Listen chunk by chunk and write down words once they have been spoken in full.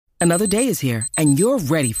Another day is here, and you're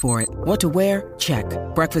ready for it. What to wear? Check.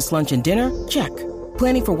 Breakfast, lunch, and dinner? Check.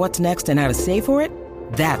 Planning for what's next and how to save for it?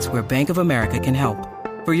 That's where Bank of America can help.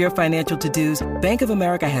 For your financial to-dos, Bank of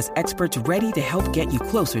America has experts ready to help get you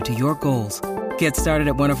closer to your goals. Get started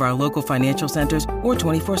at one of our local financial centers or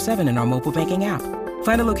 24/7 in our mobile banking app.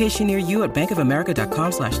 Find a location near you at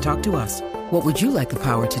bankofamerica.com/talktous. What would you like the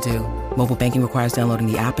power to do? Mobile banking requires downloading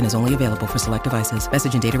the app and is only available for select devices.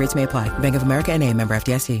 Message and data rates may apply. Bank of America N.A., member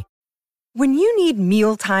FDIC. When you need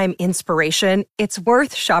mealtime inspiration, it's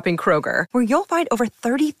worth shopping Kroger, where you'll find over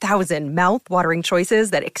 30,000 mouth-watering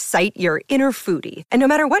choices that excite your inner foodie. And no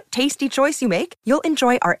matter what tasty choice you make, you'll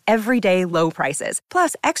enjoy our everyday low prices,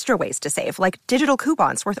 plus extra ways to save, like digital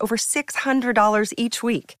coupons worth over $600 each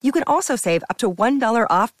week. You can also save up to $1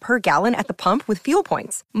 off per gallon at the pump with fuel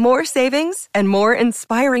points. More savings and more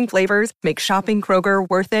inspiring flavors make shopping Kroger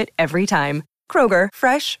worth it every time. Kroger,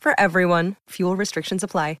 fresh for everyone. Fuel restrictions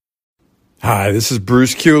apply. Hi, this is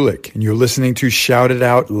Bruce Kulick, and you're listening to Shout It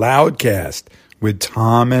Out Loudcast with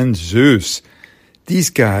Tom and Zeus. These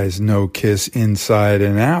guys know Kiss inside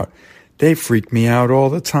and out. They freak me out all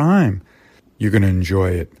the time. You're going to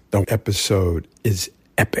enjoy it. The episode is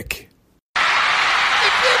epic. If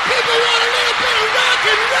you people want a little bit of rock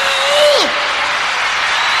and roll,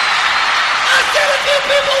 I said if you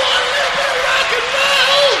people want a little bit of rock and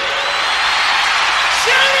roll,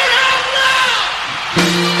 shout it out loud.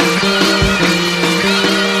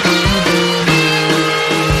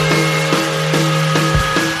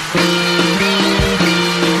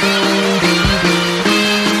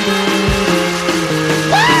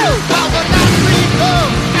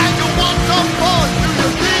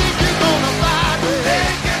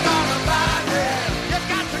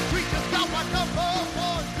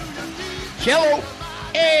 Hello.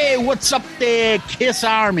 Hey, what's up there, Kiss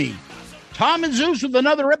Army? Tom and Zeus with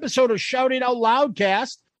another episode of Shout It Out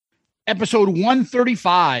Loudcast, episode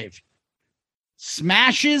 135.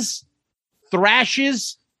 Smashes,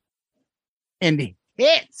 thrashes, and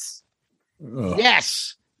hits. Ugh.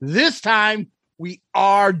 Yes, this time we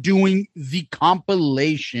are doing the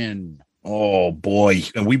compilation. Oh boy,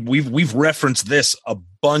 and we've referenced this a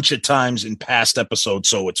bunch of times in past episodes,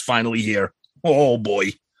 so it's finally here. Oh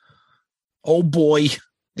boy. Oh boy,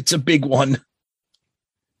 it's a big one.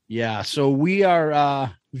 Yeah, so we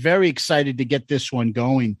are very excited to get this one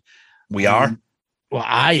going. We are? Well,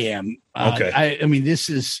 I am. Okay. I mean, this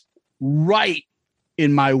is right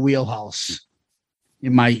in my wheelhouse,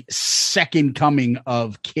 in my second coming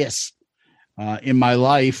of Kiss in my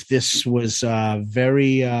life. This was a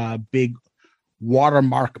very big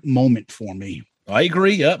watermark moment for me. I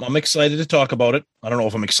agree. Yeah, I'm excited to talk about it. I don't know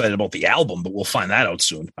if I'm excited about the album, but we'll find that out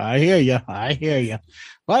soon. I hear you.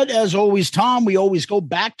 But as always, Tom, we always go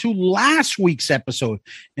back to last week's episode.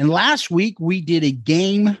 And last week we did a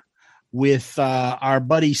game with our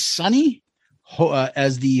buddy Sonny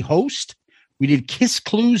as the host. We did Kiss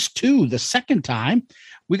Clues 2 the second time.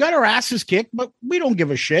 We got our asses kicked, but we don't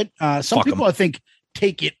give a shit. Some people, I think,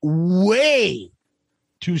 take it way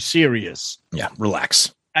too serious. Yeah,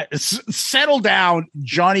 relax. Settle down,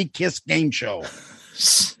 Johnny Kiss game show.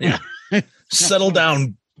 Yeah. Settle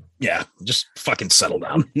down. Yeah, just fucking settle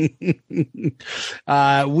down.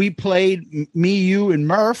 We played me, you, and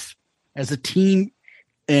Murph as a team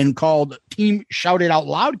and called Team Shout It Out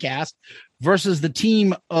Loudcast versus the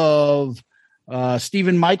team of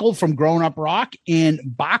Stephen Michael from Grown Up Rock and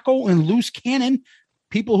Baco and Loose Cannon,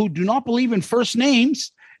 people who do not believe in first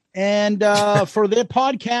names, and for their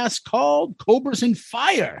podcast called Cobras and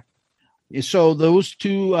Fire. So those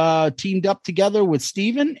two teamed up together with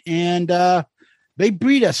Steven, and they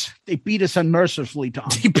beat us. They beat us unmercifully, Tom.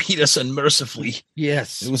 They beat us unmercifully.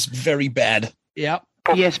 Yes. It was very bad. Yep.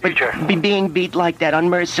 Yes, but being beat like that,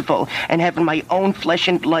 unmerciful, and having my own flesh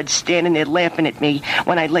and blood standing there laughing at me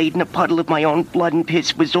when I laid in a puddle of my own blood and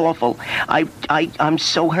piss was awful. I'm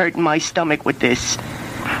so hurt in my stomach with this.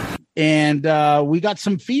 And we got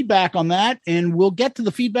some feedback on that, and we'll get to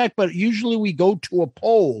the feedback, but usually we go to a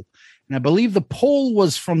poll. And I believe the poll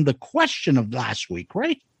was from the question of last week,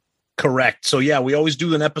 right? Correct. So, yeah, we always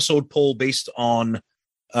do an episode poll based on,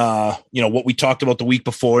 what we talked about the week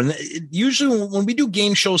before. And usually when we do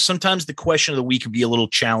game shows, sometimes the question of the week can be a little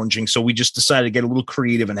challenging. So we just decided to get a little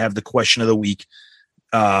creative and have the question of the week.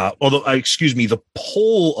 The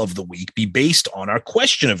poll of the week be based on our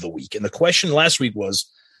question of the week. And the question last week was,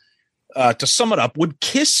 to sum it up, would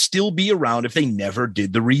Kiss still be around if they never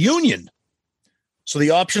did the reunion? So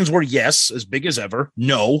the options were yes, as big as ever.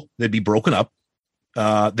 No, they'd be broken up.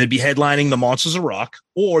 They'd be headlining the Monsters of Rock,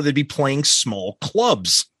 or they'd be playing small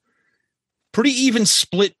clubs. Pretty even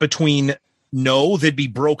split between no, they'd be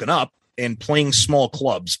broken up, and playing small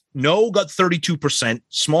clubs. No got 32%.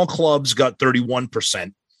 Small clubs got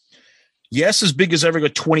 31%. Yes, as big as ever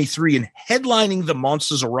got 23%, and headlining the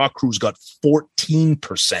Monsters of Rock cruise got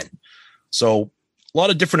 14%. So a lot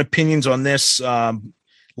of different opinions on this.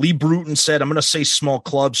 Lee Bruton said, I'm going to say small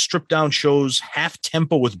clubs, stripped down shows, half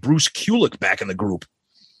tempo with Bruce Kulick back in the group.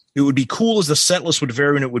 It would be cool as the set list would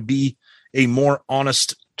vary, and it would be a more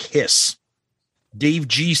honest Kiss. Dave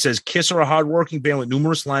G says, Kiss are a hardworking band with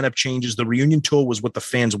numerous lineup changes. The reunion tour was what the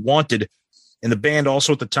fans wanted. And the band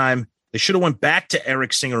also at the time, they should have went back to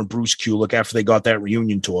Eric Singer and Bruce Kulick after they got that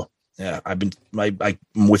reunion tour. Yeah, I'm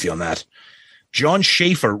with you on that. John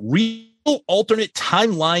Schaefer, real alternate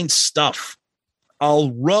timeline stuff.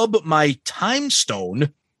 I'll rub my time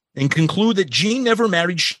stone and conclude that Gene never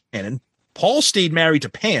married Shannon. Paul stayed married to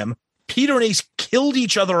Pam. Peter and Ace killed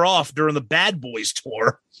each other off during the Bad Boys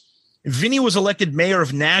tour. Vinny was elected mayor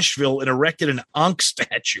of Nashville and erected an Ankh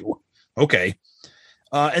statue. Okay.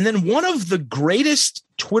 And then one of the greatest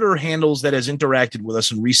Twitter handles that has interacted with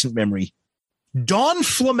us in recent memory, Don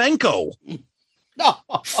Flamenco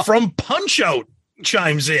from Punch-Out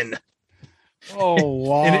chimes in. Oh,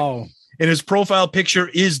 wow. And his profile picture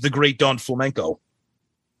is the great Don Flamenco.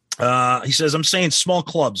 He says, I'm saying small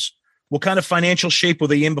clubs. What kind of financial shape were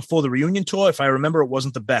they in before the reunion tour? If I remember, it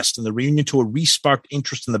wasn't the best, and the reunion tour re-sparked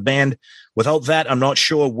interest in the band. Without that, I'm not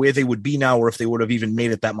sure where they would be now or if they would have even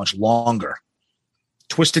made it that much longer.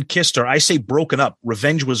 Twisted Kister, I say broken up.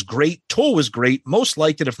 Revenge was great. Tour was great. Most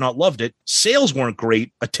liked it, if not loved it. Sales weren't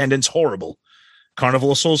great. Attendance horrible.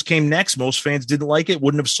 Carnival of Souls came next. Most fans didn't like it.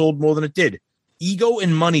 Wouldn't have sold more than it did. Ego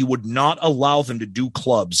and money would not allow them to do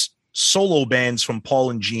clubs. Solo bands from Paul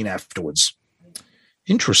and Gene afterwards.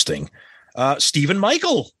 Interesting. Stephen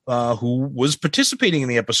Michael, who was participating in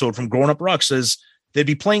the episode from Growing Up Rock, says they'd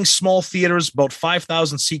be playing small theaters, about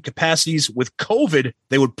 5,000 seat capacities. With COVID,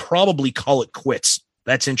 they would probably call it quits.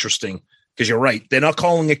 That's interesting because you're right. They're not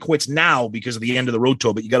calling it quits now because of the end of the road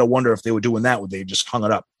tour, but you got to wonder if they were doing that, would they just hung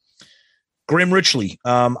it up? Graham Richley,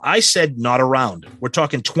 I said not around. We're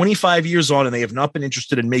talking 25 years on, and they have not been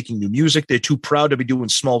interested in making new music. They're too proud to be doing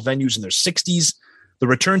small venues in their 60s. The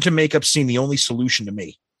return to makeup seemed the only solution to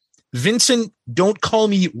me. Vincent, don't call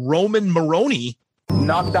me Roman Moroni.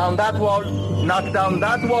 Knock down that wall, knock down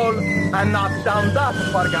that wall, and knock down that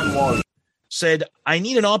fucking wall. Said, I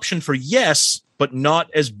need an option for yes, but not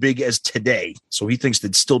as big as today. So he thinks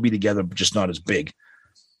they'd still be together, but just not as big.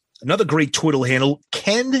 Another great twiddle handle,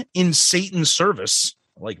 Ken in Satan's Service.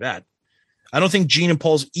 I like that. I don't think Gene and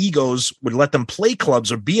Paul's egos would let them play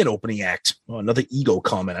clubs or be an opening act. Oh, another ego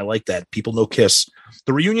comment. I like that. People know Kiss.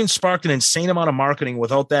 The reunion sparked an insane amount of marketing.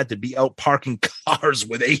 Without that, they'd be out parking cars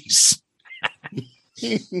with Ace.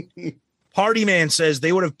 Party Man says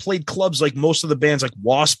they would have played clubs like most of the bands like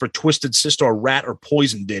Wasp or Twisted Sister or Rat or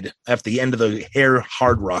Poison did after the end of the hair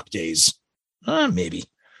hard rock days. Maybe.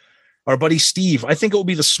 Our buddy Steve, I think it would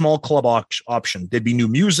be the small club option. There'd be new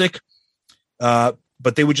music,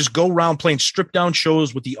 but they would just go around playing stripped down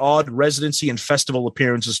shows with the odd residency and festival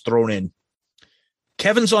appearances thrown in.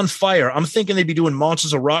 Kevin's on fire. I'm thinking they'd be doing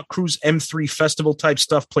Monsters of Rock Cruise M3 festival type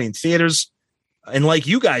stuff, playing theaters. And like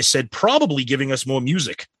you guys said, probably giving us more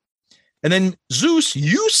music. And then Zeus,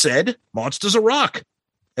 you said Monsters of Rock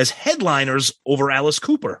as headliners over Alice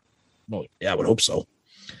Cooper. Well, yeah, I would hope so.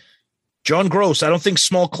 John Gross, I don't think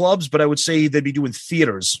small clubs, but I would say they'd be doing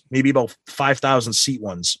theaters, maybe about 5,000 seat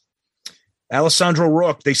ones. Alessandro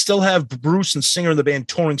Rourke, they still have Bruce and Singer in the band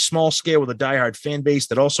touring small scale with a diehard fan base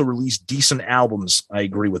that also released decent albums. I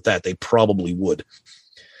agree with that. They probably would.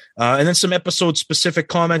 And then some episode-specific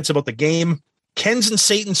comments about the game. Ken's in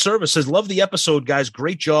Satan's Service says, love the episode, guys.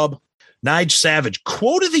 Great job. Nige Savage,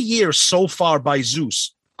 quote of the year so far by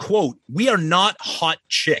Zeus. Quote, we are not hot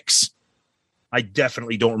chicks. I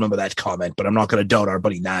definitely don't remember that comment, but I'm not going to doubt our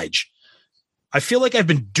buddy Nige. I feel like I've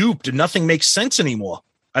been duped and nothing makes sense anymore.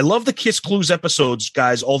 I love the Kiss Clues episodes,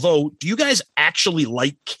 guys, although do you guys actually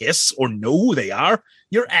like Kiss or know who they are?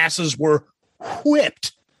 Your asses were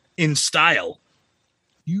whipped in style.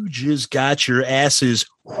 You just got your asses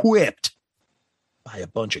whipped by a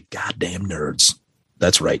bunch of goddamn nerds.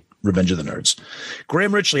 That's right. Revenge of the Nerds.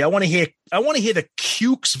 Graham Richley, I want to hear the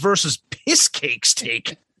Cukes versus Piss Cakes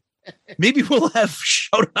take. Maybe we'll have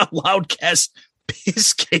Shout Out Loudcast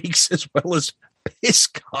piss cakes as well as piss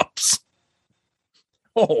cups.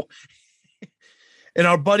 Oh, and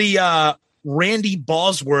our buddy Randy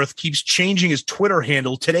Bosworth keeps changing his Twitter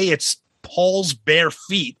handle. Today it's Paul's Bare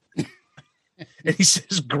Feet. And he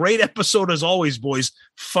says, great episode as always, boys.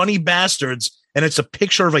 Funny bastards. And it's a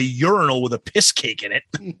picture of a urinal with a piss cake in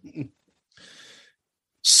it.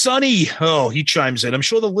 Sonny, he chimes in. I'm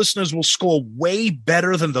sure the listeners will score way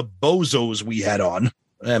better than the bozos we had on.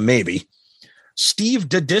 Maybe. Steve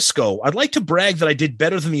Didisco, I'd like to brag that I did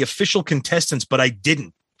better than the official contestants, but I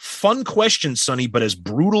didn't. Fun question, Sonny, but as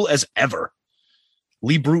brutal as ever.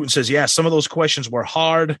 Lee Bruton says, yeah, some of those questions were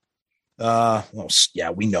hard. We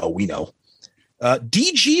know.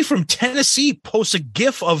 DG from Tennessee posts a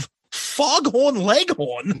GIF of Foghorn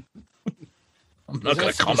Leghorn. I'm not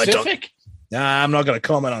going to comment on it. I'm not going to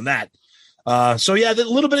comment on that. A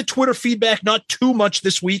little bit of Twitter feedback, not too much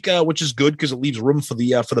this week, which is good because it leaves room for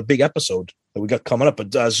the big episode that we got coming up.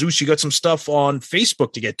 But Zeus, you got some stuff on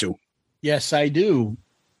Facebook to get to. Yes, I do.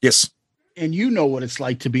 Yes. And you know what it's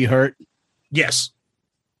like to be hurt. Yes.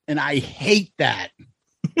 And I hate that.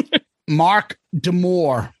 Mark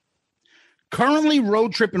Demore, currently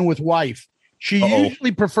road tripping with wife. She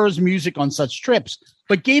usually prefers music on such trips,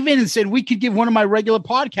 but gave in and said we could give one of my regular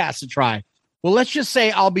podcasts a try. Well, let's just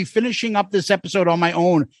say I'll be finishing up this episode on my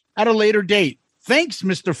own at a later date. Thanks,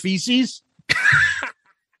 Mr. Feces.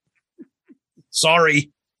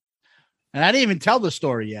 Sorry. And I didn't even tell the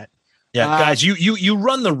story yet. Yeah, guys, you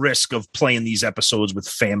run the risk of playing these episodes with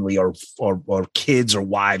family or kids or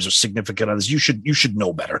wives or significant others. You should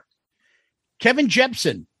know better. Kevin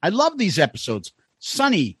Jepson, I love these episodes.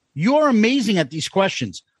 Sonny, you're amazing at these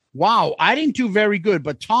questions. Wow, I didn't do very good,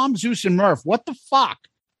 but Tom, Zeus, and Murph, what the fuck?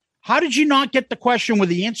 How did you not get the question where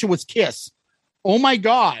the answer was kiss? Oh my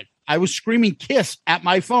God, I was screaming kiss at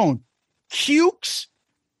my phone. Cukes,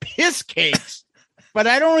 piss cakes, but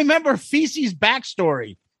I don't remember Feces'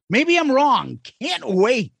 backstory. Maybe I'm wrong. Can't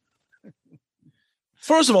wait.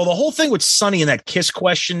 First of all, the whole thing with Sonny and that kiss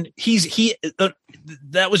question,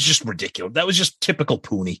 that was just ridiculous. That was just typical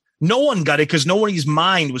Pooney. No one got it because nobody's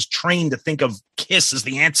mind was trained to think of Kiss as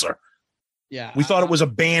the answer. Yeah. We thought it was a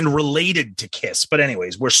band related to Kiss. But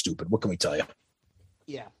anyways, we're stupid. What can we tell you?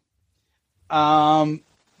 Yeah.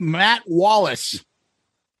 Matt Wallace.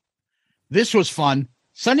 This was fun.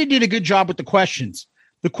 Sonny did a good job with the questions.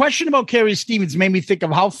 The question about Carrie Stevens made me think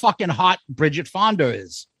of how fucking hot Bridget Fonda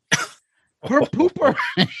is. Her pooper.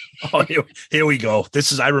 Here we go.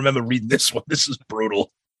 I remember reading this one. This is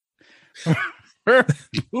brutal. Her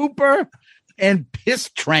pooper and piss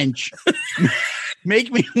trench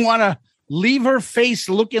make me want to leave her face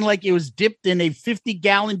looking like it was dipped in a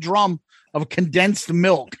 50-gallon drum of condensed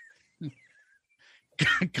milk.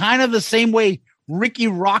 Kind of the same way Ricky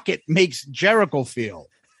Rocket makes Jericho feel.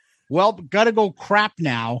 Well, gotta go crap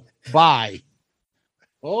now. Bye.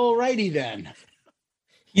 All righty then.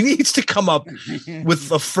 He needs to come up with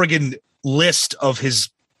a friggin' list of his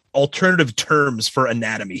alternative terms for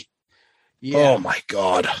anatomy. Yeah. Oh, my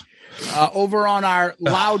God. Over on our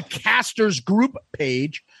Loudcasters group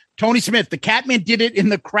page, Tony Smith, the Catman did it in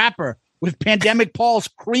the crapper with Pandemic Paul's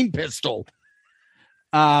cream pistol.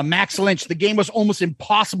 Max Lynch, the game was almost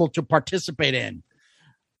impossible to participate in.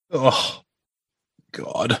 Oh,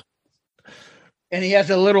 God. And he has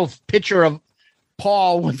a little picture of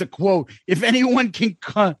Paul with the quote, if anyone can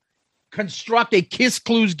construct a Kiss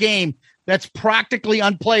Clues game that's practically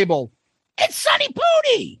unplayable, it's Sonny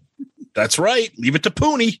Pooney. That's right. Leave it to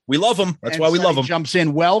Pooney. We love him. That's why we love him. Jumps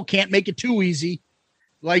in. Well, can't make it too easy.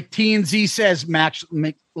 Like TNZ says, Max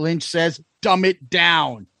Lynch says, dumb it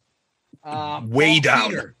down. Way Paul down.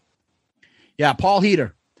 Heater. Yeah, Paul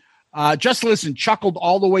Heater. Just listen, chuckled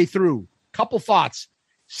all the way through. Couple thoughts.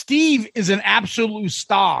 Steve is an absolute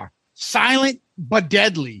star. Silent but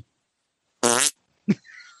deadly.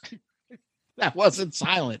 That wasn't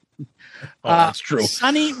silent. That's true.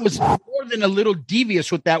 Sonny was more than a little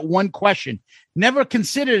devious with that one question. Never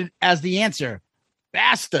considered it as the answer.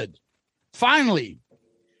 Bastard. Finally,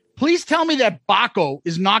 please tell me that Baco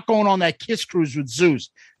is not going on that Kiss cruise with Zeus,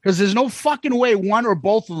 because there's no fucking way one or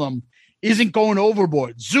both of them isn't going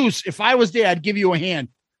overboard. Zeus, if I was there, I'd give you a hand.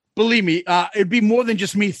 Believe me, it'd be more than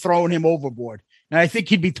just me throwing him overboard. And I think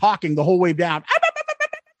he'd be talking the whole way down.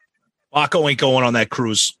 Baco ain't going on that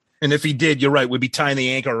cruise. And if he did, you're right. We'd be tying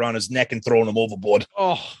the anchor around his neck and throwing him overboard.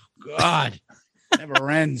 Oh, God.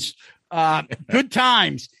 Never ends. Good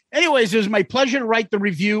times. Anyways, it was my pleasure to write the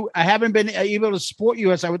review. I haven't been able to support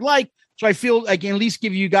you as I would like, so I feel I can at least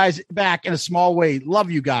give you guys back in a small way.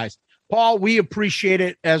 Love you guys. Paul, we appreciate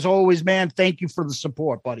it. As always, man, thank you for the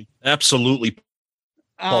support, buddy. Absolutely.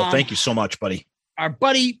 Paul, thank you so much, buddy. Our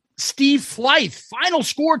buddy Steve Flythe, final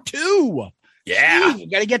score 2. Yeah. You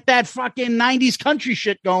got to get that fucking 90s country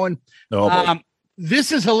shit going. Oh,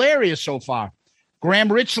 this is hilarious so far. Graham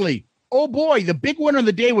Richley. Oh, boy. The big winner of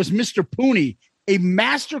the day was Mr. Pooney, a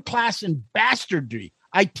masterclass in bastardry.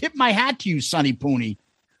 I tip my hat to you, Sonny Pooney.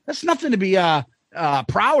 That's nothing to be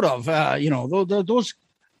proud of.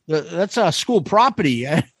 That's a school property.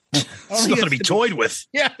 It's nothing to be toyed with.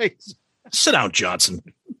 Yeah. Sit down, Johnson.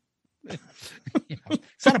 Is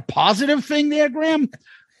that a positive thing there, Graham?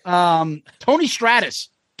 Tony Stratus,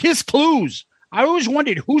 Kiss Clues. I always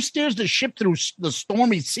wondered who steers the ship through the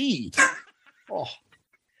stormy sea.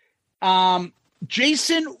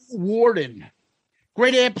 Jason Warden,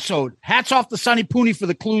 great episode. Hats off to Sonny Pooney for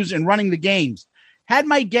the clues and running the games. Had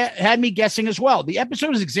me guessing as well. The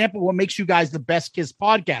episode is an example of what makes you guys the best Kiss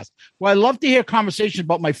podcast. Well, I love to hear conversations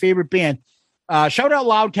about my favorite band. Shout Out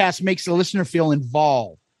Loudcast makes the listener feel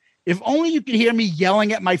involved. If only you could hear me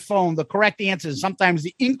yelling at my phone, the correct answer is sometimes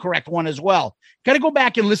the incorrect one as well. Got to go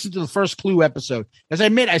back and listen to the first Clue episode. As I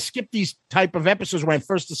admit, I skipped these type of episodes when I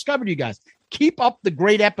first discovered you guys. Keep up the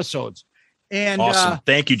great episodes. And awesome.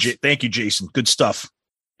 Thank you, Jason. Good stuff.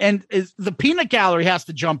 And the Peanut Gallery has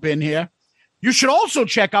to jump in here. You should also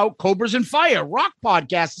check out Cobras and Fire, rock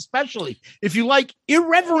podcast, especially if you like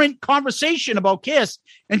irreverent conversation about Kiss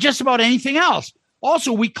and just about anything else.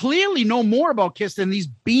 Also, we clearly know more about Kiss than these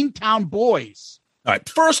Beantown boys. All right.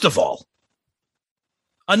 First of all,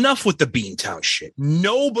 enough with the Beantown shit.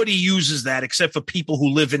 Nobody uses that except for people who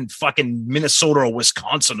live in fucking Minnesota or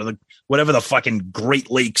Wisconsin or whatever the fucking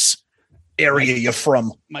Great Lakes area you're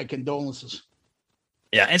from. My condolences.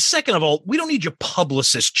 Yeah. And second of all, we don't need your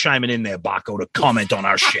publicist chiming in there, Baco, to comment on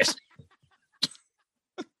our shit.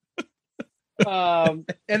 And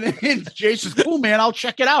then Jason's cool, man. I'll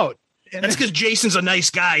check it out. And that's because Jason's a nice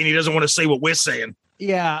guy and he doesn't want to say what we're saying.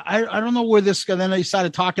 Yeah, I don't know where this guy. Then they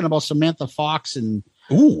started talking about Samantha Fox and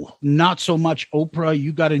not so much Oprah.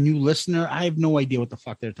 You got a new listener. I have no idea what the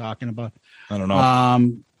fuck they're talking about. I don't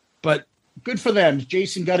know. But good for them.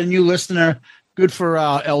 Jason got a new listener. Good for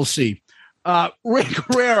LC. Rick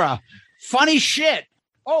Herrera, funny shit.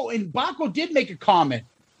 Oh, and Baco did make a comment.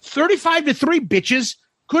 35-3, bitches.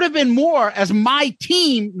 Could have been more as my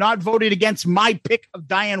team not voted against my pick of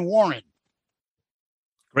Diane Warren.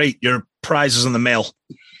 Great. Your prize is in the mail.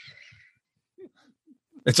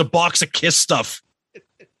 It's a box of Kiss stuff.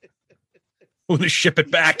 We're going to ship it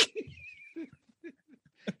back.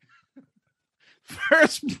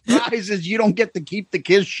 First prize is you don't get to keep the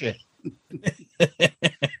Kiss shit.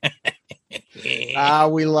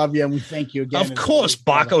 We love you and we thank you again. Of course,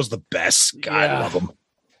 Baco's the best. God, I love him.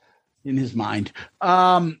 In his mind.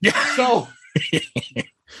 So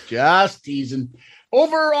just teasing.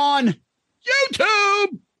 Over on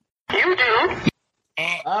YouTube.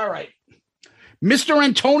 All right. Mr.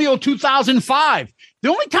 Antonio 2005. The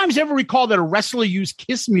only times I ever recall that a wrestler used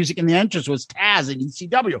Kiss music in the entrance was Taz in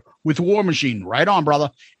ECW with War Machine. Right on, brother.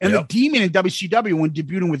 And the Demon in WCW when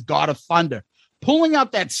debuting with God of Thunder. Pulling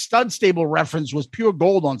out that stud stable reference was pure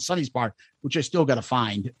gold on Sonny's part, which I still got to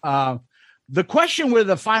find. The question where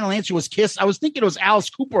the final answer was Kiss, I was thinking it was Alice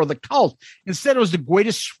Cooper or the Cult. Instead, it was the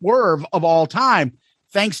greatest swerve of all time,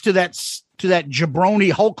 thanks to that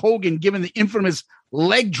jabroni Hulk Hogan giving the infamous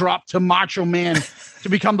leg drop to Macho Man to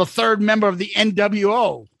become the third member of the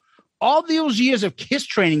NWO. All those years of Kiss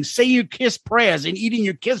training, saying your Kiss prayers, and eating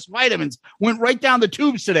your Kiss vitamins went right down the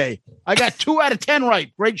tubes today. I got 2 out of 10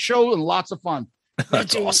 right. Great show and lots of fun.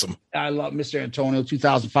 That's awesome. I love Mr. Antonio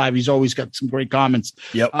 2005. He's always got some great comments.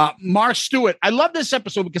 Yep. Mark Stewart. I love this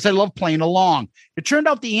episode because I love playing along. It turned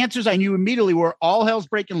out the answers I knew immediately were All Hell's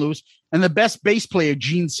Breaking Loose and the best bass player,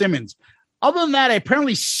 Gene Simmons. Other than that, I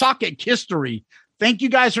apparently suck at Kisstory. Thank you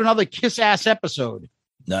guys for another kiss-ass episode.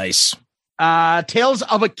 Nice. Tales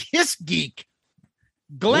of a Kiss Geek.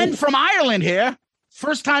 Glenn from Ireland here.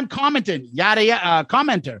 First time commenting.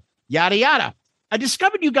 Commenter. Yada, yada. I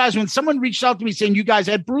discovered you guys when someone reached out to me saying you guys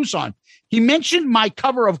had Bruce on. He mentioned my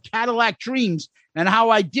cover of Cadillac Dreams and how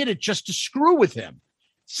I did it just to screw with him.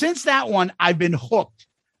 Since that one, I've been hooked.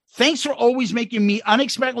 Thanks for always making me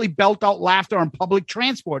unexpectedly belt out laughter on public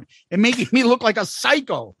transport and making me look like a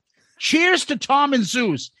psycho. Cheers to Tom and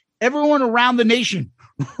Zeus. Everyone around the nation,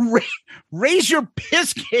 raise your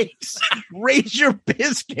piss cakes. Raise your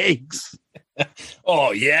piss cakes.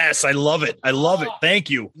 Oh, yes. I love it. I love it.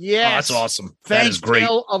 Thank you. Yes. Oh, that's awesome. Thanks, that is great.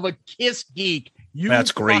 Tale of a Kiss Geek. You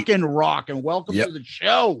that's great. Fucking rock and welcome to the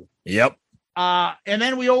show. Yep. And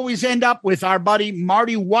then we always end up with our buddy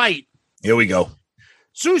Marty White. Here we go.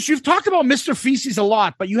 Zeus, you've talked about Mr. Feces a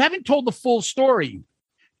lot, but you haven't told the full story.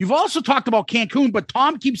 You've also talked about Cancun, but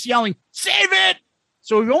Tom keeps yelling, save it!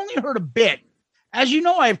 So we've only heard a bit. As you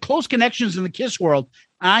know, I have close connections in the Kiss world,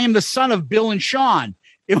 and I am the son of Bill and Sean.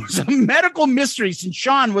 It was a medical mystery since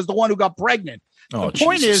Sean was the one who got pregnant. The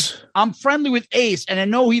point is, I'm friendly with Ace, and I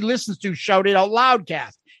know he listens to Shout It Out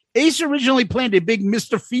Loudcast. Ace originally planned a big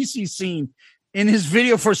Mr. Feces scene in his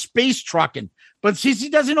video for Space Trucking, but since he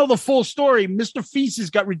doesn't know the full story, Mr. Feces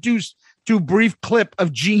got reduced to brief clip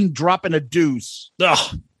of Gene dropping a deuce.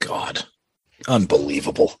 Oh, God.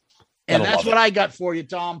 Unbelievable. And that's what I got for you,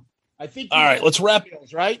 Tom. I think. All right, let's wrap.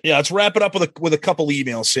 Emails, right? Yeah, let's wrap it up with a couple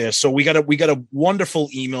emails here. So we got a wonderful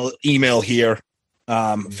email here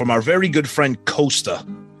from our very good friend Costa.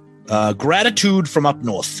 Gratitude from up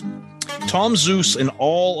north. Tom Zeus and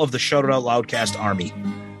all of the Shout It Out Loudcast army.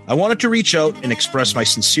 I wanted to reach out and express my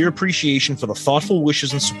sincere appreciation for the thoughtful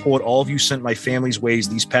wishes and support all of you sent my family's ways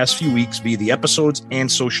these past few weeks via the episodes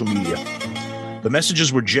and social media. The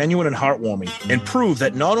messages were genuine and heartwarming and prove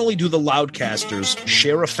that not only do the Loudcasters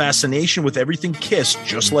share a fascination with everything Kiss,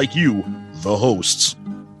 just like you, the hosts,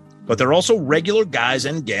 but they're also regular guys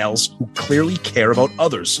and gals who clearly care about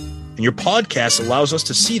others. And your podcast allows us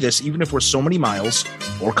to see this even if we're so many miles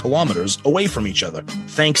or kilometers away from each other.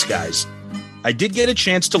 Thanks, guys. I did get a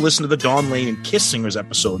chance to listen to the Don Lane and Kiss Singers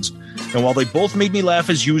episodes, and while they both made me laugh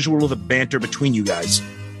as usual with the banter between you guys,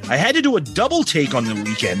 I had to do a double take on the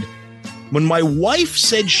weekend when my wife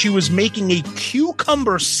said she was making a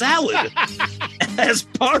cucumber salad as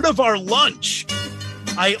part of our lunch.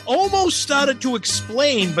 I almost started to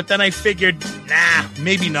explain, but then I figured, nah,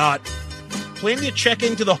 maybe not. Plan to check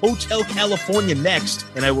into the Hotel California next,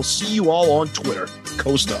 and I will see you all on Twitter.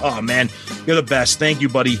 Costa, oh man, you're the best. Thank you,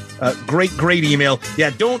 buddy. Great email.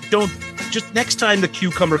 Yeah, don't. Just next time the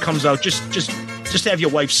cucumber comes out, just have your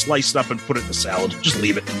wife slice it up and put it in the salad. Just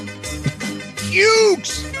leave it.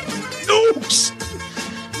 Nukes.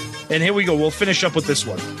 And here we go. We'll finish up with this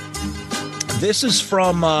one. This is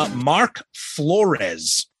from Mark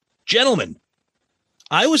Flores. Gentlemen,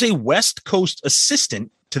 I was a West Coast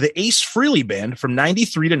assistant to the Ace Frehley band from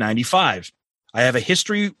 93 to 95. I have a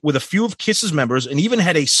history with a few of Kiss's members and even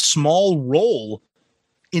had a small role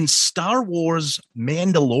in Star Wars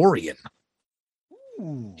Mandalorian.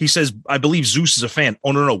 Ooh. He says, I believe Zeus is a fan.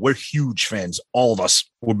 Oh, no, we're huge fans. All of us.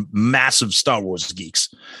 We're massive Star Wars geeks.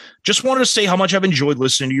 Just wanted to say how much I've enjoyed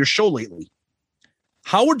listening to your show lately.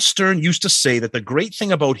 Howard Stern used to say that the great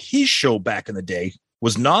thing about his show back in the day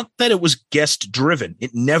was not that it was guest driven.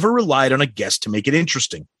 It never relied on a guest to make it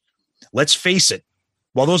interesting. Let's face it.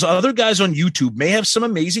 While those other guys on YouTube may have some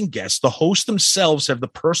amazing guests, the hosts themselves have the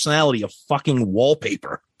personality of fucking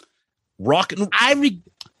wallpaper. I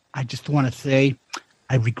just want to say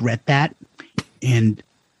I regret that. And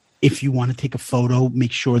if you want to take a photo,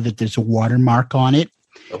 make sure that there's a watermark on it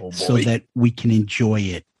so that we can enjoy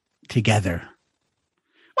it together.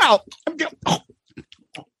 Well,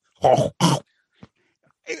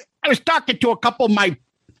 I was talking to a couple of my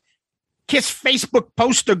Kiss Facebook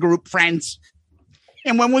poster group friends.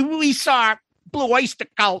 And when we saw Blue Oyster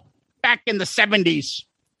Cult back in the 70s,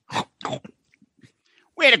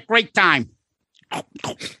 we had a great time.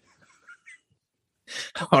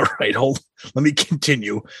 All right, let me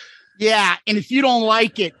continue. Yeah, and if you don't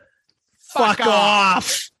like it, fuck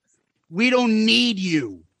off. We don't need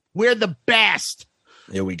you. We're the best.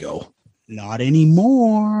 There we go. Not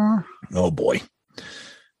anymore. Oh, boy.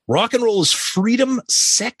 Rock and roll is freedom,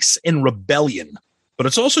 sex, and rebellion. But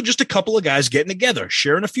it's also just a couple of guys getting together,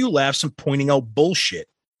 sharing a few laughs and pointing out bullshit.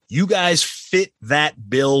 You guys fit that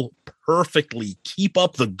bill perfectly. Keep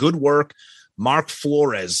up the good work, Mark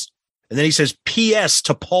Flores. And then he says, P.S.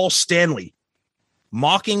 to Paul Stanley,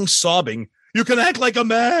 mocking, sobbing, you can act like a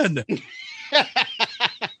man.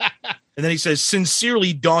 And then he says,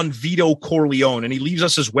 sincerely, Don Vito Corleone. And he leaves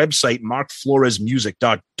us his website,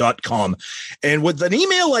 markfloresmusic.com. And with an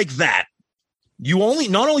email like that, you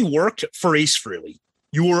not only worked for Ace Frehley,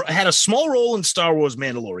 you had a small role in Star Wars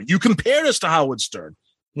Mandalorian. You compared us to Howard Stern.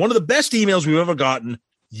 One of the best emails we've ever gotten.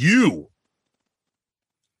 You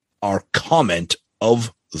are comment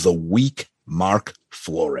of the week, Mark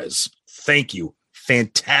Flores. Thank you.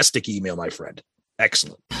 Fantastic email, my friend.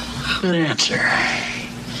 Excellent. Good answer.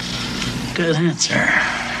 Good answer.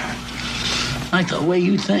 I like the way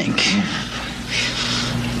you think.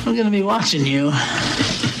 I'm going to be watching you.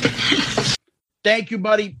 Thank you,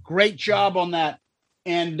 buddy. Great job on that.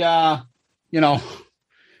 And,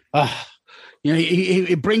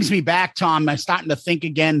 it brings me back, Tom. I'm starting to think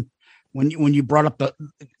again when you brought up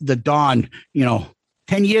the Don,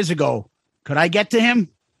 10 years ago. Could I get to him?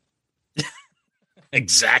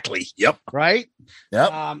 Exactly. Yep. Right? Yep.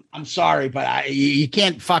 I'm sorry, but you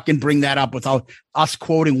can't fucking bring that up without us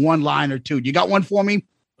quoting one line or two. You got one for me?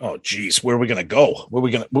 Oh, geez. Where are we going to go? Where are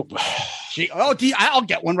we going to? I'll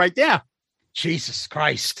get one right there. Jesus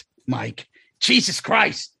Christ, Mike. Jesus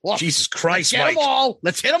Christ. Look, Jesus Christ, Mike.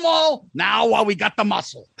 Let's hit them all now while we got the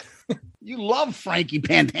muscle. You love Frankie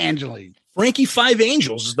Pantangeli. Frankie Five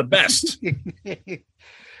Angels is the best. Hey,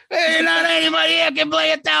 not anybody here can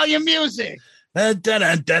play Italian music.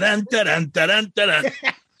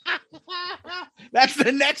 That's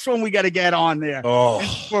the next one we got to get on there. Oh,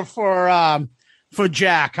 for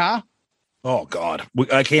Jack, huh? Oh God,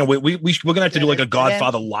 I can't wait. We're gonna have to do like a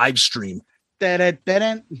Godfather live stream. And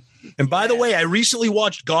by the way, I recently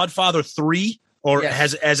watched Godfather 3, or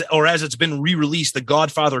as it's been re-released, The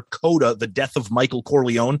Godfather Coda: The Death of Michael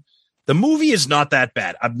Corleone. The movie is not that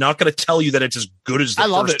bad. I'm not going to tell you that it's as good as the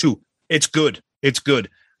first two. It's good. It's good.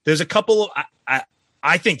 There's a couple.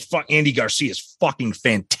 I think Andy Garcia is fucking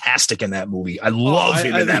fantastic in that movie. I love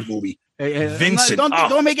him in that movie. Vincent,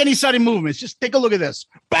 don't make any sudden movements. Just take a look at this.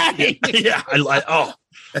 Bang! Yeah,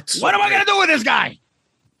 what am I going to do with this guy?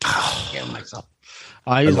 Kill myself.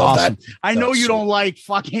 He's awesome. I know you don't like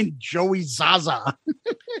fucking Joey Zaza.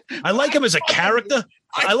 I like him as a character.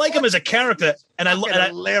 I like him as a character, and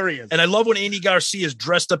hilarious. And I love when Andy Garcia is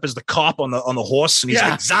dressed up as the cop on the horse, and he's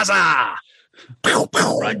like Zaza.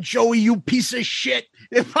 Run, Joey, you piece of shit.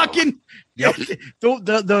 It fucking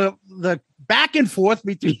the back and forth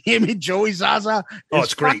between him and Joey Zaza is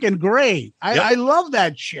it's great. Fucking great. I love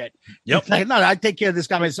that shit. Yep. Like, no, I take care of this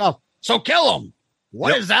guy myself. So kill him.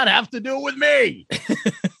 What does that have to do with me?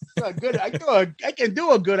 Good. I can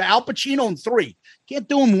do a good Al Pacino in 3. Can't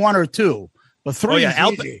do him 1 or 2, but 3 is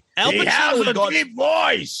easy. Al Pacino has a deep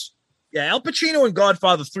voice. Yeah, Al Pacino in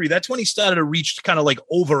Godfather 3. That's when he started to reach kind of like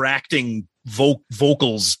overacting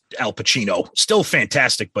vocals. Al Pacino, still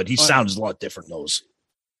fantastic, but he sounds a lot different in those.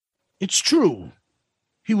 It's true.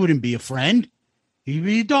 He wouldn't be a friend. He'd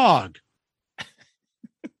be a dog.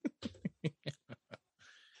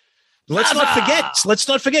 Let's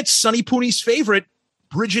not forget Sonny Pooney's favorite,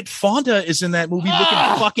 Bridget Fonda, is in that movie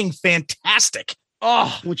looking fucking fantastic.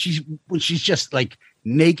 Oh, when she's just like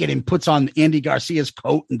naked and puts on Andy Garcia's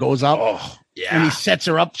coat and goes up. Oh, yeah. And he sets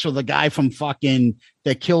her up so the guy from fucking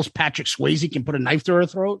that kills Patrick Swayze can put a knife to her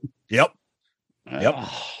throat. Yep.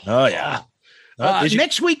 Oh yeah.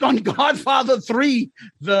 Next week on Godfather 3,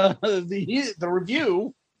 the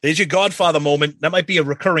review. There's your Godfather moment. That might be a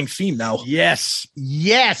recurring theme now. Yes.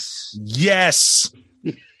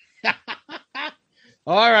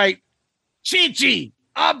 All right. Chi-Chi,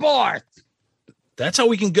 abort. That's how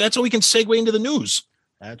we can segue into the news.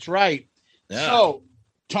 That's right. Yeah. So,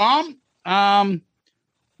 Tom,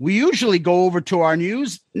 we usually go over to our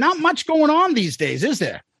news. Not much going on these days, is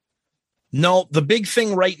there? No, the big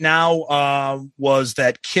thing right now was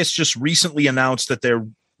that KISS just recently announced that they're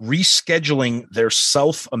rescheduling their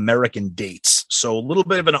South American dates. So a little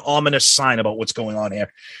bit of an ominous sign about what's going on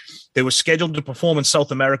here. They were scheduled to perform in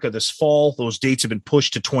South America this fall. Those dates have been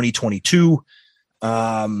pushed to 2022.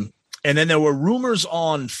 And then there were rumors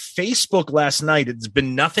on Facebook last night. It's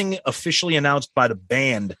been nothing officially announced by the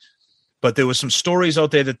band, but there was some stories out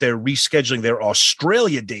there that they're rescheduling their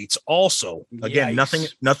Australia dates also. Again, nothing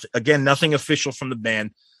official from the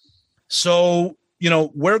band. So,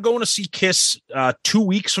 we're going to see KISS 2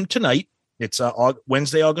 weeks from tonight. It's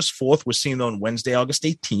Wednesday, August 4th. We're seeing them on Wednesday, August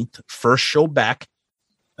 18th. First show back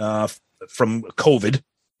from COVID.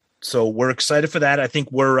 So we're excited for that. I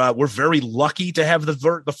think we're very lucky to have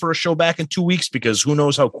the first show back in 2 weeks, because who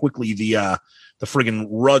knows how quickly the friggin'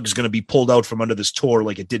 rug's going to be pulled out from under this tour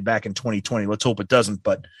like it did back in 2020. Let's hope it doesn't.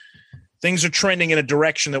 But things are trending in a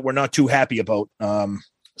direction that we're not too happy about.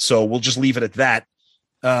 So we'll just leave it at that.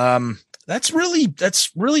 That's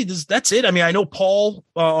it. I mean, I know Paul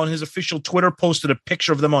on his official Twitter posted a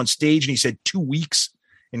picture of them on stage, and he said 2 weeks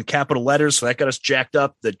in capital letters. So that got us jacked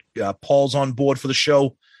up that Paul's on board for the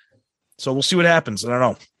show. So we'll see what happens. I don't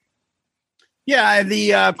know. Yeah,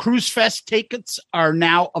 the Cruise Fest tickets are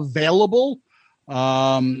now available.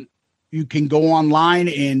 You can go online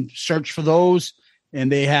and search for those.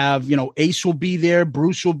 And they have, Ace will be there.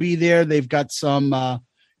 Bruce will be there. They've got some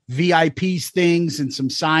VIPs things and some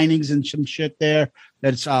signings and some shit there.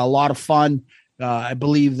 That's a lot of fun. I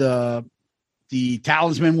believe the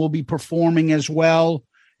Talisman will be performing as well.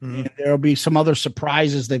 Mm-hmm. And there'll be some other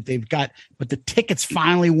surprises that they've got, but the tickets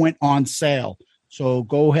finally went on sale. So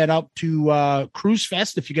go head up to Cruise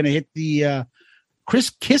Fest if you're going to hit the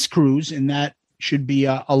KISS cruise, and that should be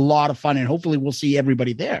a lot of fun. And hopefully we'll see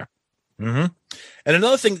everybody there. Mm-hmm. And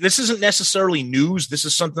another thing, this isn't necessarily news. This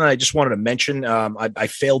is something I just wanted to mention. I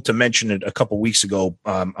failed to mention it a couple weeks ago.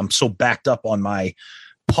 I'm so backed up on my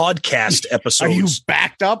podcast episodes. Are you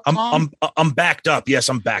backed up, Tom? I'm backed up. Yes,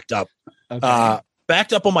 I'm backed up. Okay.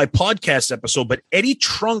 Backed up on my podcast episode, but Eddie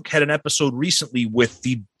Trunk had an episode recently with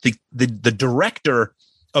the director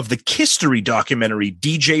of the Kistery documentary,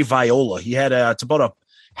 DJ Viola. He had it's about a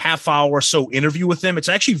half hour or so interview with him. It's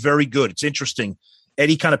actually very good. It's interesting.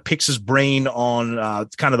 Eddie kind of picks his brain on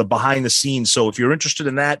kind of the behind the scenes. So if you're interested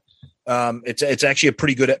in that, It's actually a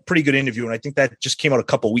pretty good interview, and I think that just came out a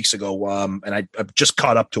couple weeks ago. And I've just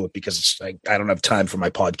caught up to it because I don't have time for my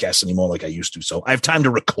podcasts anymore like I used to. So I have time to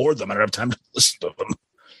record them. I don't have time to listen to them.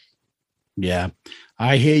 Yeah,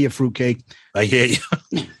 I hear you, fruitcake. I hear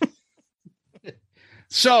you.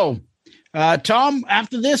 So, Tom,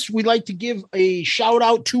 after this, we'd like to give a shout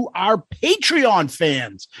out to our Patreon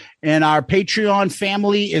fans, and our Patreon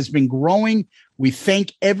family has been growing. We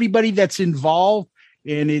thank everybody that's involved.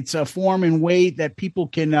 And it's a form and way that people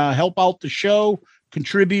can help out the show,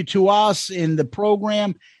 contribute to us in the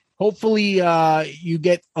program. Hopefully, you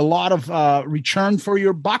get a lot of return for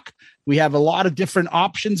your buck. We have a lot of different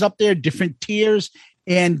options up there, different tiers,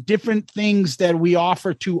 and different things that we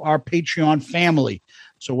offer to our Patreon family.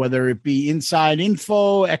 So whether it be inside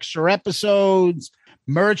info, extra episodes,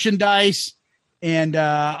 merchandise, and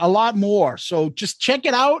a lot more. So just check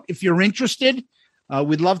it out if you're interested.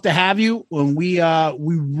 We'd love to have you, and we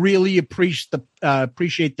really appreciate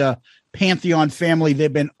the Pantheon family.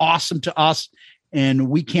 They've been awesome to us, and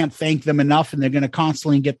we can't thank them enough. And they're going to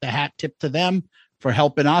constantly get the hat tip to them for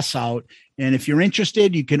helping us out. And if you're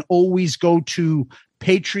interested, you can always go to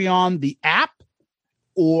Patreon, the app,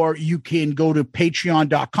 or you can go to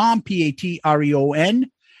patreon.com,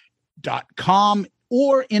 patreon.com,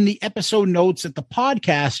 or in the episode notes at the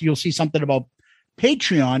podcast, you'll see something about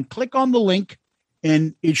Patreon. Click on the link,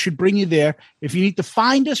 and it should bring you there. If you need to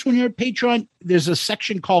find us when you're at Patreon, there's a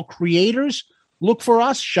section called Creators. Look for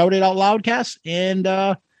us, Shout It Out Loudcast, and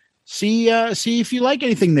see if you like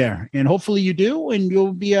anything there. And hopefully you do, and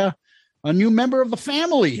you'll be a new member of the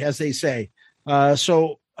family, as they say.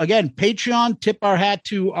 So again, Patreon, tip our hat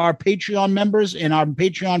to our Patreon members and our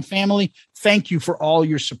Patreon family. Thank you for all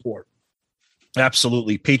your support.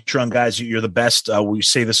 Absolutely. Patreon guys, you're the best. We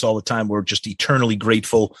say this all the time. We're just eternally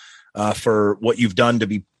grateful for what you've done to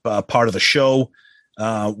be part of the show.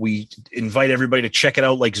 We invite everybody to check it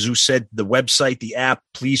out. Like Zeus said, the website, the app,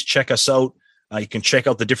 please check us out. You can check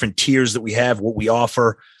out the different tiers that we have, what we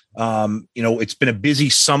offer. It's been a busy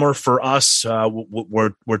summer for us.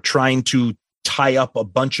 We're trying to tie up a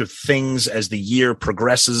bunch of things as the year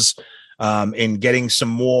progresses, and getting some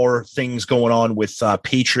more things going on with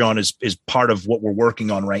Patreon is part of what we're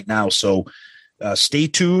working on right now. So stay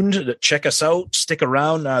tuned, check us out, stick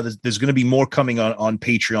around. There's going to be more coming on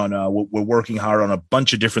Patreon. We're working hard on a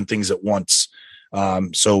bunch of different things at once.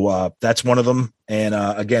 So that's one of them. And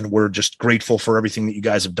again, we're just grateful for everything that you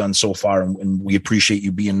guys have done so far, and we appreciate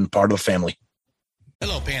you being part of the family.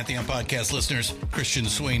 Hello, Pantheon podcast listeners. Christian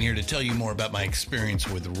Swain here to tell you more about my experience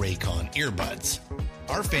with Raycon earbuds.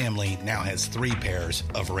 Our family now has 3 pairs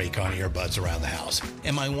of Raycon earbuds around the house,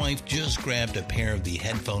 and my wife just grabbed a pair of the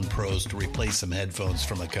Headphone Pros to replace some headphones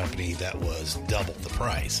from a company that was double the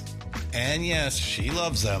price. And yes, she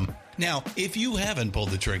loves them. Now, if you haven't pulled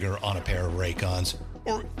the trigger on a pair of Raycons,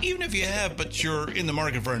 or even if you have, but you're in the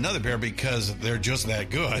market for another pair because they're just that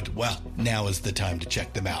good, well, now is the time to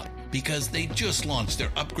check them out, because they just launched their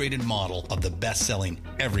upgraded model of the best-selling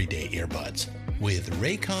everyday earbuds. With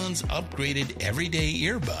Raycon's upgraded everyday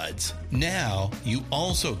earbuds, now you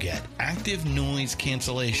also get active noise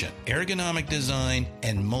cancellation, ergonomic design,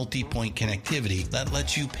 and multi-point connectivity that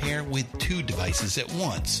lets you pair with 2 devices at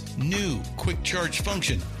once. New quick charge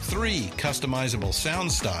function, 3 customizable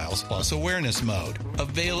sound styles, plus awareness mode.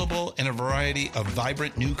 Available in a variety of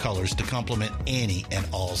vibrant new colors to complement any and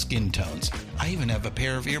all skin tones. I even have a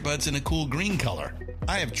pair of earbuds in a cool green color.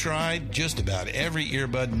 I have tried just about every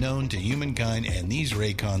earbud known to humankind, and these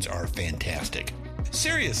Raycons are fantastic.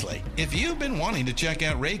 Seriously, if you've been wanting to check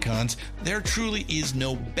out Raycons, there truly is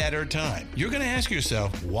no better time. You're going to ask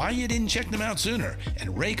yourself why you didn't check them out sooner,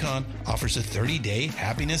 and Raycon offers a 30-day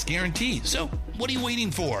happiness guarantee. So what are you waiting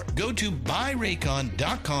for? Go to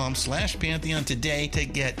buyraycon.com/Pantheon today to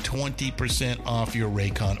get 20% off your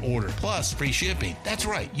Raycon order, plus free shipping. That's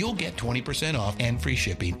right, you'll get 20% off and free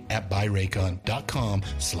shipping at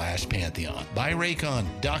buyraycon.com/Pantheon.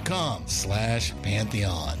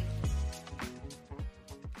 buyraycon.com/Pantheon.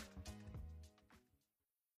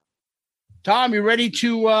 Tom, you ready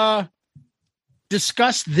to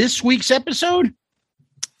discuss this week's episode?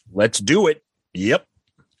 Let's do it. Yep.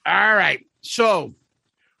 All right. So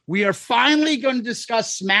we are finally going to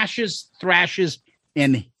discuss Smashes, Thrashes,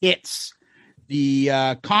 and Hits,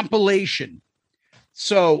 the compilation.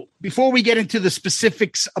 So before we get into the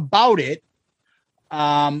specifics about it,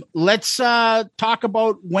 let's talk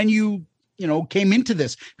about when you came into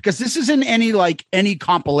this, because this isn't any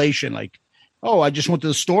compilation like, oh, I just went to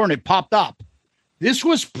the store and it popped up. This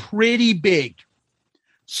was pretty big.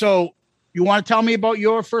 So you want to tell me about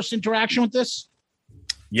your first interaction with this?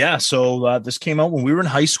 Yeah. So this came out when we were in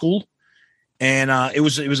high school, And it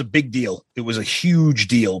was a big deal. It was a huge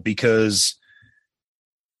deal because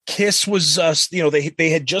Kiss was, they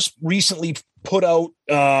had just recently put out,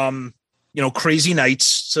 Crazy Nights.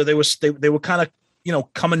 So they were kind of,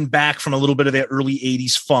 coming back from a little bit of their early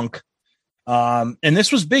 80s funk. And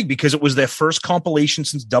this was big because it was their first compilation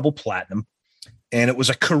since Double Platinum. And it was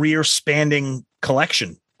a career spanning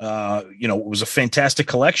collection. It was a fantastic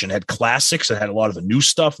collection. It had classics. It had a lot of the new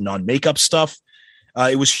stuff, non-makeup stuff.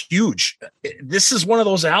 It was huge. This is one of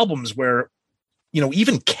those albums where,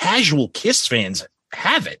 even casual Kiss fans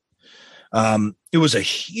have it. It was a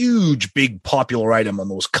huge, big popular item on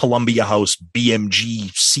those Columbia House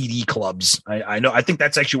BMG CD clubs. I know. I think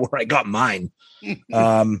that's actually where I got mine.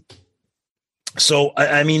 So,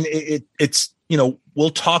 I mean, it's, we'll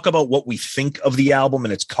talk about what we think of the album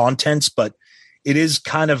and its contents, but it is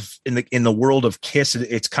kind of in the world of Kiss.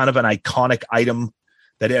 It's kind of an iconic item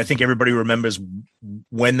that I think everybody remembers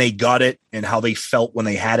when they got it and how they felt when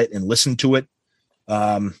they had it and listened to it.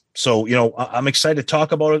 So, I'm excited to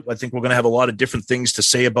talk about it. I think we're going to have a lot of different things to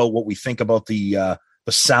say about what we think about the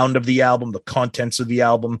sound of the album, the contents of the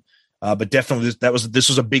album. But definitely this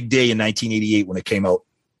was a big day in 1988 when it came out.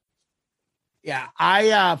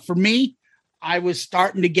 Yeah. For me, I was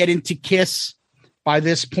starting to get into Kiss by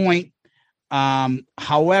this point.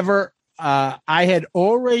 However, I had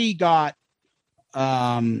already got,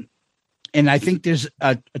 and I think there's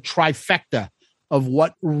a trifecta of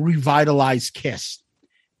what revitalized Kiss.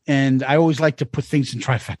 And I always like to put things in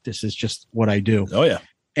trifectas. It's just what I do. Oh, yeah.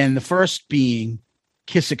 And the first being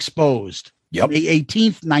Kiss Exposed. Yep. May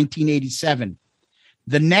 18th, 1987.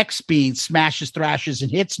 The next being Smashes, Thrashes,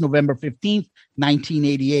 and Hits, November 15th,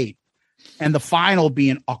 1988. And the final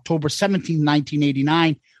being October 17th,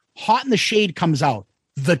 1989. Hot in the Shade comes out.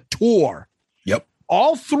 The tour. Yep.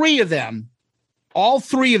 All three of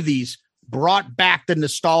these brought back the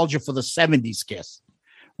nostalgia for the 70s Kiss.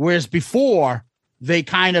 Whereas before, they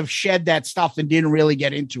kind of shed that stuff and didn't really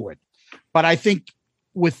get into it. But I think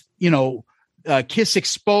with, Kiss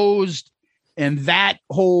Exposed and that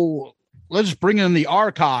whole, let's just bring in the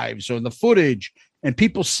archives or the footage and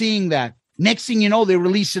people seeing that, next thing you know, they're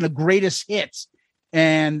releasing the greatest hits.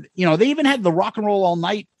 And, they even had the Rock and Roll All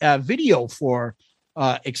Night video for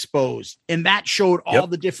Exposed. And that showed all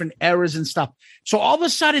the different eras and stuff. So all of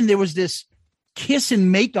a sudden there was this Kiss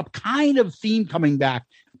and makeup kind of theme coming back.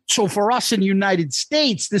 So for us in the United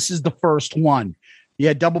States, this is the first one. You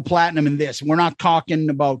had Double Platinum in this. We're not talking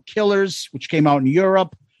about Killers, which came out in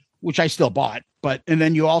Europe, which I still bought. And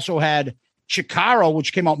then you also had Chikara,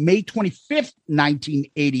 which came out May 25th,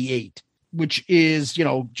 1988, which is,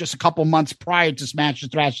 just a couple months prior to Smash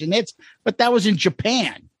and Thrash and Hits. But that was in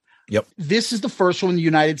Japan. Yep. This is the first one in the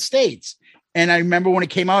United States. And I remember when it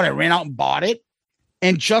came out, I ran out and bought it.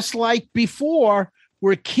 And just like before,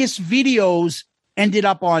 where Kiss videos ended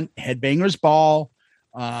up on Headbangers Ball,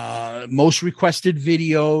 most requested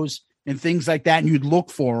videos and things like that. And you'd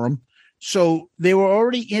look for them. So they were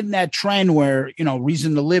already in that trend where,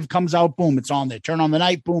 Reason to Live comes out, boom, it's on there. Turn on the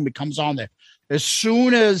Night, boom, it comes on there. As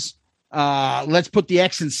soon as Let's Put the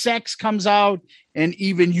X in Sex comes out, and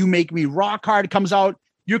even You Make Me Rock Hard comes out,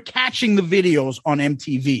 you're catching the videos on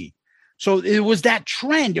MTV. So it was that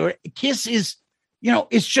trend. Or Kiss is,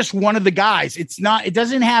 it's just one of the guys. It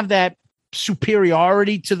doesn't have that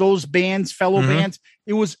superiority to those bands, fellow bands.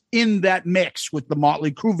 It was in that mix with the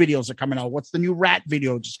Motley Crue videos that are coming out. What's the new Rat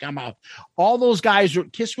video just come out? All those guys,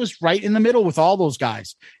 Kiss was right in the middle with all those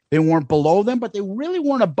guys. They weren't below them, but they really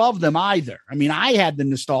weren't above them either. I mean, I had the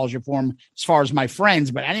nostalgia for them as far as my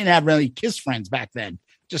friends, but I didn't have really Kiss friends back then.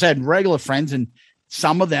 Just had regular friends, and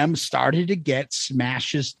some of them started to get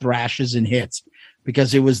Smashes, Thrashes, and Hits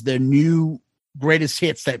because it was the new greatest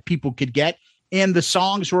hits that people could get. And the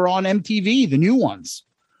songs were on MTV, the new ones.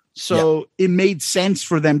 So it made sense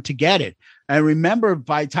for them to get it. I remember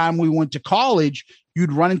by the time we went to college,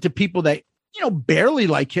 you'd run into people that, barely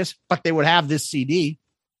like Kiss, but they would have this CD.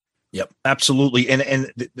 Yep, absolutely. And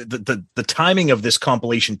the timing of this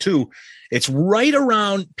compilation too, it's right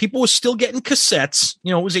around, people were still getting cassettes.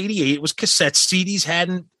 It was 88. It was cassettes. CDs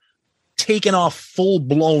hadn't taken off full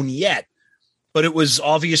blown yet, but it was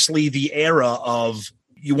obviously the era of,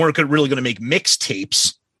 you weren't really going to make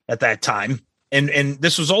mixtapes at that time. And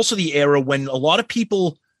this was also the era when a lot of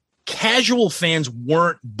people, casual fans,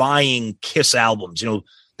 weren't buying Kiss albums.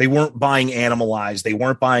 They weren't buying Animalize. They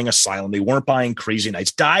weren't buying Asylum. They weren't buying Crazy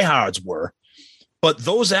Nights. Diehards were. But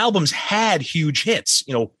those albums had huge hits,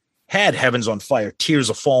 had Heaven's on Fire, Tears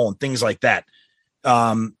of Fall, and things like that.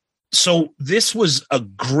 So this was a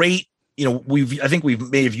great, I think we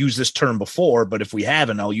may have used this term before, but if we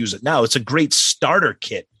haven't, I'll use it now. It's a great starter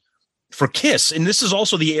kit for Kiss. And this is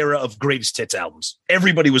also the era of greatest hits albums.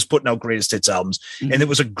 Everybody was putting out greatest hits albums. Mm-hmm. And it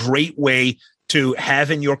was a great way to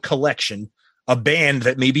have in your collection a band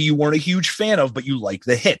that maybe you weren't a huge fan of, but you like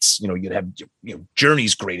the hits. You'd have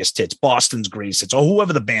Journey's greatest hits, Boston's greatest hits, or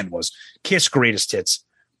whoever the band was, Kiss greatest hits,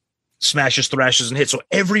 Smashes, Thrashes, and hits. So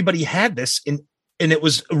everybody had this, and it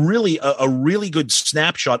was really a really good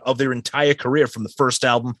snapshot of their entire career from the first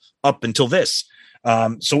album up until this.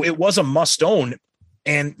 So it was a must own.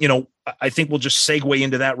 And, I think we'll just segue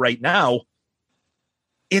into that right now.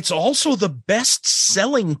 It's also the best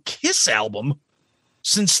selling Kiss album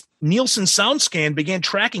since Nielsen SoundScan began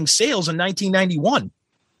tracking sales in 1991.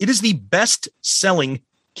 It is the best selling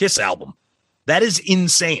Kiss album. That is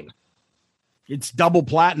insane. It's double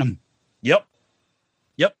platinum. Yep.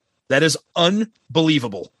 That is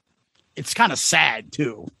unbelievable. It's kind of sad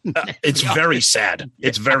too. It's very sad.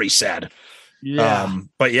 It's very sad. Yeah.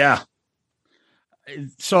 But yeah.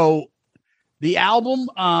 So the album,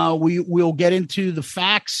 we'll get into the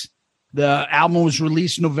facts. The album was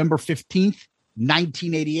released November 15th,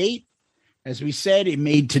 1988. As we said, it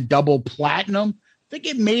made to double platinum. I think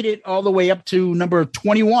it made it all the way up to number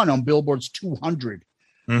 21 on Billboard's 200.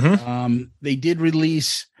 Mm-hmm. They did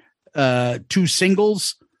release 2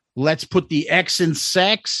 singles. Let's Put the X in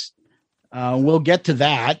Sex. We'll get to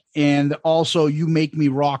that. And also You Make Me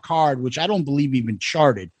Rock Hard, which I don't believe even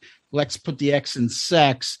charted. Let's Put the X in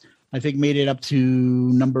Sex, I think, made it up to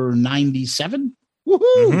number 97. Woohoo!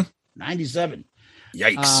 Mm-hmm. 97.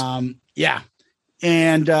 Yikes. Yeah.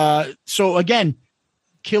 And so again,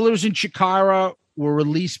 Killers in Chikara were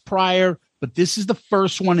released prior, but this is the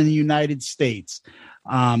first one in the United States.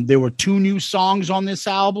 There were 2 new songs on this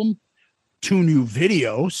album, 2 new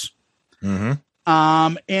videos. Mm-hmm.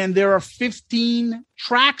 And there are 15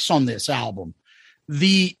 tracks on this album.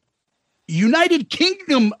 The United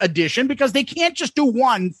Kingdom edition, because they can't just do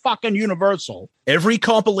one fucking Universal. Every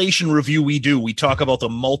compilation review we do, we talk about the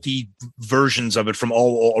multi versions of it from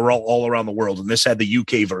all around the world. And this had the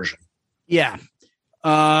UK version. Yeah.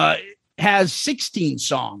 Has 16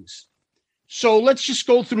 songs. So let's just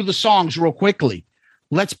go through the songs real quickly.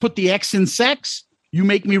 Let's Put the X in Sex. You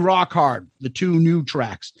Make Me Rock Hard. The 2 new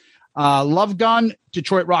tracks. Love Gun,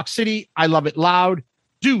 Detroit Rock City, I Love It Loud,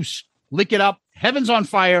 Deuce, Lick It Up, Heaven's on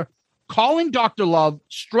Fire, Calling Dr. Love,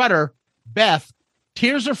 Strutter, Beth,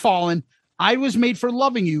 Tears Are Falling, I Was Made for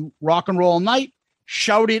Loving You, Rock and Roll Night,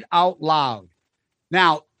 Shout It Out Loud.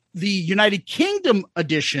 Now, the United Kingdom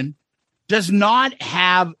edition does not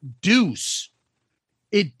have Deuce.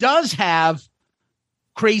 It does have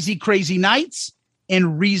Crazy, Crazy Nights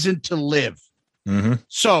and Reason to Live. Mm-hmm.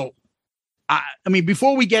 So, I mean,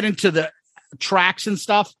 before we get into the tracks and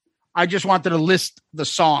stuff, I just wanted to list the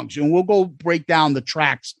songs, and we'll go break down the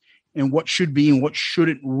tracks and what should be and what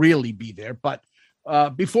shouldn't really be there. But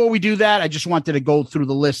before we do that, I just wanted to go through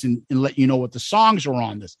the list and let you know what the songs are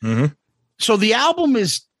on this. Mm-hmm. So the album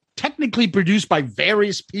is technically produced by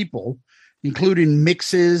various people, including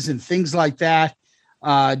mixes and things like that.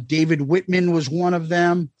 David Whitman was one of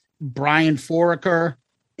them, Brian Foraker,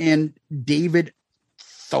 and David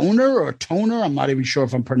Toner. I'm not even sure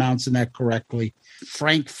if I'm pronouncing that correctly.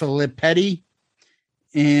 Frank Filippetti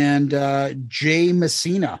and Jay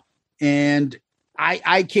Messina. And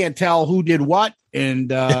I can't tell who did what,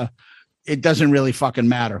 and it doesn't really fucking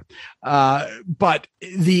matter. But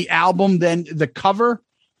the album, then the cover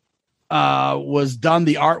was done.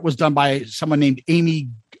 The art was done by someone named Amy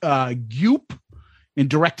Gupe and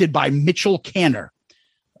directed by Mitchell Canner.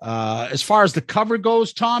 As far as the cover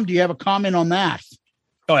goes, Tom, do you have a comment on that?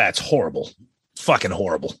 Oh, yeah, it's horrible. Fucking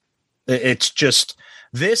horrible. It's just,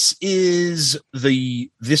 this is the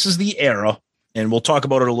era, and we'll talk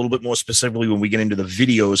about it a little bit more specifically when we get into the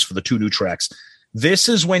videos for the 2 new tracks. This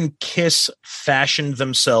is when Kiss fashioned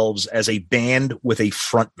themselves as a band with a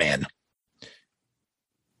frontman.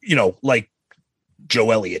 Like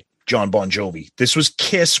Joe Elliott, John Bon Jovi. This was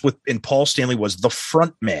Kiss and Paul Stanley was the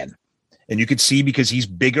frontman. And you could see, because he's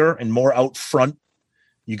bigger and more out front,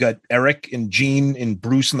 you got Eric and Gene and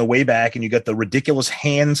Bruce in the way back, and you got the ridiculous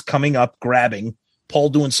hands coming up, grabbing, Paul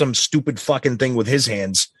doing some stupid fucking thing with his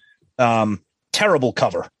hands. Terrible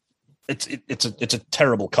cover. It's a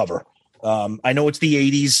terrible cover. I know it's the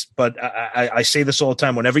 80s, but I say this all the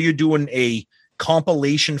time. Whenever you're doing a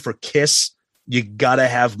compilation for Kiss, you gotta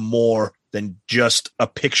have more than just a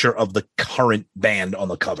picture of the current band on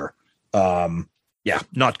the cover. Yeah,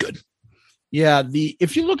 not good. Yeah,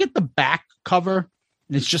 if you look at the back cover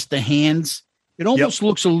and it's just the hands, it almost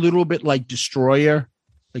looks a little bit like Destroyer,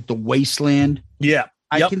 like the Wasteland. Yeah,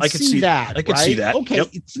 I can see that. I can see that. Okay,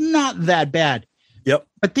 it's not that bad. Yep.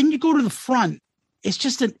 But then you go to the front it's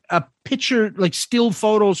just a picture, like still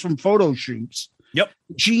photos from photo shoots. Yep.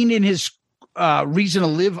 Gene in his Reason to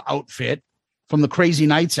Live outfit from the Crazy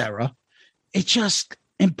Nights era. It just,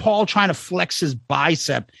 and Paul trying to flex his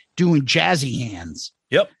bicep doing jazzy hands.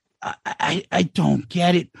 Yep. I don't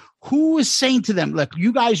get it. Who is saying to them, look,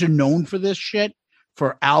 you guys are known for this shit,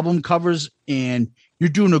 for album covers, and you're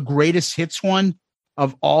doing a greatest hits one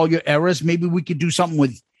of all your eras. Maybe we could do something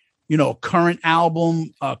with, current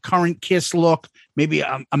album, current Kiss look, maybe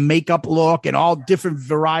a makeup look, and all different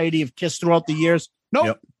variety of Kiss throughout the years. Nope.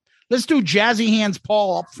 Yep. Let's do Jazzy Hands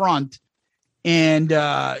Paul up front and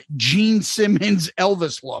Gene Simmons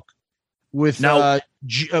Elvis look with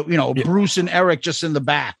Bruce and Eric just in the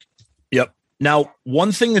back. Yep. Now,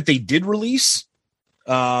 one thing that they did release,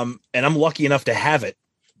 and I'm lucky enough to have it.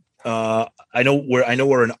 I know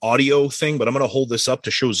we're an audio thing, but I'm going to hold this up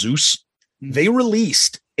to show Zeus. Mm-hmm. They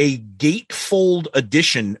released a gatefold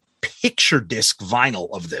edition picture disc vinyl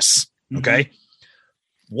of this. Okay.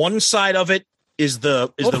 Mm-hmm. One side of it is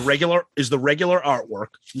the regular artwork.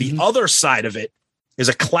 The other side of it is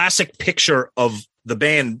a classic picture of the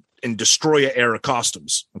band in Destroyer era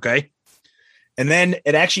costumes. Okay. And then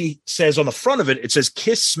it actually says on the front of it, it says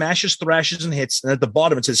Kiss smashes, thrashes, and hits. And at the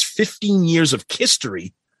bottom, it says 15 years of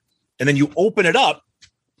Kisstory. And then you open it up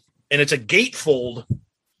and it's a gatefold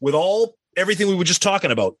with everything we were just talking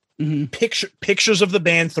about. Mm-hmm. Pictures of the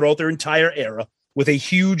band throughout their entire era with a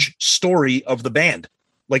huge story of the band.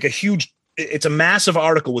 It's a massive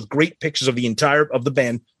article with great pictures of the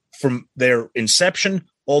band from their inception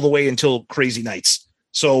all the way until Crazy Nights.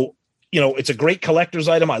 So, it's a great collector's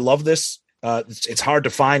item. I love this. It's hard to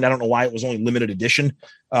find. I don't know why it was only limited edition.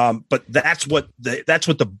 But that's what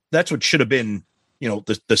should have been,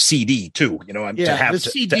 the CD too, the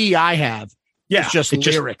CD I have. Yeah. It's just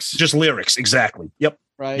lyrics. Just lyrics. Exactly. Yep.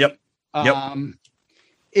 Right. Yep.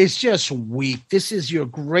 It's just weak. This is your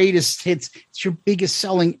greatest hits. It's your biggest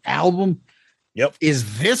selling album. Yep.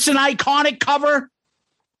 Is this an iconic cover?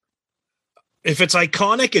 If it's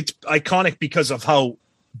iconic because of how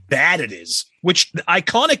bad it is, which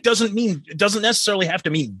iconic doesn't necessarily have to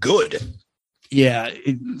mean good. Yeah.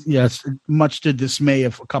 Yes. Much to dismay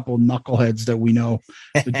of a couple of knuckleheads that we know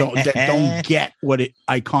that don't get what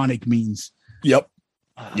iconic means. Yep.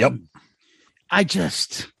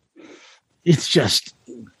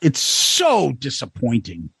 It's so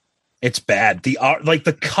disappointing. It's bad. The art, like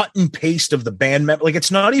the cut and paste of the band member, like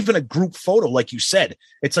it's not even a group photo, like you said.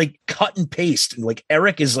 It's like cut and paste, and like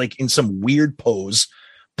Eric is like in some weird pose.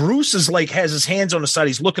 Bruce is like has his hands on the side.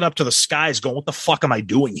 He's looking up to the skies, going, "What the fuck am I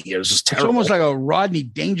doing here? This is terrible." It's almost like a Rodney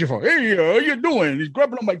Dangerfield. Hey, how you doing? He's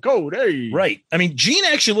grabbing on my coat. Hey, right. I mean, Gene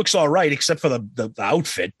actually looks all right, except for the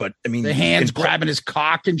outfit. But I mean, the hands grabbing his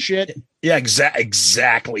cock and shit. Yeah,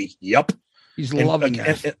 exactly. Yep. He's loving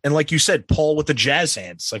it. And like you said, Paul with the jazz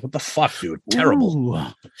hands. Like, what the fuck, dude? Terrible.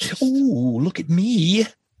 Ooh, look at me.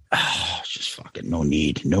 Oh, just fucking no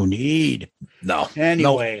need. No.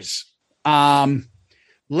 Anyways,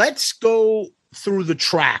 let's go through the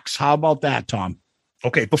tracks. How about that, Tom?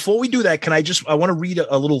 Okay, before we do that, I want to read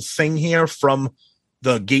a little thing here from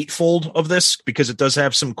the gatefold of this, because it does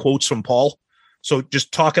have some quotes from Paul. So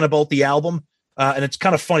just talking about the album. And it's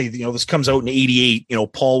kind of funny, this comes out in 88.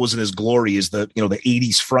 Paul was in his glory as the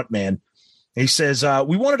 80s frontman. And he says,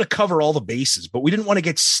 we wanted to cover all the bases, but we didn't want to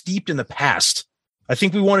get steeped in the past. I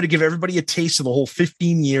think we wanted to give everybody a taste of the whole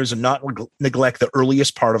 15 years and not neglect the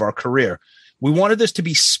earliest part of our career. We wanted this to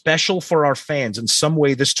be special for our fans. In some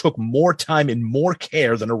way, this took more time and more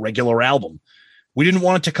care than a regular album. We didn't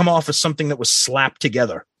want it to come off as something that was slapped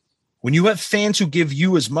together. When you have fans who give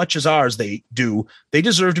you as much as ours they do, they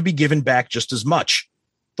deserve to be given back just as much.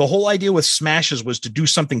 The whole idea with Smashes was to do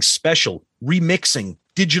something special, remixing,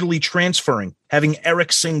 digitally transferring, having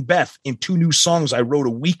Eric sing Beth in 2 new songs I wrote a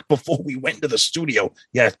week before we went into the studio.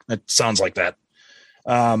 Yeah, that sounds like that.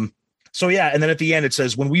 So yeah, and then at the end it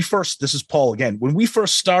says, this is Paul again, when we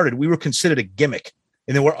first started, we were considered a gimmick,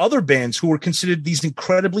 and there were other bands who were considered these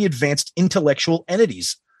incredibly advanced intellectual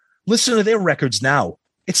entities. Listen to their records now.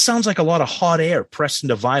 It sounds like a lot of hot air pressed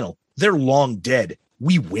into vinyl. They're long dead.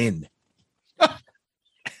 We win.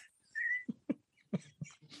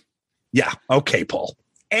 Yeah. Okay, Paul.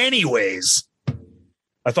 Anyways,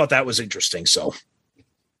 I thought that was interesting. So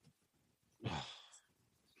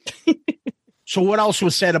what else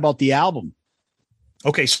was said about the album?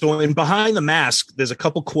 Okay. So in Behind the Mask, there's a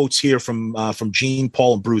couple quotes here from Gene,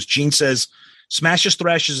 Paul, and Bruce. Gene says, Smashes,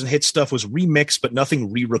 Thrashes, and Hit Stuff was remixed, but nothing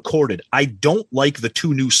re-recorded. I don't like the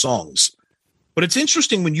 2 new songs. But it's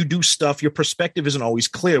interesting when you do stuff, your perspective isn't always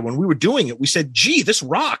clear. When we were doing it, we said, gee, this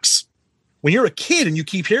rocks. when you're a kid and you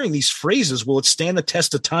keep hearing these phrases, will it stand the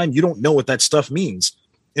test of time? You don't know what that stuff means.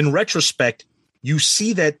 In retrospect, you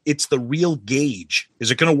see that it's the real gauge.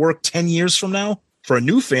 Is it going to work 10 years from now? For a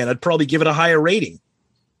new fan, I'd probably give it a higher rating.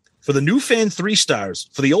 For the new fan, 3 stars.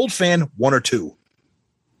 For the old fan, 1 or 2.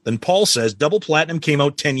 Then Paul says, Double Platinum came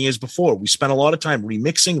out 10 years before. We spent a lot of time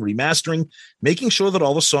remixing, remastering, making sure that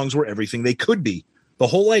all the songs were everything they could be. The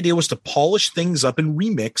whole idea was to polish things up and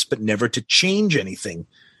remix, but never to change anything.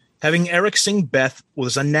 Having Eric sing Beth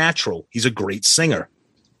was a natural. He's a great singer.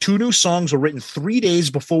 2 new songs were written 3 days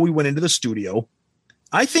before we went into the studio.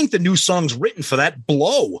 I think the new songs written for that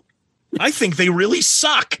blow. I think they really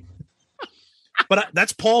suck. But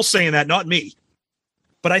that's Paul saying that, not me.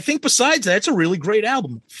 But I think besides that, it's a really great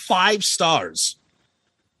album. 5 stars.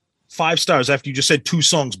 5 stars after you just said 2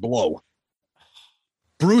 songs blow.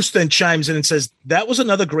 Bruce then chimes in and says, that was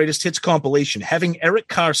another greatest hits compilation. Having Eric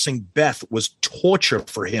Carr sing Beth was torture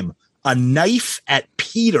for him. A knife at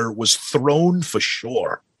Peter was thrown for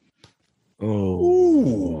sure.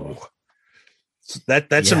 Oh. So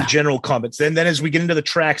that's some general comments. Then as we get into the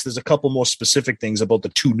tracks, there's a couple more specific things about the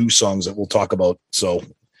 2 new songs that we'll talk about. So,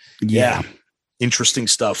 yeah. Interesting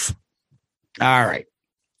stuff. All right.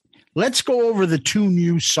 Let's go over the 2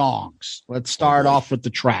 new songs. Let's start off with the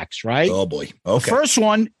tracks, right? Oh, boy. Okay. The first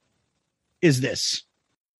one is this.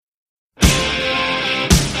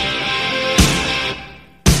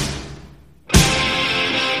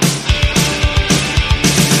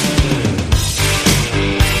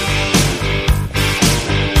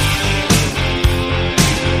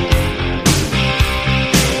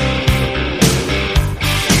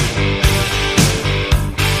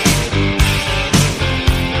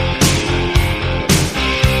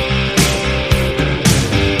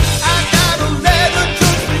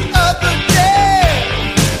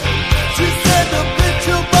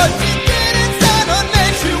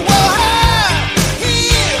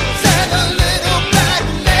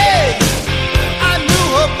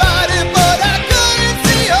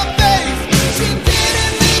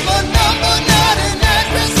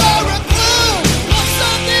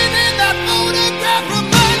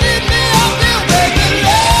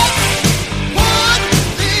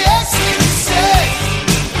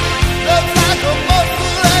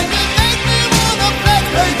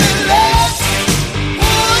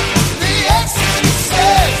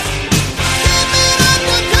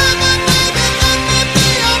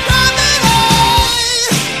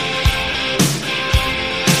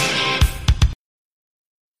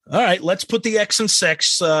 All right, let's put the X in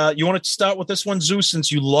sex. You want to start with this one, Zeus,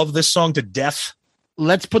 since you love this song to death?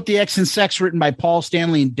 Let's put the X in sex, written by Paul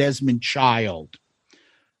Stanley and Desmond Child.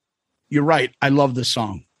 You're right. I love this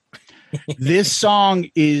song. This song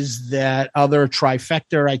is that other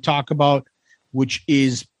trifecta I talk about, which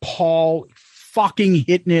is Paul fucking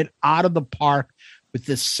hitting it out of the park with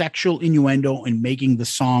this sexual innuendo and making the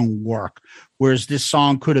song work. Whereas this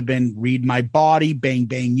song could have been Read My Body, Bang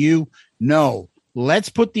Bang You. No. Let's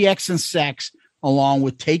put the X and sex along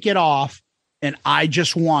with Take It Off and I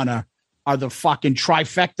Just Wanna are the fucking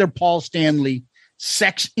trifecta Paul Stanley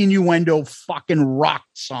sex innuendo fucking rock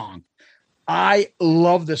song. I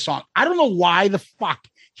love this song. I don't know why the fuck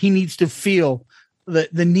he needs to feel the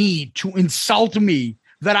need to insult me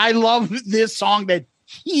that I love this song that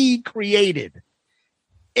he created.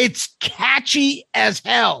 It's catchy as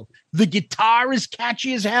hell. The guitar is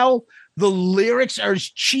catchy as hell. The lyrics are as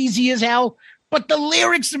cheesy as hell. But the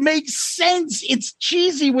lyrics make sense. It's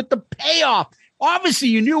cheesy with the payoff. Obviously,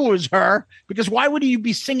 you knew it was her, because why would you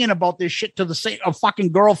be singing about this shit to a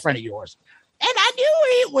fucking girlfriend of yours? And I knew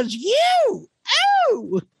it was you.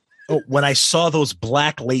 Oh, when I saw those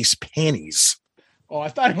black lace panties. Oh, I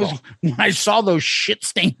thought it was when I saw those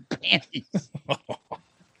shit-stained panties.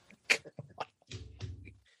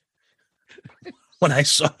 When I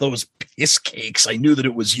saw those piss cakes, I knew that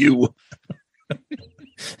it was you.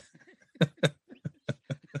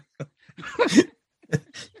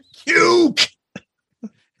 Puke.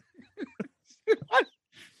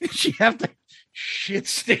 She have the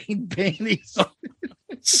shit-stained panties.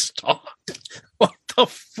 Stop. What the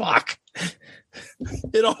fuck?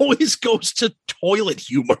 It always goes to toilet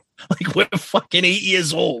humor. Like we're fucking 8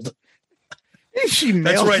 years old. That's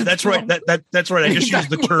right. That's right. That's right. I just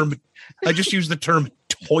used the term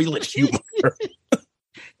toilet humor.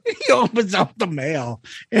 He opens up the mail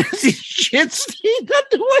and he shit stained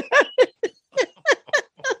underwear.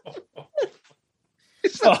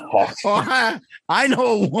 I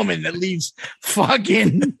know a woman that leaves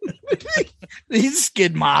fucking these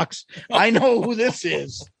skid marks. I know who this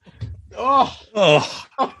is.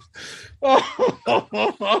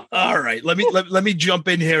 All right, let me jump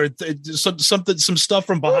in here. Some stuff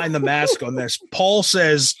from behind the mask on this. Paul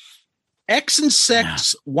says X and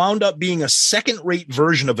Sex wound up being a second-rate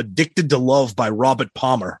version of Addicted to Love by Robert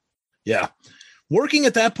Palmer. Yeah. Working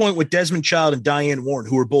at that point with Desmond Child and Diane Warren,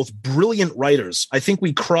 who were both brilliant writers, I think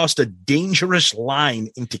we crossed a dangerous line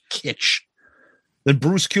into kitsch. Then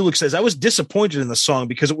Bruce Kulick says, I was disappointed in the song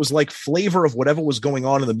because it was like flavor of whatever was going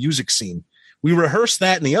on in the music scene. We rehearsed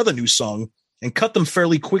that in the other new song and cut them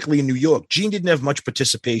fairly quickly in New York. Gene didn't have much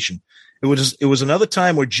participation. It was another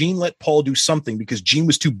time where Gene let Paul do something because Gene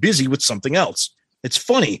was too busy with something else. It's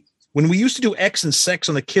funny. When we used to do X and Sex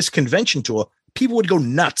on the Kiss convention tour, people would go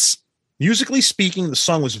nuts. Musically speaking, the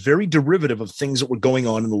song was very derivative of things that were going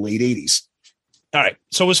on in the late 80s. All right.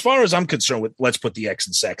 So as far as I'm concerned with Let's Put the X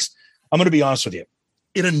and Sex, I'm going to be honest with you.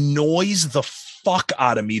 It annoys the fuck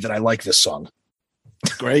out of me that I like this song.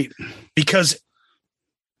 Great. Because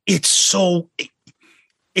it's so...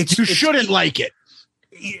 You shouldn't like it.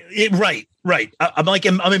 Right.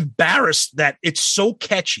 I'm embarrassed that it's so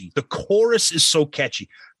catchy. The chorus is so catchy.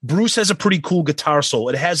 Bruce has a pretty cool guitar solo.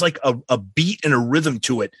 It has like a beat and a rhythm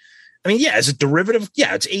to it. I mean, yeah, as a derivative,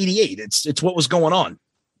 yeah, it's 88. It's what was going on.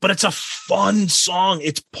 But it's a fun song.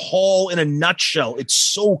 It's Paul in a nutshell. It's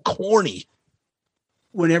so corny.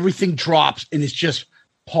 When everything drops and it's just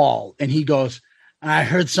Paul and he goes, I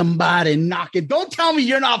heard somebody knocking. Don't tell me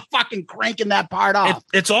you're not fucking cranking that part off.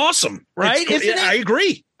 It's awesome, right? Isn't it? I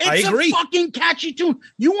agree. It's a fucking catchy tune.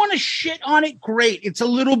 You want to shit on it? Great. It's a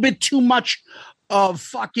little bit too much of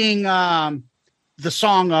fucking the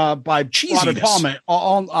song by Robert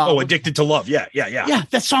Palmer. Addicted to Love. Yeah. Yeah,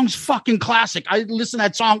 that song's fucking classic. I listen to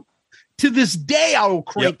that song to this day. I will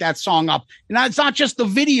crank that song up. And it's not just the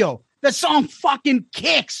video. That song fucking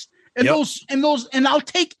kicks. And and I'll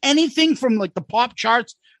take anything from like the pop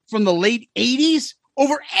charts from the late 80s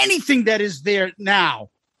over anything that is there now.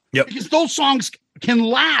 Yep. Because those songs can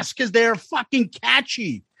last because they're fucking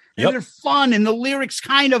catchy and they're fun, and the lyrics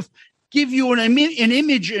kind of give you an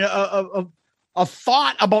image of a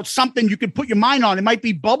thought about something you could put your mind on. It might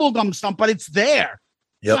be bubblegum stuff, but it's there.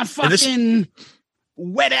 Yep. It's not fucking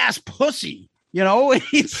wet ass pussy. You know,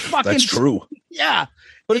 it's fucking. That's true. Yeah.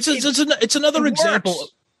 But it's another example.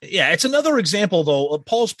 Yeah, it's another example, though, of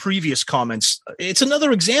Paul's previous comments. It's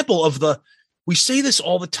another example of we say this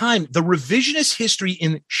all the time, the revisionist history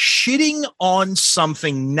in shitting on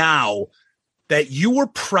something now that you were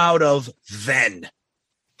proud of then.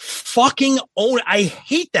 Fucking own it. I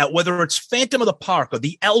hate that, whether it's Phantom of the Park or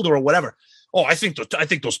The Elder or whatever. Oh, I think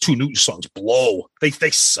those two new songs blow. They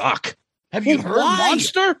suck. Have you heard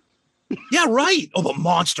Monster? Yeah, right. Oh, the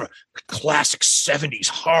Monster, classic 70s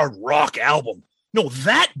hard rock album. No,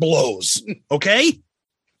 that blows. Okay,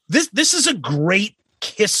 this is a great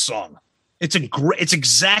Kiss song. It's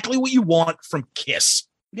exactly what you want from Kiss.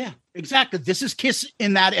 Yeah, exactly. This is Kiss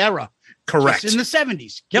in that era. Correct. Kiss in the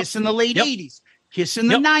 70s. Kiss in the late 80s. Kiss in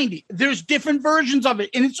the 90s. There's different versions of it,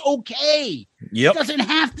 and it's okay. Yep. It doesn't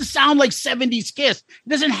have to sound like 70s Kiss. It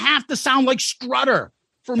doesn't have to sound like Strutter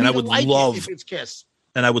for me to like it if it's Kiss.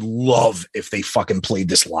 And I would love if they fucking played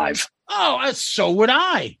this live. Oh, so would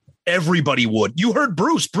I. Everybody would. You heard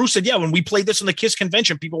Bruce. Bruce said, yeah, when we played this in the Kiss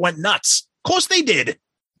convention, people went nuts. Of course they did.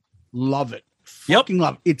 Love it. Fucking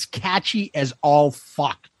love it. It's catchy as all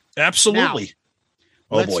fuck. Absolutely.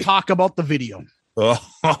 Now, let's talk about the video.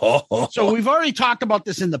 So we've already talked about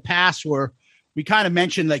this in the past where we kind of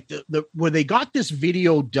mentioned like the where they got this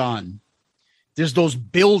video done. There's those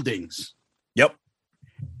buildings. Yep.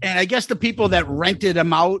 And I guess the people that rented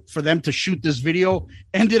them out for them to shoot this video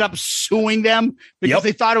ended up suing them because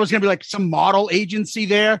they thought it was going to be like some model agency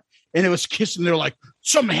there. And it was Kiss, and they're like,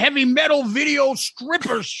 some heavy metal video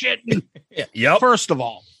stripper shit. Yep. First of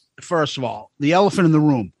all, the elephant in the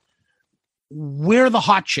room. Where are the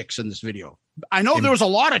hot chicks in this video? I know there was a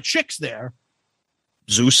lot of chicks there.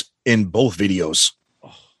 Zeus in both videos.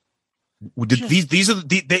 These are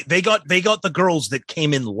they got the girls that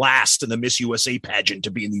came in last in the Miss USA pageant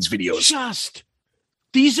to be in these videos.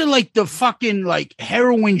 These are like the fucking like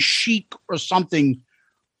heroin chic or something,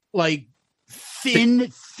 like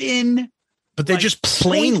thin, but they're like just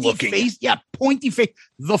plain looking. Face, pointy face.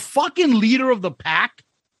 The fucking leader of the pack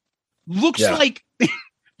looks like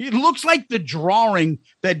it looks like the drawing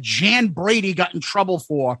that Jan Brady got in trouble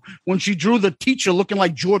for when she drew the teacher looking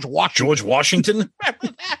like George Washington. George Washington?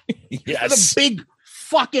 Yes. The big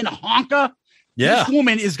fucking honker. Yeah. This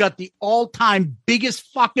woman has got the all-time biggest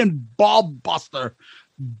fucking ball buster.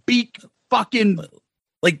 Beat fucking...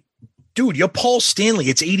 Like, dude, you're Paul Stanley.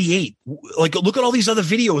 It's 88. Like, look at all these other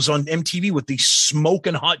videos on MTV with these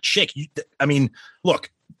smoking hot chick. I mean, look,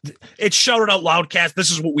 It's Shouted Out Loudcast.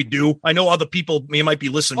 This is what we do. I know other people might be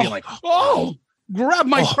listening, being like, "Oh, grab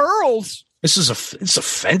my pearls." It's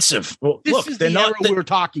offensive. Well, this look, is they're the not. era we were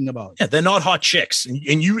talking about. Yeah, they're not hot chicks,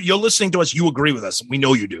 and you're listening to us. You agree with us. We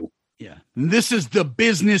know you do. Yeah, and this is the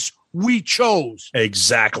business we chose.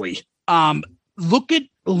 Exactly. Look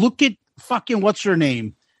at fucking what's her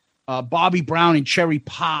name, Bobby Brown and Cherry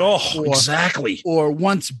Pie. Oh, exactly. Or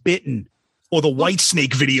Once Bitten, or the White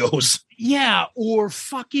Snake videos. Yeah, or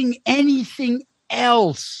fucking anything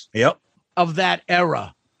else. Yep. Of that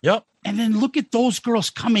era. Yep. And then look at those girls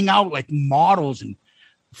coming out like models and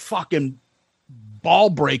fucking ball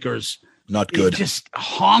breakers. Not good. Just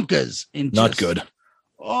honkers and not good.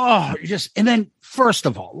 Oh, and then first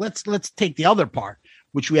of all, let's take the other part,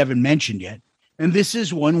 which we haven't mentioned yet. And this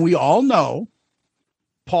is when we all know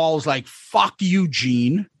Paul's like, fuck you,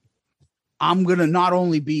 Gene. I'm gonna not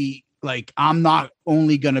only be like, I'm not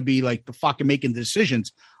only gonna be like the fucking making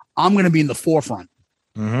decisions, I'm gonna be in the forefront.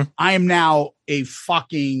 Mm-hmm. I am now a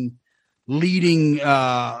fucking lead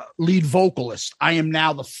vocalist. I am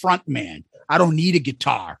now the front man. I don't need a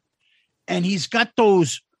guitar. And he's got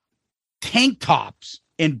those tank tops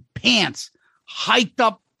and pants hiked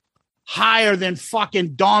up higher than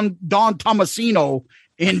fucking Don Tomasino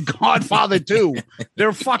in Godfather 2.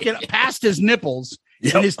 They're fucking past his nipples.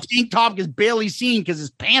 Yep. And his tank top is barely seen because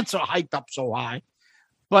his pants are hiked up so high.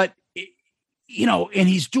 But and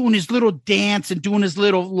he's doing his little dance and doing his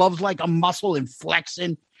little loves like a muscle and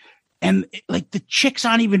flexing. And like the chicks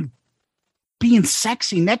aren't even being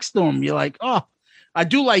sexy next to him. You're like, oh, I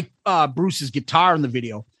do like Bruce's guitar in the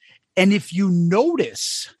video. And if you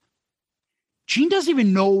notice, Gene doesn't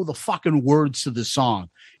even know the fucking words to the song.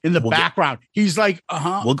 In the background, he's like,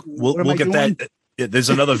 We'll get that. There's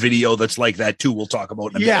another video that's like that too. We'll talk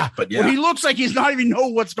about in a minute. But well, he looks like he's not even know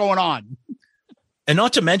what's going on. And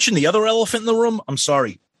not to mention the other elephant in the room. I'm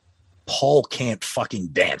sorry, Paul can't fucking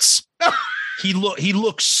dance. He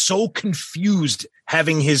looks so confused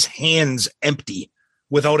having his hands empty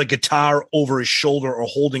without a guitar over his shoulder or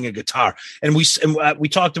holding a guitar. And we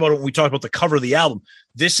talked about it when we talked about the cover of the album.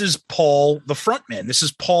 This is Paul, the frontman. This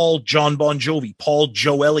is Paul John Bon Jovi, Paul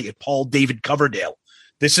Joe Elliott, Paul David Coverdale.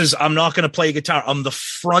 This is, I'm not going to play a guitar. I'm the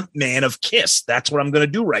front man of Kiss. That's what I'm going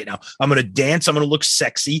to do right now. I'm going to dance. I'm going to look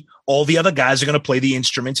sexy. All the other guys are going to play the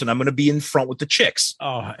instruments, and I'm going to be in front with the chicks.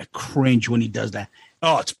 Oh, I cringe when he does that.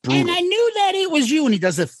 Oh, it's brutal. And I knew that it was you. And he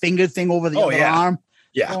does the finger thing over the other arm.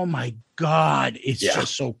 Yeah. Oh, my God. It's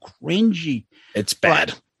just so cringy. It's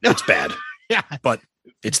bad. It's bad. Yeah. But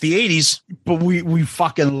it's the 80s. But we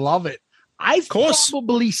fucking love it. I've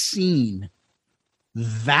probably seen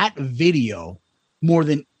that video more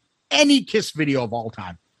than any Kiss video of all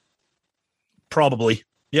time. Probably.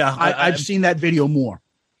 Yeah. I've seen that video more.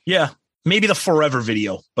 Yeah. Maybe the Forever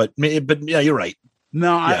video, but yeah, you're right.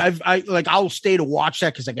 No, yeah. I'll stay to watch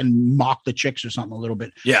that because I can mock the chicks or something a little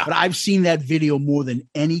bit. Yeah. But I've seen that video more than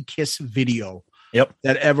any Kiss video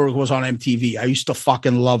that ever was on MTV. I used to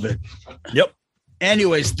fucking love it. Yep.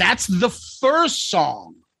 Anyways, that's the first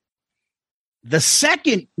song. The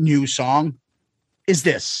second new song is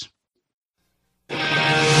this.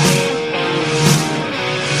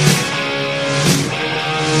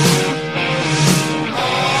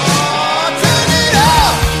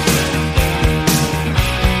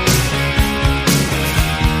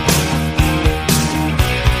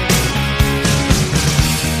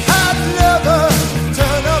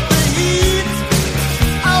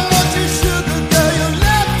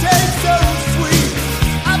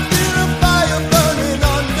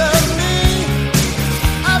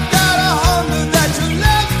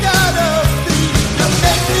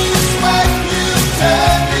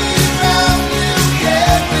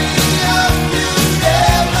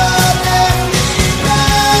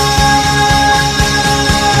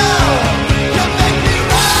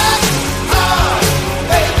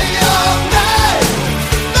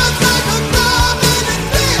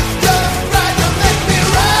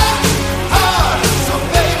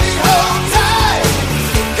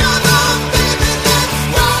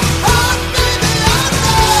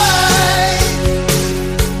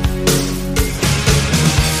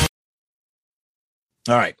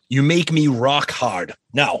 All right. You make me rock hard.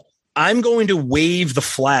 Now, I'm going to wave the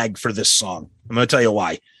flag for this song. I'm going to tell you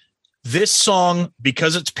why. This song,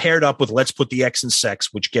 because it's paired up with Let's Put the X in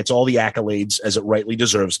Sex, which gets all the accolades as it rightly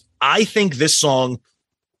deserves, I think this song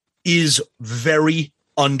is very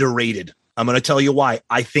underrated. I'm going to tell you why.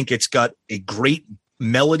 I think it's got a great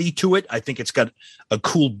melody to it. I think it's got a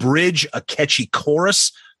cool bridge, a catchy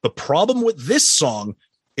chorus. The problem with this song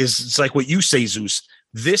is it's like what you say, Zeus.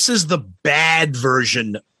 This is the bad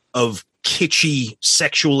version of kitschy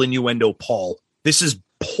sexual innuendo Paul. This is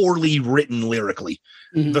poorly written lyrically.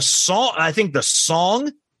 I think the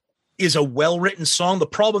song is a well-written song. The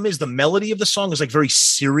problem is the melody of the song is like very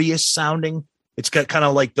serious sounding. It's got kind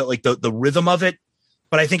of like the rhythm of it,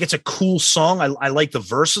 but I think it's a cool song. I like the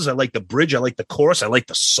verses. I like the bridge. I like the chorus. I like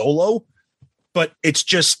the solo, but it's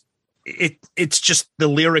just the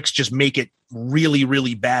lyrics just make it really,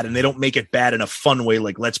 really bad. And they don't make it bad in a fun way.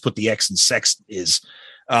 Like Let's Put the X in Sex is.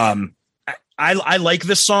 I like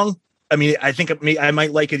this song. I mean, I think I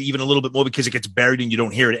might like it even a little bit more because it gets buried and you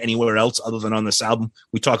don't hear it anywhere else other than on this album.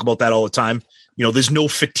 We talk about that all the time. You know, there's no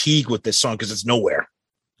fatigue with this song because it's nowhere.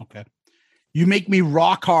 Okay. You Make Me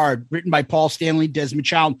Rock Hard, written by Paul Stanley, Desmond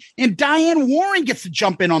Child, and Diane Warren gets to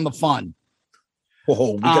jump in on the fun.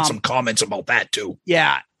 Oh, we got some comments about that too.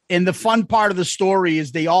 Yeah. And the fun part of the story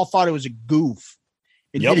is they all thought it was a goof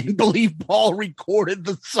and didn't believe Paul recorded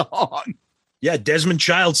the song. Yeah, Desmond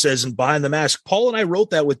Child says in Behind the Mask, Paul and I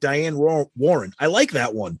wrote that with Diane Warren. I like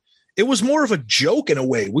that one. It was more of a joke in a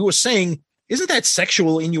way. We were saying, isn't that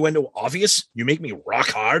sexual innuendo obvious? You make me rock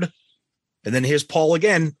hard. And then here's Paul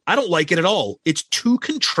again. I don't like it at all. It's too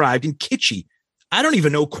contrived and kitschy. I don't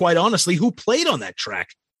even know, quite honestly, who played on that track.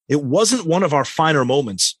 It wasn't one of our finer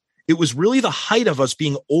moments. It was really the height of us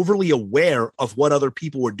being overly aware of what other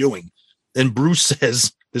people were doing. And Bruce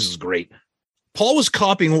says, this is great. Paul was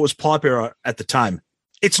copying what was popular at the time.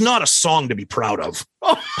 It's not a song to be proud of.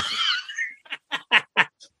 Oh.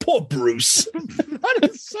 Poor Bruce.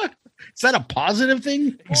 Is that a positive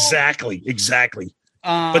thing? Exactly.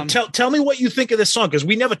 But tell me what you think of this song, because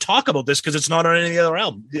we never talk about this because it's not on any other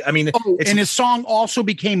album. I mean, and his song also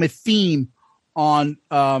became a theme on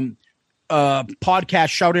podcast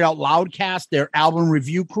Shout It Out Loudcast, their album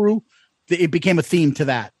review crew. It became a theme to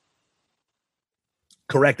that.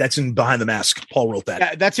 Correct. That's in Behind the Mask. Paul wrote that.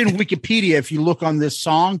 Yeah, that's in Wikipedia. If you look on this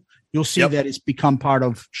song, you'll see that it's become part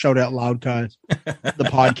of Shout Out Loudcast, the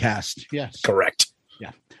podcast. Yes. Correct.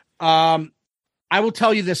 Yeah. I will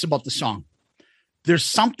tell you this about the song. There's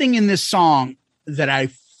something in this song that I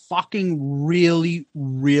fucking really,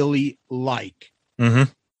 really like.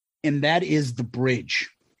 Mm-hmm. And that is the bridge.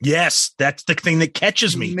 Yes, that's the thing that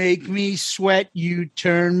catches me. You make me sweat. You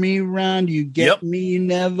turn me around. You get me. You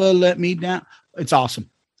never let me down. It's awesome.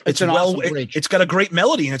 It's an awesome bridge. It's got a great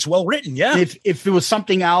melody and it's well written. Yeah. If it was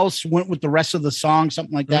something else, went with the rest of the song,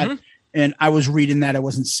 something like that. Mm-hmm. And I was reading that. I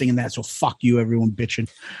wasn't singing that. So fuck you, everyone bitching.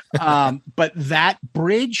 But that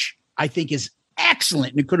bridge, I think, is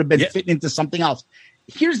excellent. And it could have been fitting into something else.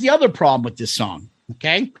 Here's the other problem with this song.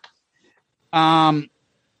 Okay.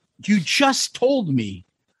 You just told me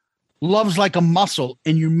love's like a muscle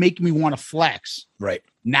and you make me want to flex. Right.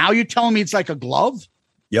 Now you're telling me it's like a glove?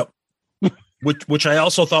 Yep. Which I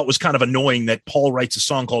also thought was kind of annoying that Paul writes a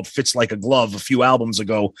song called Fits Like a Glove a few albums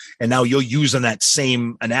ago. And now you're using that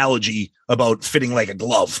same analogy about fitting like a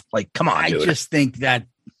glove. Like, come on, dude. I just think that,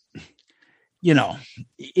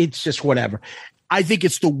 it's just whatever. I think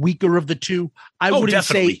it's the weaker of the two. I wouldn't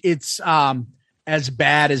say it's as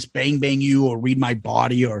bad as Bang Bang You or Read My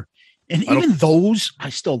Body and even those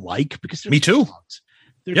I still like because they're me too. Songs.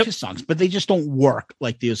 They're just songs, but they just don't work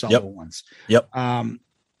like these other ones. Yep.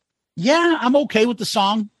 Yeah, I'm okay with the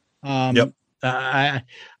song. I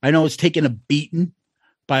know it's taken a beating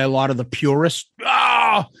by a lot of the purists.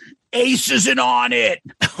 Ace isn't on it.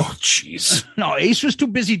 Oh, jeez. No, Ace was too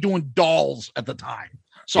busy doing Dolls at the time.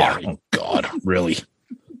 Sorry. Yeah, oh, God, really?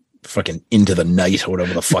 Fucking Into the Night or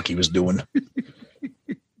whatever the fuck he was doing.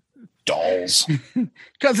 Dolls.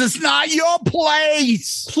 Because it's not your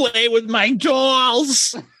place. Play with my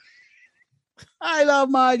dolls. I love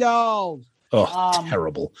my dolls. Oh,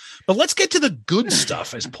 terrible. But let's get to the good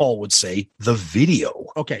stuff, as Paul would say, the video.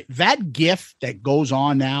 Okay, that GIF that goes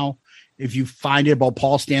on now, if you find it about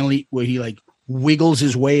Paul Stanley, where he like wiggles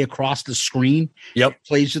his way across the screen,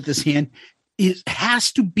 plays with his hand, it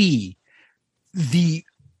has to be the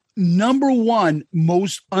number one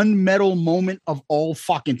most unmetal moment of all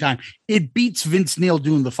fucking time. It beats Vince Neil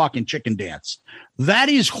doing the fucking chicken dance. That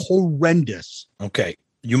is horrendous. Okay,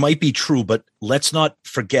 you might be true, but let's not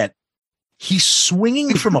forget he's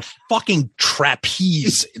swinging from a fucking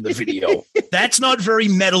trapeze in the video. That's not very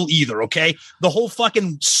metal either, okay? The whole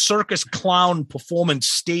fucking circus clown performance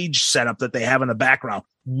stage setup that they have in the background.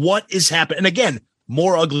 What is happening? And again,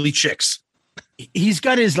 more ugly chicks. He's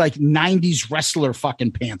got his like 90s wrestler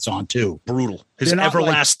fucking pants on too. Brutal. His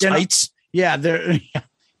Everlast tights. They're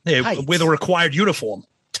with a required uniform.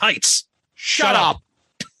 Tights. Shut up.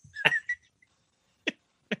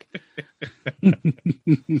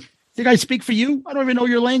 Did I speak for you? I don't even know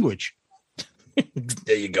your language.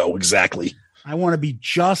 There you go. Exactly. I want to be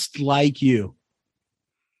just like you.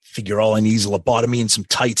 Figure all I need is a lobotomy and some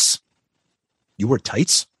tights. You wear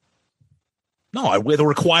tights? No, I wear the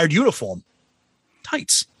required uniform.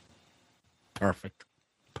 Tights. Perfect.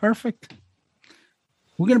 We're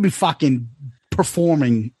going to be fucking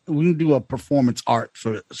performing. We're going to do a performance art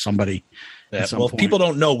for somebody. Yeah, well, if people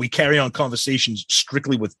don't know, we carry on conversations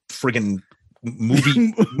strictly with friggin'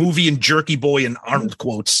 movie and Jerky Boy and Arnold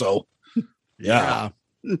quotes. So, yeah.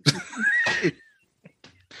 There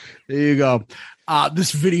you go.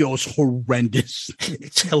 This video is horrendous.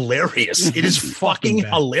 It's hilarious. It is fucking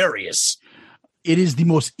hilarious. It is the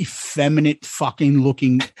most effeminate fucking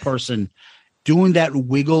looking person doing that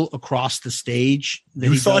wiggle across the stage.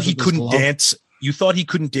 You thought he couldn't dance. You thought he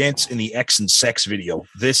couldn't dance in the X and Sex video.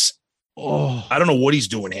 I don't know what he's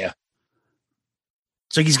doing here.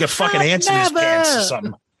 It's like he's got fucking ants in his pants or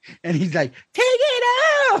something. And he's like, take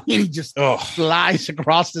it out. And he just flies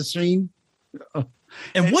across the screen.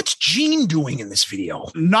 And what's Gene doing in this video?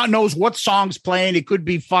 Not knows what song's playing. It could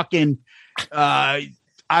be fucking, I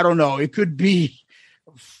don't know. It could be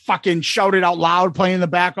fucking Shout It Out Loud playing in the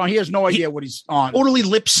background. He has no idea what he's on. Totally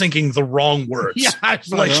lip syncing the wrong words. Yeah, it's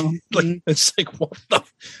like what the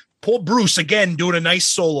poor Bruce again doing a nice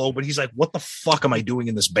solo, but he's like, what the fuck am I doing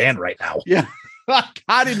in this band right now? Yeah.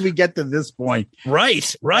 How did we get to this point?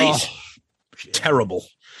 Right. Oh, terrible.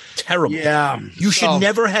 Yeah. You should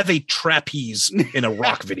never have a trapeze in a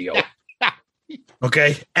rock video.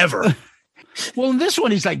 Okay. Ever. Well, in this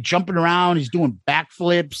one, he's like jumping around. He's doing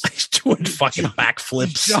backflips. He's doing fucking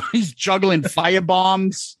backflips. He's juggling fire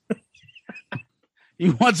bombs. He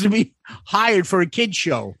wants to be hired for a kid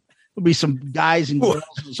show. There'll be some guys and girls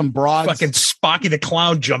and some broads. Fucking Spocky the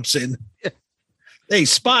Clown jumps in. Hey,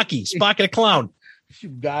 Spocky the Clown. A few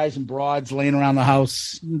guys and broads laying around the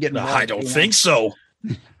house. I don't think so.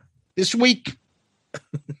 This week.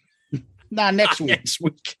 Next week. Next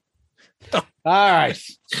week. All right.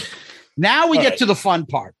 Now we get to the fun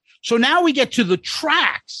part. So now we get to the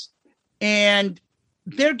tracks, and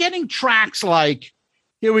they're getting tracks like,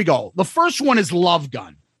 here we go. The first one is Love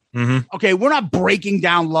Gun. Mm-hmm. Okay, we're not breaking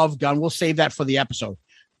down Love Gun. We'll save that for the episode.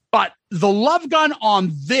 But the Love Gun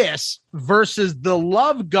on this versus the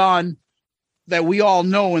Love Gun that we all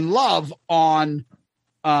know and love on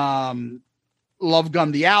Love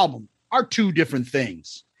Gun, the album, are two different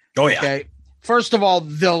things. Oh, yeah. Okay. First of all,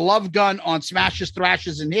 the Love Gun on Smashes,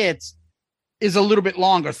 Thrashes, and Hits is a little bit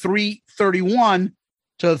longer, 3:31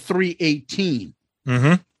 to 3:18.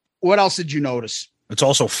 Mm-hmm. What else did you notice? It's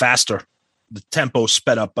also faster. The tempo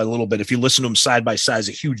sped up by a little bit. If you listen to them side by side, there's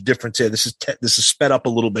a huge difference here. This is sped up a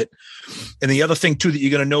little bit. And the other thing too that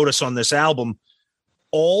you're going to notice on this album,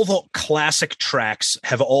 all the classic tracks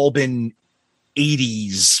have all been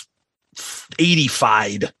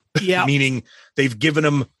 80fied. Yeah, meaning they've given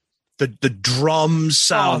them the drums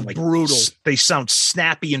sound like brutal. They sound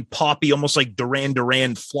snappy and poppy, almost like Duran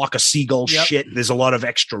Duran, Flock of Seagulls shit. There's a lot of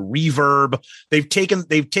extra reverb. They've taken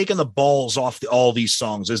the balls off all these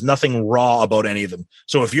songs. There's nothing raw about any of them.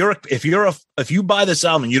 So if you buy this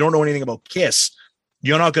album and you don't know anything about Kiss,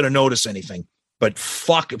 you're not going to notice anything. But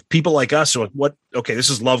fuck, people like us are like, what? Okay, this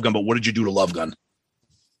is Love Gun, but what did you do to Love Gun?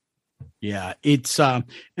 Yeah, it's and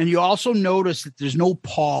you also notice that there's no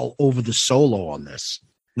Paul over the solo on this.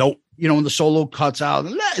 Nope. You know, when the solo cuts out,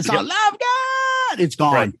 it's not Love Gun. It's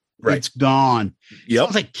gone. Right. It's gone. Yep.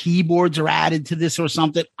 Sounds like keyboards are added to this or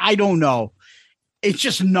something. I don't know. It's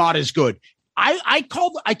just not as good. I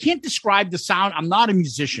can't describe the sound. I'm not a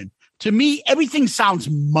musician. To me, everything sounds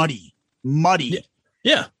muddy.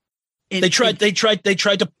 Yeah. They tried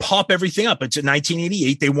to pop everything up. It's in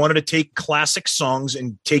 1988. They wanted to take classic songs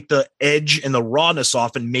and take the edge and the rawness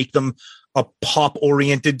off and make them a pop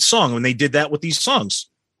oriented song. When they did that with these songs.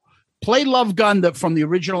 Play Love Gun from the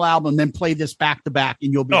original album, then play this back to back,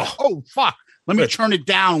 and you'll be like, oh, fuck. Let me turn it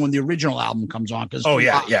down when the original album comes on.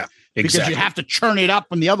 Yeah, exactly. Because you have to turn it up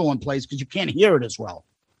when the other one plays because you can't hear it as well.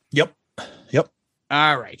 Yep.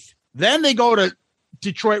 All right. Then they go to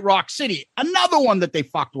Detroit Rock City, another one that they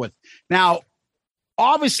fucked with. Now,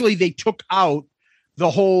 obviously, they took out the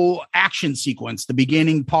whole action sequence, the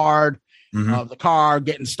beginning part of the car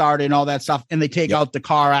getting started and all that stuff, and they take out the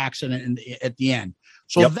car accident at the end.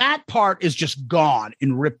 So that part is just gone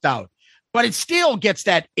and ripped out. But it still gets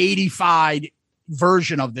that 85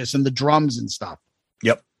 version of this and the drums and stuff.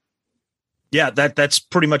 Yep. Yeah, that's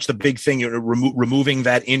pretty much the big thing. You're removing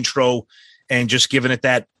that intro and just giving it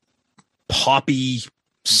that poppy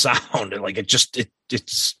sound. Like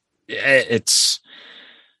it's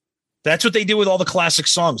that's what they do with all the classic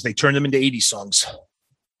songs. They turn them into 80 songs.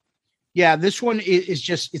 Yeah, this one is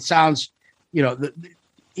just, it sounds,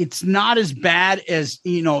 it's not as bad as,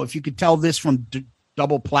 if you could tell this from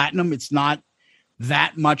Double Platinum, it's not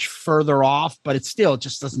that much further off, but it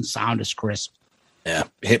just doesn't sound as crisp. Yeah,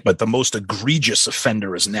 but the most egregious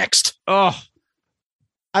offender is next. Oh,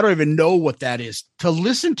 I don't even know what that is. To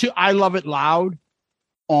listen to I Love It Loud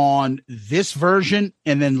on this version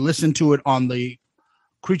and then listen to it on the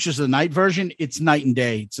Creatures of the Night version, it's night and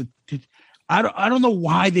day. I don't know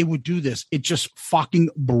why they would do this. It's just fucking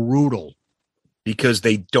brutal. Because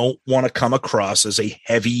they don't want to come across as a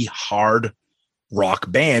heavy, hard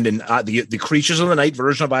rock band. And the Creatures of the Night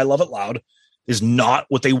version of I Love It Loud is not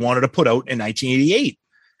what they wanted to put out in 1988.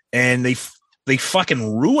 And they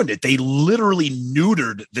fucking ruined it. They literally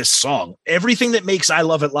neutered this song. Everything that makes I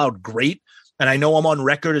Love It Loud great. And I know I'm on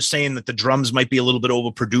record as saying that the drums might be a little bit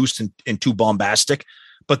overproduced and too bombastic,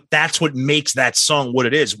 but that's what makes that song what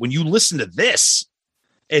it is. When you listen to this,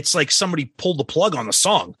 it's like somebody pulled the plug on the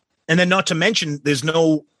song. And then not to mention there's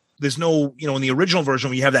no, in the original version,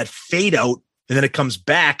 when you have that fade out and then it comes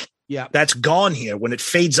back. Yeah. That's gone here. When it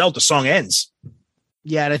fades out, the song ends.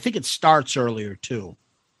 Yeah. And I think it starts earlier too.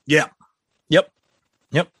 Yeah. Yep.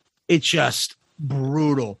 It's just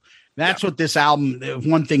brutal. That's what this album,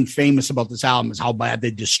 one thing famous about this album is how bad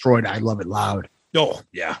they destroyed I Love It Loud. Oh,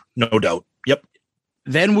 yeah. No doubt. Yep.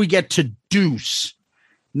 Then we get to Deuce.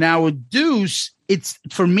 Now with Deuce,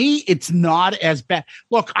 for me, it's not as bad.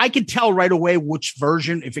 Look, I can tell right away which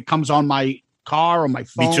version, if it comes on my car or my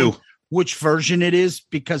phone, me too, which version it is,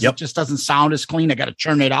 because it just doesn't sound as clean. I got to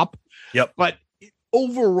turn it up. Yep. But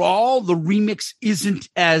overall, the remix isn't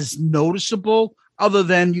as noticeable, other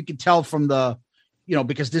than you can tell from the,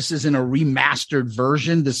 because this isn't a remastered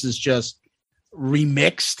version. This is just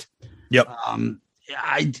remixed. Yep.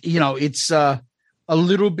 It's a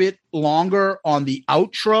little bit longer on the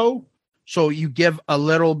outro. So you give a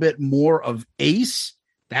little bit more of Ace.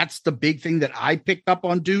 That's the big thing that I picked up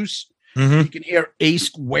on Deuce. Mm-hmm. You can hear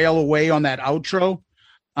Ace wail away on that outro.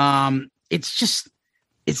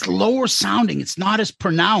 It's lower sounding. It's not as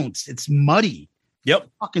pronounced. It's muddy. Yep.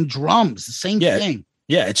 Fucking drums. The same thing.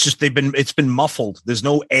 Yeah. It's just, it's been muffled. There's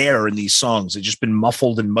no air in these songs. It's just been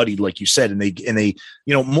muffled and muddied, like you said. And they,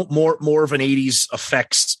 more of an 80s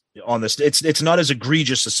effects on this. It's not as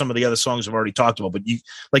egregious as some of the other songs I've already talked about, but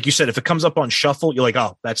like you said, if it comes up on shuffle, you're like,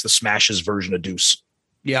 oh, that's the Smashes version of Deuce.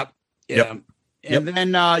 Yep. Yeah. Yep. And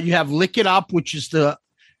then you have Lick It Up, which is the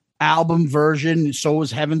album version. So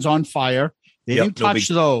is Heaven's on Fire. They didn't touch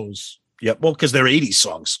those. Yep. Well, because they're 80s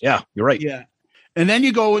songs. Yeah, you're right. Yeah. And then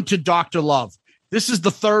you go into Dr. Love. This is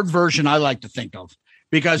the third version I like to think of,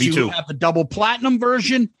 because you have the double platinum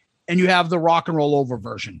version and you have the rock and roll over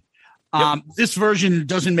version. This version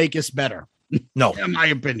doesn't make us better. No. In my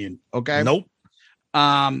opinion. Okay. Nope.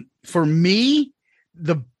 For me,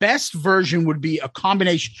 the best version would be a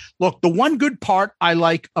combination. Look, the one good part I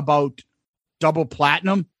like about double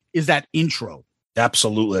platinum is that intro.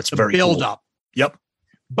 Absolutely. That's the very build cool. up. Yep.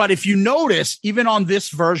 But if you notice, even on this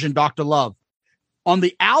version, Dr. Love, on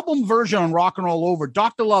the album version on Rock and Roll Over,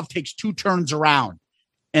 Dr. Love takes two turns around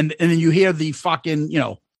and then you hear the fucking,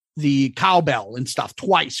 the cowbell and stuff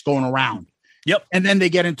twice going around. Yep. And then they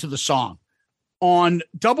get into the song. On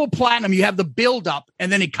double platinum, you have the build up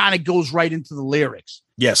and then it kind of goes right into the lyrics.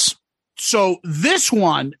 Yes. So this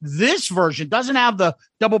version doesn't have the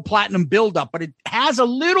double platinum build up, but it has a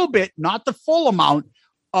little bit, not the full amount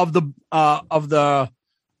of the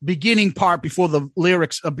beginning part before the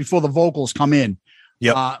lyrics, before the vocals come in.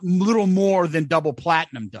 Yeah. Little more than double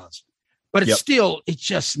platinum does, but it's it's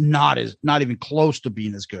just not even close to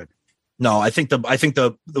being as good. No, I think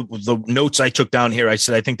the notes I took down here, I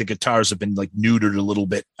said, I think the guitars have been like neutered a little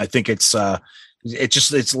bit. I think it's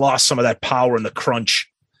lost some of that power and the crunch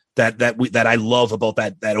that I love about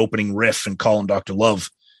that opening riff and Calling Dr. Love.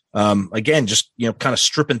 Again, just, kind of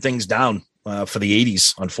stripping things down for the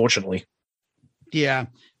 80s, unfortunately. Yeah.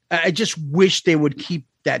 I just wish they would keep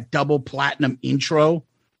that double platinum intro.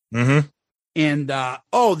 Mm-hmm. And,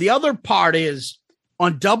 the other part is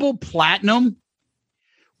on double platinum,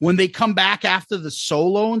 when they come back after the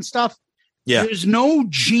solo and stuff, there's no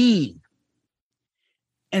Gene.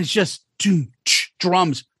 And it's just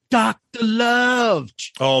drums, Dr. Love.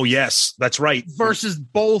 Oh, yes, that's right. Versus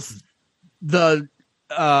both the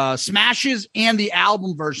Smashes and the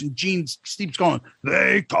album version. Gene keeps going,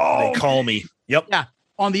 they call me. Yep. Yeah.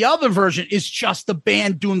 On the other version, it's just the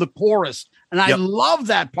band doing the chorus. And I love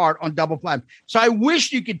that part on double platinum. So I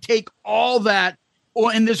wish you could take all that.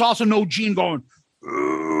 And there's also no Gene going,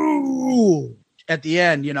 ooh, at the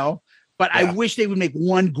end, But I wish they would make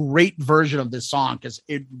one great version of this song because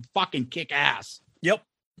it would fucking kick ass. Yep.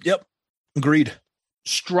 Agreed.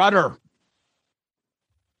 Strutter's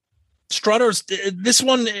this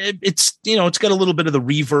one. It's it's got a little bit of the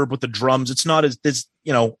reverb with the drums. It's not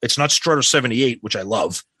it's not Strutter 78, which I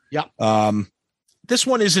love. Yeah. this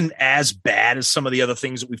one isn't as bad as some of the other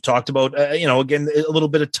things that we've talked about. Again, a little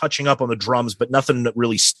bit of touching up on the drums, but nothing that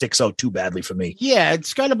really sticks out too badly for me. Yeah,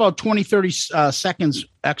 it's got about 20, 30 seconds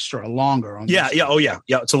extra longer. On Yeah. Oh, yeah.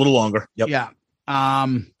 Yeah. It's a little longer. Yep. Yeah.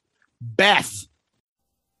 Beth.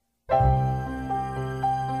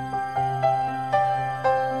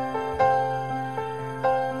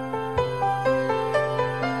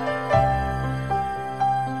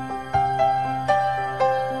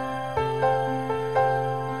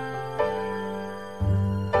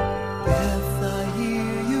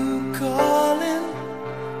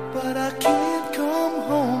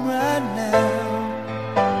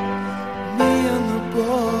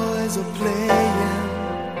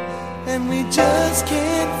 Just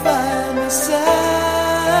can't find the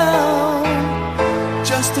sound.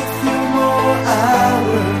 Just a few more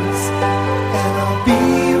hours and I'll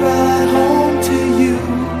be right home to you.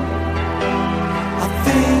 I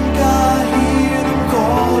think I hear them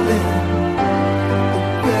calling. Oh,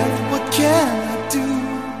 Beth, what can I do?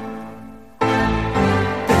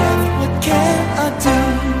 Beth, what can I do?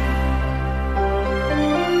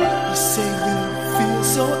 You say you feel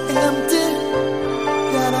so empty,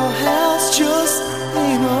 that our house just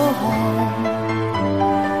ain't a home.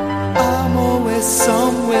 I'm always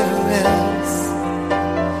somewhere else,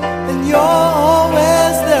 and you're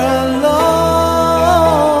always there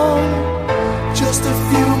alone. Just a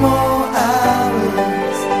few more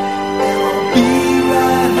hours, and I'll be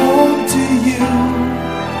right home to you.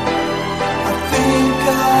 I think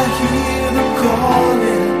I hear them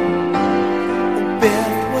calling. Oh,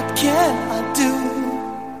 Beth, what can I do?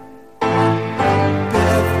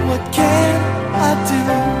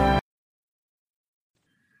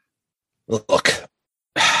 Look,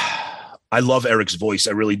 I love Eric's voice.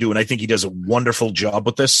 I really do. And I think he does a wonderful job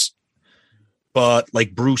with this. But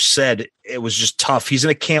like Bruce said, it was just tough. He's in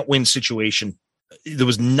a can't win situation. There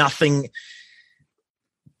was nothing.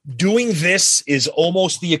 Doing this is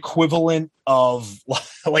almost the equivalent of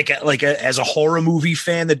as a horror movie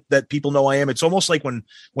fan that people know I am. It's almost like when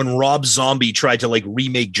Rob Zombie tried to like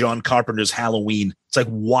remake John Carpenter's Halloween. It's like,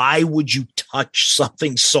 why would you touch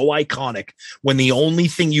something so iconic when the only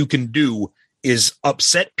thing you can do is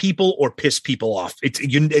upset people or piss people off? It's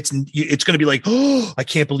going to be like, oh, I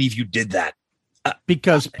can't believe you did that.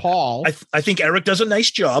 Because Paul, I think Eric does a nice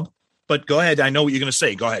job, but go ahead. I know what you're going to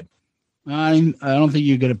say. Go ahead. I don't think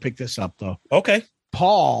you're going to pick this up, though. Okay.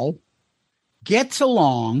 Paul gets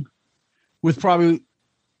along with probably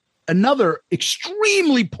another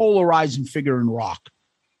extremely polarizing figure in rock,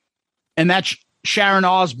 and that's Sharon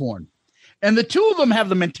Osbourne. And the two of them have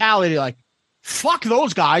the mentality like, fuck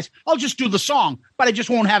those guys. I'll just do the song, but I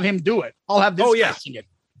just won't have him do it. I'll have this guy sing it.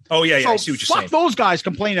 Oh, yeah, yeah. So I see what you're saying. Fuck those guys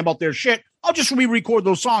complaining about their shit. I'll just re-record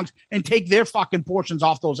those songs and take their fucking portions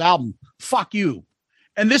off those albums. Fuck you.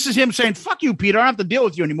 And this is him saying, fuck you, Peter. I don't have to deal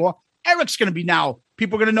with you anymore. Eric's going to be now.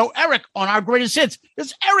 People are going to know Eric on our greatest hits.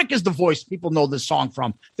 Because Eric is the voice people know this song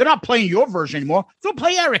from. They're not playing your version anymore. They'll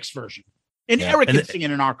play Eric's version. And Eric is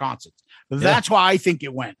singing in our concerts. That's why I think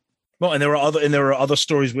it went. Well, and there were other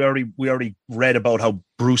stories we already read about how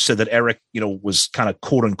Bruce said that Eric, was kind of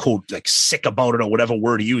quote unquote like sick about it or whatever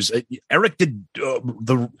word he used. Eric did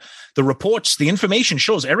the reports, the information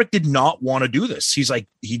shows Eric did not want to do this. He's like,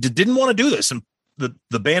 he didn't want to do this. And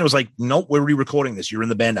the band was like, nope, we're re-recording this. You're in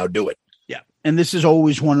the band now. Do it. Yeah. And this is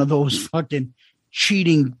always one of those fucking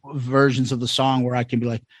cheating versions of the song where I can be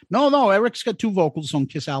like, no, Eric's got two vocals on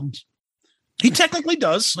Kiss albums. He technically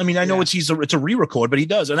does. I mean, I know it's a re-record, but he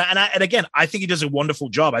does. And again, I think he does a wonderful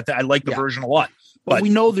job. I like the version a lot. But we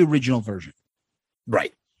know the original version.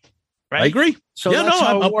 Right. I agree. So that's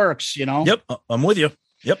how it works, Yep. I'm with you.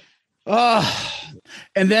 Yep.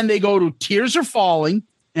 And then they go to Tears Are Falling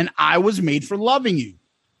and I Was Made for Loving You.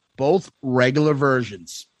 Both regular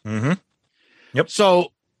versions. Mm-hmm. Yep.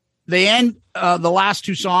 So they end the last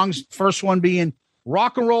two songs, first one being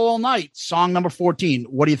Rock and Roll All Night, song number 14.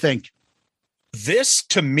 What do you think? This,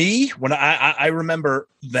 to me, when I remember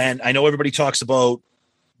then, I know everybody talks about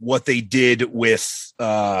what they did with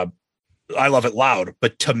I Love It Loud,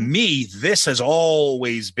 but to me, this has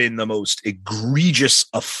always been the most egregious,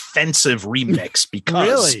 offensive remix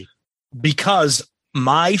because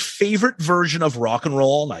my favorite version of Rock and Roll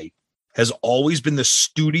All Night has always been the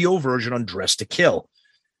studio version on Dress to Kill.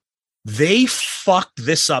 They fucked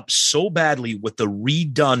this up so badly with the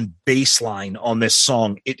redone bass line on this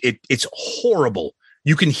song. It's horrible.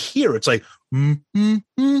 You can hear it's like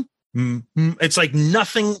it's like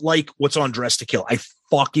nothing like what's on Dress to Kill. I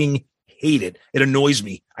fucking hate it. It annoys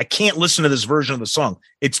me. I can't listen to this version of the song.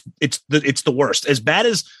 It's the worst. As bad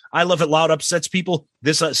as I Love It Loud upsets people,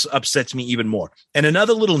 this upsets me even more. And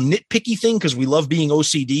another little nitpicky thing, because we love being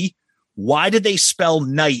OCD. Why did they spell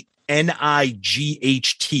night Night?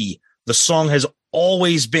 The song has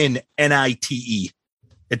always been Nite.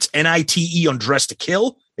 It's Nite on Dress to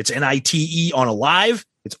Kill. It's Nite on Alive.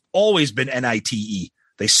 It's always been Nite.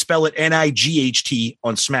 They spell it Night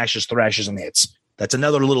on Smashes, Thrashes, and Hits. That's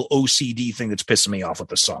another little OCD thing that's pissing me off with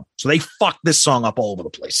the song. So they fucked this song up all over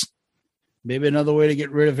the place. Maybe another way to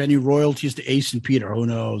get rid of any royalties to Ace and Peter. Who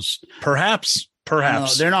knows? Perhaps.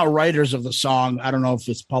 They're not writers of the song. I don't know if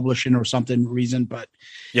it's publishing or something reason, but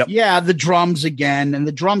yep. Yeah, the drums again. And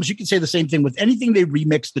the drums, you can say the same thing with anything they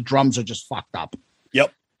remix. The drums are just fucked up.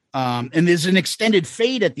 Yep. And there's an extended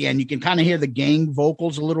fade at the end. You can kind of hear the gang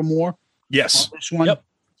vocals a little more. Yes. This one.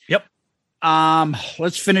 Yep.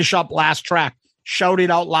 Let's finish up last track. Shout It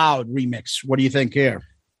Out Loud remix. What do you think here?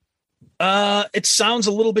 It sounds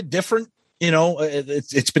a little bit different.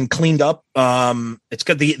 It's been cleaned up. It's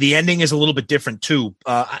got the ending is a little bit different too.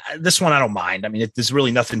 This one I don't mind. I mean, there's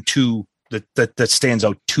really nothing too that stands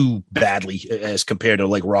out too badly as compared to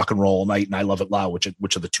like Rock and Roll All Night and I Love It Loud, which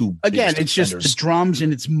are the two. Again, it's just the drums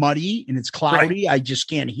and it's muddy and it's cloudy. Right. I just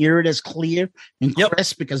can't hear it as clear and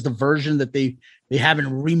crisp because the version that they haven't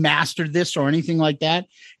remastered this or anything like that.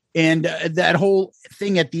 And that whole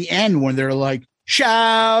thing at the end when they're like,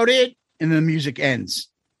 shout it, and the music ends.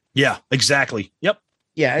 Yeah, exactly. Yep.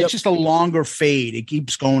 Yeah, it's just a longer fade. It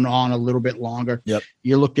keeps going on a little bit longer. Yep.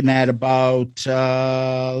 You're looking at about,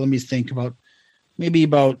 let me think, maybe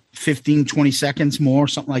about 15, 20 seconds more,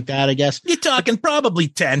 something like that, I guess. You're talking probably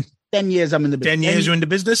 10. 10 years I'm in the business. 10 years you're in the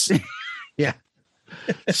business? Yeah.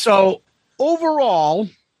 So overall,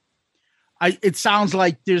 it sounds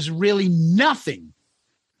like there's really nothing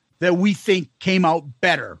that we think came out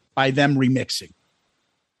better by them remixing.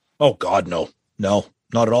 Oh, God, no. No,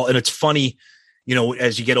 not at all. And it's funny,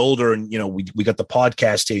 as you get older and, we got the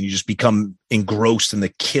podcast here and you just become engrossed in the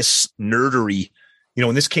Kiss nerdery.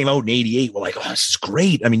 When this came out in 88, we're like, oh, this is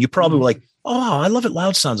great. I mean, you probably were like, oh, wow, I Love It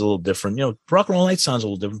Loud sounds a little different. Rock and Roll Night sounds a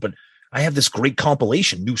little different, but I have this great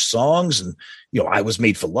compilation, new songs. And, I Was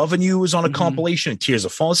Made for Loving You was on a compilation and Tears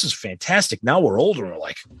of Fall. This is fantastic. Now we're older and we're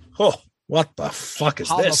like, oh, what the fuck is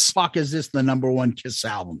this? How the fuck is this the number one Kiss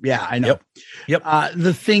album? Yeah, I know. Yep.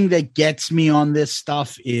 The thing that gets me on this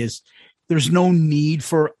stuff is there's no need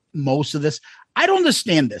for most of this. I don't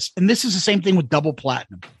understand this. And this is the same thing with Double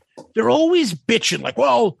Platinum. They're always bitching like,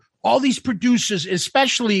 well, all these producers,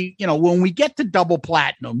 especially, when we get to Double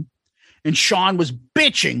Platinum and Sean was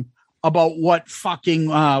bitching about what fucking,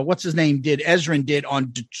 what's his name Ezrin did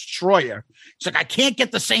on Destroyer. It's like, I can't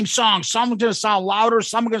get the same song. Some are going to sound louder.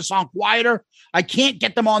 Some are going to sound quieter. I can't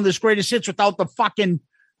get them on this greatest hits without the fucking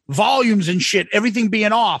volumes and shit, everything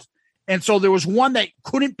being off. And so there was one that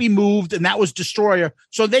couldn't be moved, and that was Destroyer.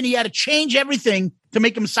 So then he had to change everything to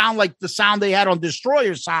make them sound like the sound they had on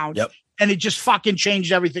Destroyer's sound. Yep. And it just fucking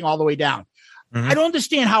changed everything all the way down. Mm-hmm. I don't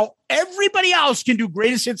understand how everybody else can do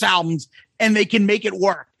greatest hits albums and they can make it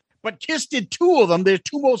work. But Kiss did two of them. They're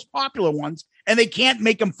two most popular ones, and they can't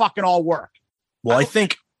make them fucking all work. Well, I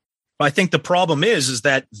think the problem is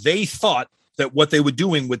that they thought that what they were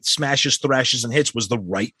doing with Smashes, Thrashes, and Hits was the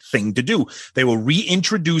right thing to do. They were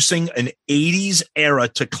reintroducing an 80s era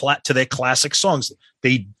to their classic songs.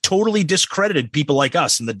 They totally discredited people like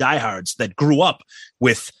us and the diehards that grew up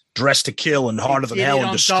with Dress to Kill and Harder Than Hell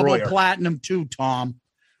and Destroyer. Double Platinum too, Tom.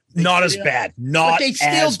 Not as bad. But they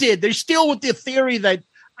still did. They're still with the theory that,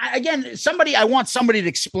 again, I want somebody to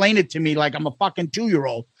explain it to me like I'm a fucking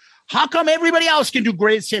 2-year-old. How come everybody else can do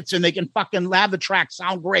greatest hits and they can fucking have the track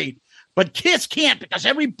sound great, but Kiss can't because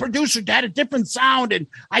every producer had a different sound and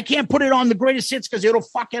I can't put it on the greatest hits because it'll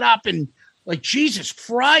fuck it up. And like, Jesus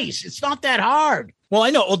Christ, it's not that hard. Well,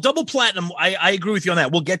 I know. Well, Double Platinum, I agree with you on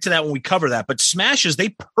that. We'll get to that when we cover that. But Smashes,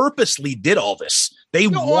 they purposely did all this. They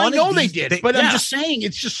wanted. I know they did, but I'm just saying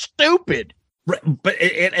it's just stupid. Right, but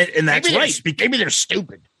and that's right. Maybe they're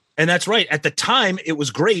stupid. And that's right. At the time, it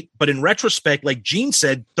was great. But in retrospect, like Gene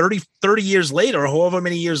said, 30 years later, or however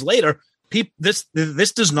many years later, this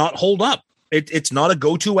does not hold up. It's not a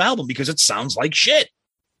go-to album because it sounds like shit.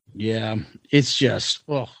 Yeah, it's just,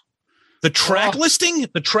 the track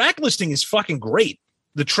listing is fucking great.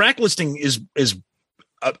 The track listing is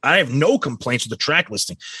I have no complaints with the track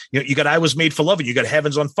listing. You got I Was Made for Loving. You got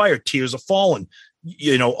Heaven's on Fire, Tears Are Falling.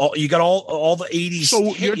 You got all the 80s.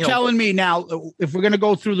 So you're telling me now, if we're going to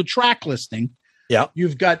go through the track listing, yeah,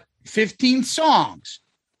 you've got 15 songs,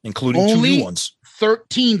 including two new ones.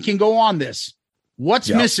 13 can go on this.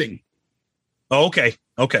 What's missing? Oh,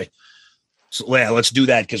 okay. So yeah, let's do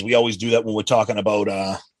that because we always do that when we're talking about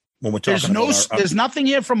There's nothing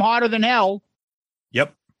here from Harder Than Hell.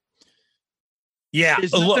 Yep. Yeah.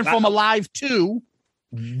 There's nothing from Alive 2.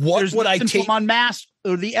 What would I take from Unmasked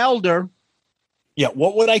or The Elder? Yeah,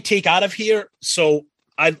 what would I take out of here? So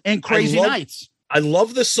Crazy Nights. I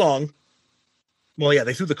love this song. Well, yeah,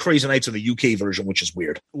 they threw the Crazy Nights of the UK version, which is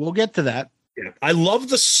weird. We'll get to that. Yeah. I love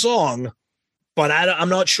the song, but I'm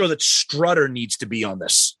not sure that Strutter needs to be on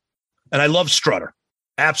this. And I love Strutter.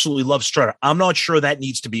 Absolutely love Strutter. I'm not sure that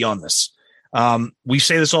needs to be on this. We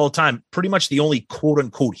say this all the time. Pretty much the only quote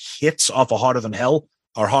unquote hits off of Harder Than Hell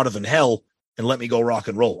are Harder Than Hell and Let Me Go Rock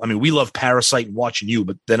and Roll. I mean, we love Parasite and Watching You,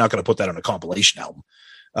 but they're not going to put that on a compilation album.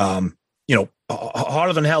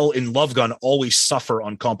 Harder Than Hell and Love Gun always suffer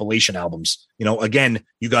on compilation albums. Again,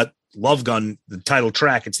 you got Love Gun, the title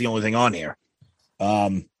track. It's the only thing on here.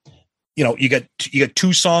 You got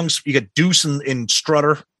two songs. You got Deuce and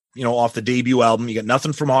Strutter, off the debut album. You got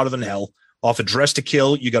Nothing from Harder Than Hell. Off of Dress to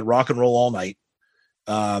Kill, you got Rock and Roll All Night.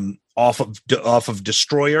 Off of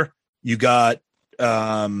Destroyer, you got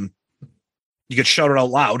Shout It Out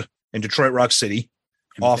Loud in Detroit Rock City.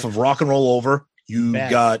 Off of Rock and Roll Over, you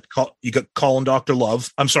got Callin' Dr.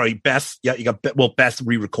 Love. I'm sorry, Beth. Yeah, you got Beth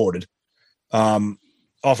re-recorded. Off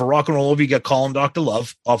of Rock and Roll Over, you got Callin' Dr.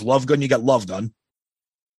 Love. Off Love Gun, you got Love Gun.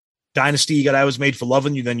 Dynasty, you got I Was Made for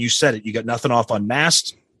Loving You. Then you said it. You got nothing off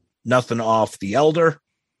Unmasked, nothing off The Elder.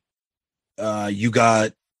 You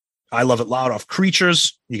got I Love It Loud off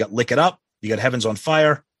Creatures. You got Lick It Up. You got Heaven's on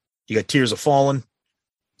Fire. You got Tears Are Fallen.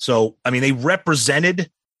 So, I mean, they represented,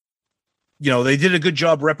 they did a good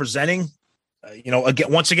job representing,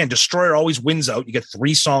 once again, Destroyer always wins out. You get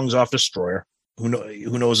 3 songs off Destroyer. Who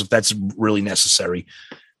knows if that's really necessary.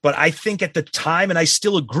 But I think at the time, and I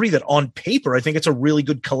still agree that on paper, I think it's a really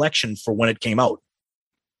good collection for when it came out.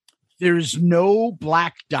 There's no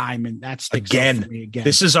Black Diamond. That's again.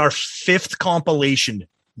 This is our 5th compilation.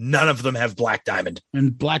 None of them have Black Diamond.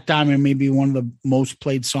 And Black Diamond may be one of the most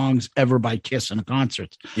played songs ever by Kiss in a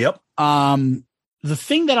concert. Yep. The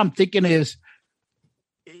thing that I'm thinking is,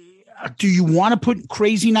 do you want to put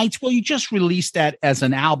Crazy Nights? Well, you just released that as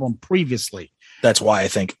an album previously. That's why I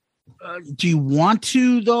think. Do you want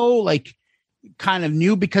to, though, like kind of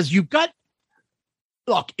new? Because you've got,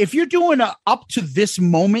 look, if you're doing up to this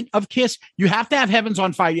moment of Kiss, you have to have Heaven's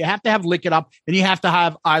on Fire. You have to have Lick It Up, and you have to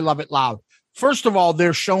have I Love It Loud. First of all,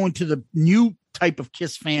 they're showing to the new type of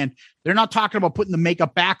Kiss fan. They're not talking about putting the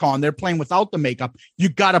makeup back on. They're playing without the makeup. You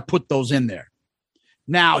got to put those in there.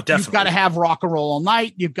 Now, you've got to have Rock and Roll All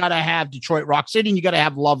Night. You've got to have Detroit Rock City, and you got to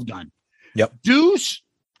have Love Gun. Yep. Deuce,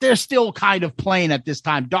 they're still kind of playing at this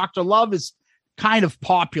time. Dr. Love is kind of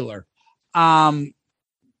popular. I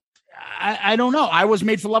don't know. I Was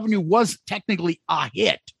Made for Loving You was technically a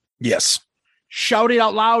hit. Yes. Shout It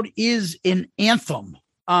Out Loud is an anthem.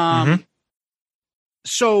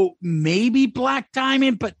 So maybe Black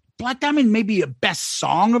Diamond, but Black Diamond may be a best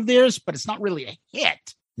song of theirs, but it's not really a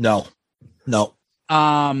hit. No.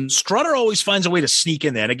 Strutter always finds a way to sneak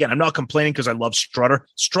in there. And again, I'm not complaining because I love Strutter.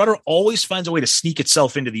 Strutter always finds a way to sneak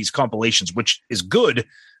itself into these compilations, which is good,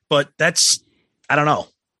 but I don't know.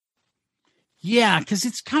 Yeah, because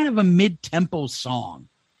it's kind of a mid-tempo song.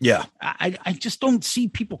 Yeah. I just don't see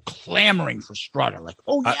people clamoring for Strutter. Like,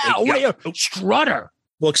 yeah, Strutter.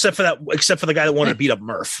 Well, except for the guy that wanted to beat up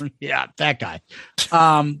Murph. Yeah, that guy.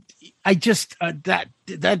 I just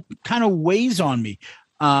that kind of weighs on me.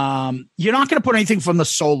 You're not going to put anything from the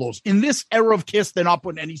solos in this era of Kiss. They're not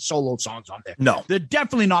putting any solo songs on there. No, they're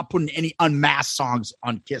definitely not putting any Unmasked songs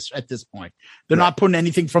on Kiss at this point. They're not putting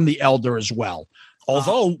anything from The Elder as well.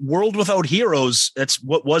 Although World Without Heroes, that's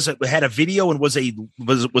what was it? Had a video and was a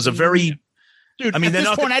very. Dude, I mean, at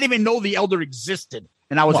this point, I didn't even know The Elder existed,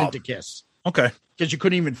 and I was into Kiss. Okay, because you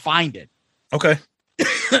couldn't even find it. Okay,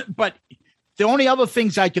 but the only other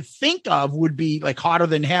things I could think of would be like Hotter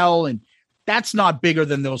Than Hell, and that's not bigger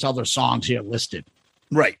than those other songs here listed.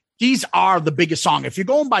 Right. These are the biggest song. If you're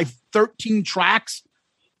going by 13 tracks,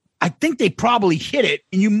 I think they probably hit it,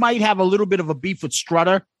 and you might have a little bit of a beef with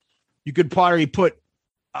Strutter. You could probably put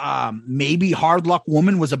maybe Hard Luck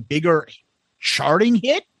Woman was a bigger charting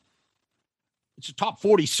hit. It's a top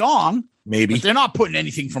 40 song. Maybe. But they're not putting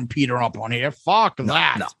anything from Peter up on here. Fuck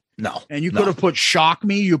that. No. And you could have put Shock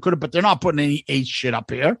Me. You could have, but they're not putting any Ace shit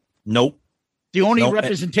up here. Nope. The only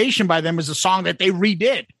representation by them is a song that they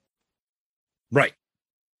redid. Right.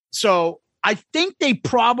 So I think they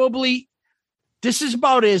probably, this is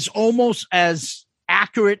about as almost as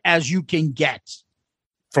accurate as you can get.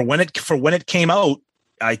 For when it came out,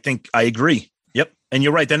 I think I agree. Yep. And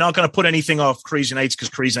you're right. They're not going to put anything off Crazy Nights because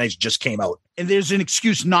Crazy Nights just came out. And there's an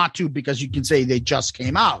excuse not to, because you can say they just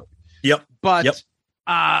came out. Yep. But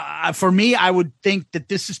for me, I would think that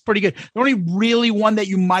this is pretty good. The only really one that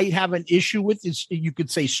you might have an issue with is you could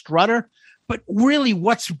say Strutter, but really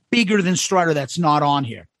what's bigger than Strutter that's not on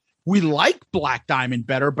here? We like Black Diamond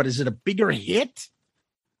better, but is it a bigger hit?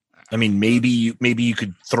 I mean, maybe you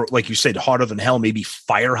could throw, like you said, Harder Than Hell, maybe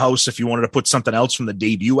Firehouse if you wanted to put something else from the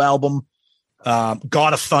debut album.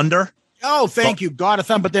 God of Thunder. Oh, thank you. God of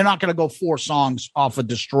Thunder, but they're not going to go 4 songs off of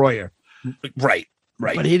Destroyer. Right.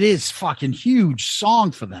 But it is fucking huge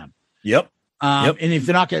song for them. Yep. And if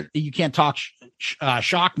they're not going to, you can't talk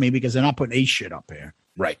Shock Me because they're not putting Ace shit up here.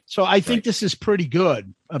 Right. So I think this is pretty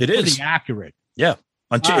good. It pretty is accurate. Yeah.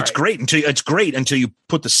 It's great until you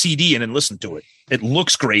put the CD in and listen to it. It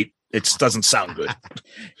looks great. It doesn't sound good.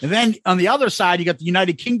 And then on the other side, you got the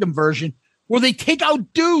United Kingdom version where they take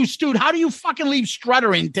out Deuce, dude. How do you fucking leave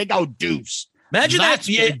Strutter in and take out Deuce? Imagine that's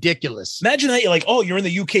ridiculous. Imagine that you're like, oh, you're in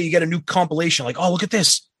the UK, you get a new compilation. Like, oh, look at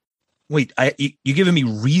this. Wait, you giving me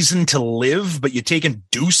Reason to Live, but you're taking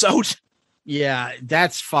Deuce out? Yeah,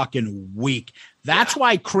 that's fucking weak. That's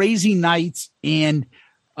why Crazy Nights and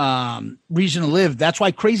Reason to Live. That's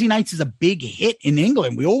why Crazy Nights is a big hit in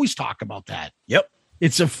England. We always talk about that. Yep.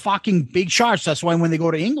 It's a fucking big chart. That's why when they go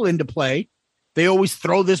to England to play, they always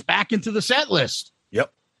throw this back into the set list.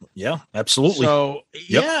 Yep. Yeah, absolutely. So,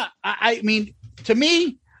 yeah, I mean, to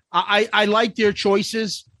me, I like their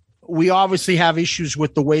choices. We obviously have issues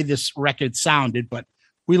with the way this record sounded, but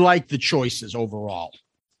we like the choices overall.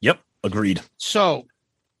 Yep. Agreed. So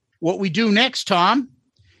what we do next, Tom,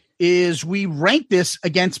 is we rank this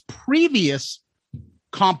against previous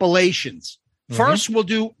compilations. First, we'll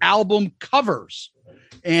do album covers.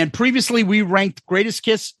 And previously we ranked Greatest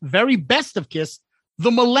Kiss, Very Best of Kiss,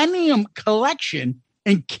 The Millennium Collection,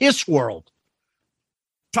 and Kiss World.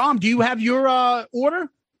 Tom, do you have your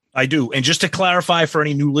order? I do. And just to clarify for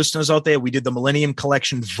any new listeners out there, we did the Millennium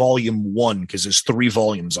Collection Volume 1 because there's 3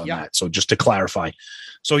 volumes on that. So just to clarify.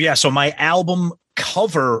 So my album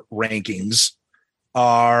cover rankings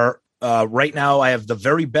are right now I have The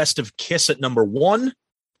Very Best of Kiss at number 1,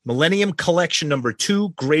 Millennium Collection number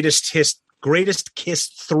 2, Greatest Kiss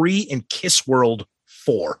 3, and Kiss World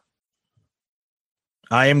 4.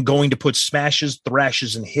 I am going to put Smashes,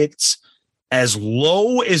 Thrashes, and Hits as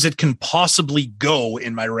low as it can possibly go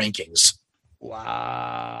in my rankings.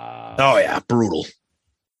 Wow. Oh, yeah. Brutal.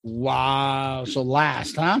 Wow. So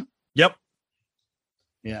last, huh? Yep.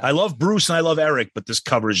 Yeah. I love Bruce and I love Eric, but this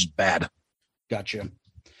cover is bad. Gotcha.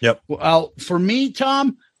 Yep. Well, for me,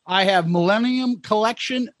 Tom, I have Millennium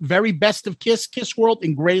Collection, Very Best of Kiss, Kiss World,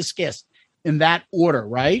 and Greatest Kiss in that order,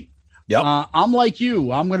 right? Yep. I'm like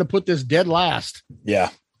you. I'm going to put this dead last. Yeah.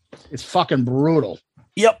 It's fucking brutal.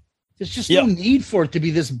 Yep. There's just no need for it to be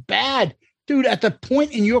this bad. Dude, at the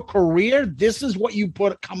point in your career, this is what you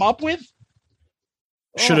come up with?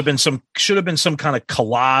 Should have been some kind of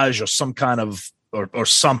collage or some kind of or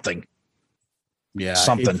something. Yeah.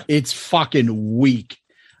 Something. It's fucking weak.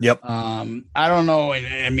 Yep. I don't know.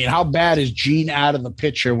 I mean, how bad is Gene out of the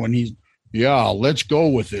picture when he's, let's go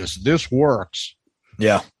with this. This works.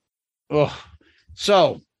 Yeah. Ugh.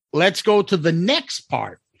 So let's go to the next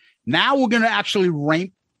part. Now we're going to actually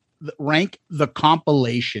rank the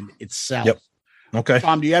compilation itself. Yep. Okay.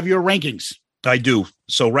 Tom, do you have your rankings? I do.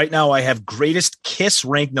 So right now I have Greatest Kiss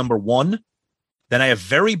ranked number 1. Then I have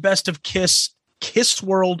Very Best of Kiss, Kiss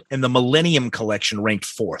World, and the Millennium Collection ranked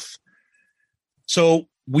 4th. So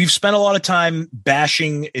we've spent a lot of time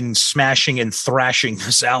bashing and smashing and thrashing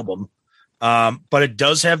this album. But it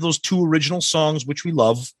does have those 2 original songs, which we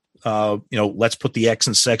love. Let's Put the X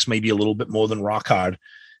in Sex, maybe a little bit more than Rock Hard.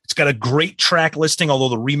 It's got a great track listing, although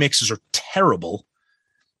the remixes are terrible.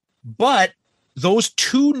 But those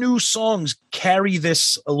 2 new songs carry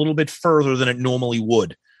this a little bit further than it normally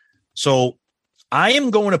would. So I am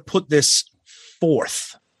going to put this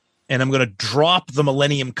 4th, and I'm going to drop the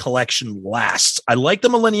Millennium Collection last. I like the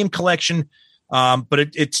Millennium Collection, but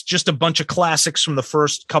it's just a bunch of classics from the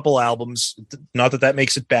first couple albums. Not that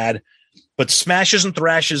makes it bad. But Smashes and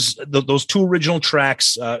Thrashes, those 2 original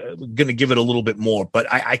tracks, going to give it a little bit more.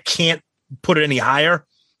 But I can't put it any higher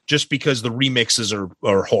just because the remixes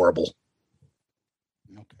are horrible.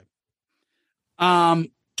 Okay.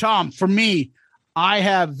 Tom, for me, I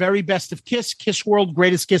have Very Best of Kiss, Kiss World,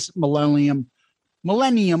 Greatest Kiss, Millennium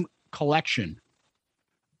Collection.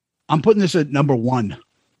 I'm putting this at number 1.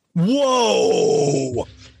 Whoa.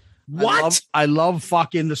 What? I love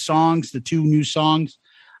fucking the songs, the 2 new songs.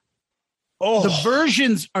 Oh, the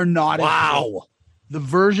versions are not as good. The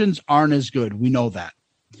versions aren't as good. We know that.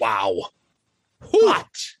 Wow. But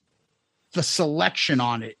the selection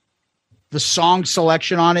on it, the song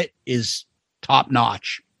selection on it is top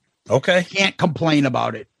notch. Okay. Can't complain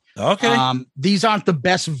about it. Okay. These aren't the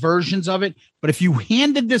best versions of it, but if you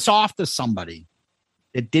handed this off to somebody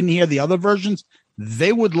that didn't hear the other versions,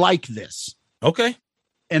 they would like this. Okay.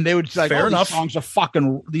 And they would say, fair enough.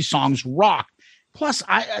 These songs rock. Plus,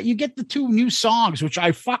 you get the 2 new songs, which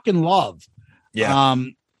I fucking love. Yeah.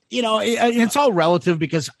 It's all relative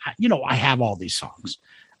because, I have all these songs.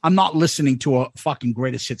 I'm not listening to a fucking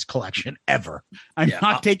greatest hits collection ever. I'm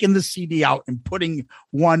not taking the CD out and putting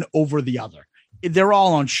one over the other. They're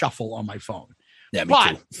all on shuffle on my phone. Yeah, me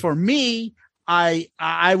but too. for me,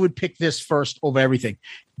 I would pick this first over everything,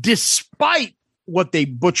 despite what they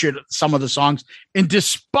butchered some of the songs and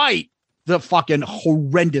despite the fucking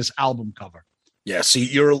horrendous album cover. Yeah, see,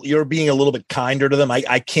 you're being a little bit kinder to them.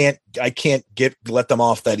 I can't let them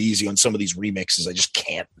off that easy on some of these remixes. I just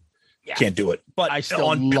can't. Yeah. Can't do it. But I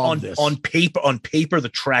still love this. On paper, the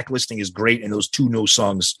track listing is great, and those 2 no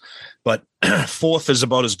songs. But 4th is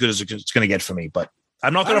about as good as it's going to get for me. But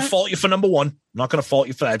I'm not going to fault you for number 1. I'm not going to fault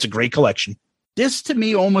you for that. It's a great collection. This to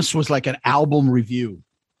me almost was like an album review.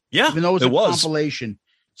 Yeah, even though it was compilation.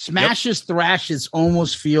 Smashes Thrashes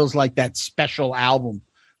almost feels like that special album.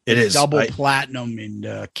 It is double platinum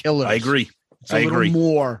and Killers. I agree. It's a little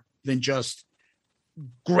more than just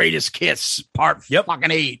Greatest Kiss Part fucking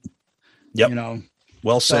 8. Yep.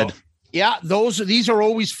 Well said. So, these are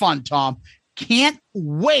always fun, Tom. Can't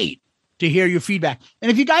wait to hear your feedback. And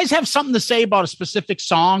if you guys have something to say about a specific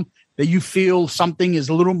song that you feel something is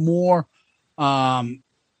a little more,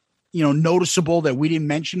 noticeable that we didn't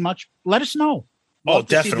mention much, let us know.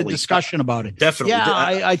 Definitely. See the discussion about it. Definitely.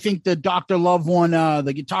 Yeah, I think the Dr. Love one,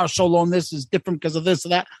 the guitar solo on this is different because of this or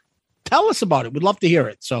that. Tell us about it. We'd love to hear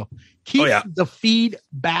it. So keep the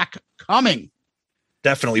feedback coming.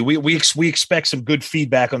 Definitely. We expect some good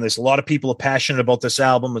feedback on this. A lot of people are passionate about this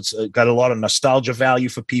album. It's got a lot of nostalgia value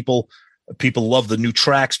for people. People love the new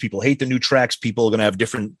tracks. People hate the new tracks. People are going to have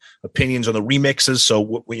different opinions on the remixes.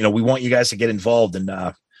 So, we want you guys to get involved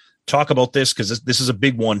and talk about this because this is a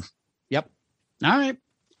big one. Yep. All right.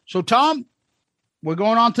 So, Tom, we're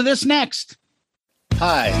going on to this next.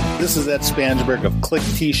 Hi, this is Ed Spansberg of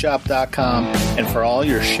ClickTshop.com, and for all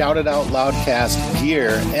your Shout It Out Loudcast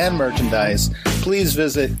gear and merchandise, please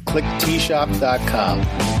visit ClickTshop.com.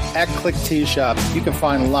 At ClickTshop, you can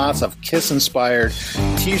find lots of Kiss-inspired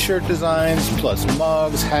t-shirt designs, plus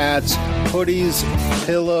mugs, hats, hoodies,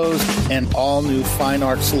 pillows, and all new fine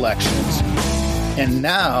art selections. And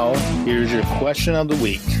now, here's your question of the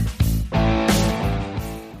week.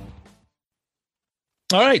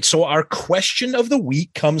 All right, so our question of the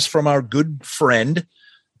week comes from our good friend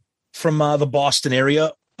from the Boston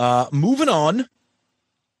area. Moving on,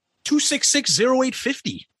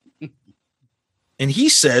 2660850, and he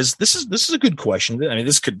says this is a good question. I mean,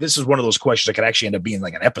 this is one of those questions that could actually end up being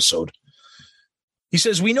like an episode. He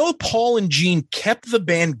says, we know Paul and Gene kept the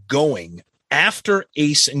band going after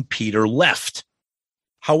Ace and Peter left.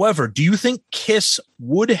 However, do you think Kiss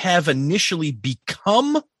would have initially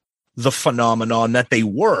become the phenomenon that they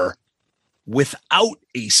were without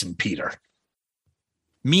Ace and Peter?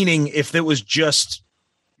 Meaning, if there was just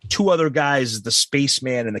 2 other guys, the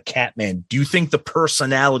Spaceman and the Catman, do you think the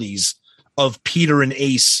personalities of Peter and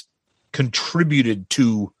Ace contributed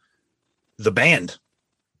to the band?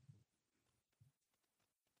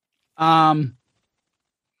 I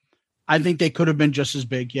think they could have been just as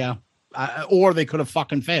big, yeah. Or they could have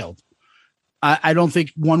fucking failed. I don't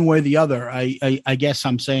think one way or the other. I guess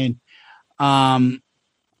I'm saying I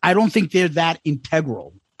don't think they're that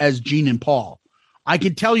integral as Gene and Paul. I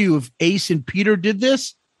can tell you if Ace and Peter did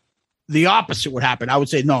this, the opposite would happen. I would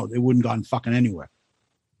say no, they wouldn't gone fucking anywhere.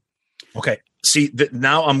 Okay. See,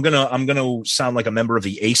 now I'm gonna sound like a member of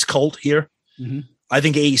the Ace cult here. Mm-hmm. I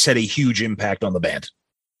think Ace had a huge impact on the band.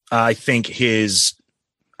 I think his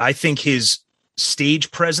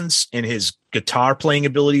stage presence and his guitar playing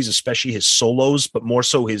abilities, especially his solos, but more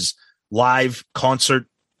so his live concert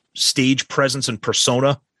stage presence and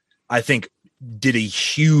persona, I think did a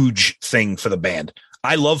huge thing for the band.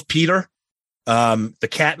 I love Peter, the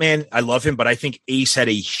Catman. I love him, but I think Ace had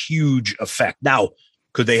a huge effect. Now,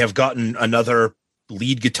 could they have gotten another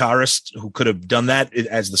lead guitarist who could have done that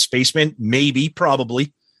as the Spaceman? Maybe,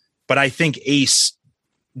 probably. But I think Ace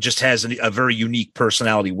just has a very unique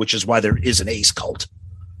personality, which is why there is an Ace cult.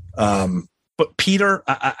 But Peter,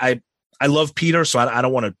 I love Peter, so I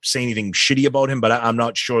don't want to say anything shitty about him, but I'm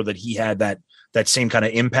not sure that he had that same kind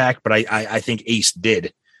of impact, but I think Ace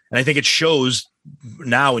did. And I think it shows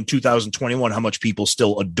now in 2021 how much people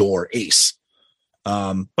still adore Ace.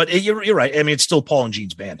 But you're right. I mean, it's still Paul and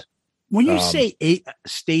Gene's band. When you say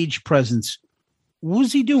stage presence, what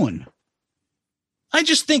was he doing? I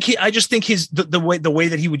just think the way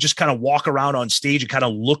that he would just kind of walk around on stage and kind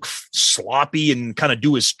of look sloppy and kind of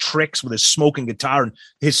do his tricks with his smoking guitar and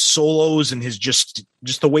his solos and his just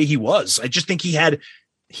the way he was. I just think he had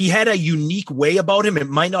a unique way about him. It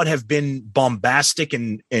might not have been bombastic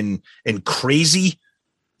and crazy,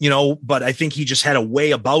 but I think he just had a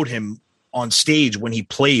way about him on stage when he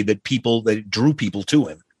played that drew people to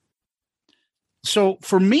him. So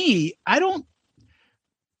for me, I don't.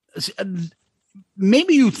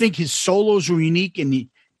 Maybe you think his solos were unique and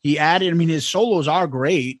he added. I mean, his solos are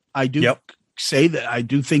great. I do say that. I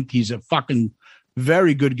do think he's a fucking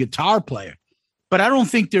very good guitar player, but I don't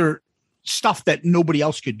think they're stuff that nobody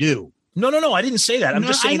else could do. No. I didn't say that. I'm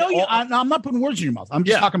just saying. I'm not putting words in your mouth. I'm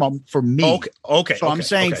just talking about for me. Okay. So I'm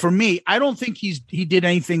saying for me, I don't think he did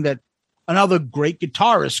anything that another great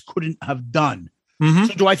guitarist couldn't have done. Mm-hmm.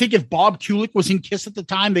 So do I think if Bob Kulick was in Kiss at the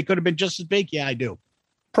time, they could have been just as big? Yeah, I do.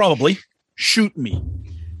 Probably. Shoot me.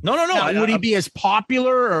 No. Now, would he be as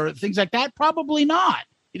popular or things like that? Probably not.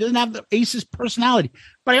 He doesn't have the Ace's personality.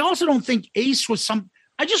 But I also don't think Ace was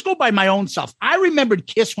I just go by my own self. I remembered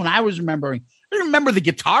Kiss when I was remembering. I remember the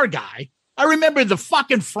guitar guy. I remember the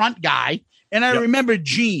fucking front guy. And I remember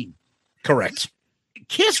Gene. Correct.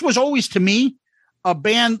 Kiss was always, to me, a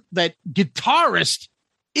band that guitarist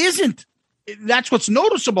isn't. That's what's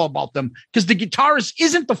noticeable about them, because the guitarist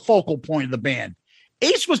isn't the focal point of the band.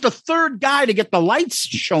 Ace was the third guy to get the lights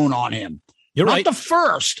shown on him. You're not right. the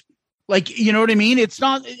first. Like, you know what I mean? It's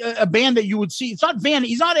not a band that you would see. He's not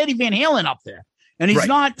Eddie Van Halen up there, and he's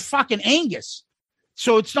not fucking Angus.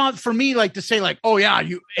 So it's not for me like to say like, oh yeah,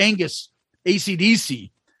 you Angus, AC/DC.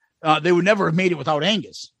 They would never have made it without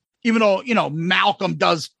Angus, even though, Malcolm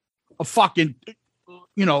does a fucking,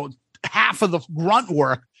 half of the grunt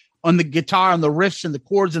work on the guitar and the riffs and the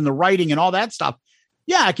chords and the writing and all that stuff.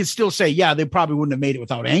 Yeah, I can still say, yeah, they probably wouldn't have made it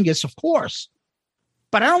without Angus, of course.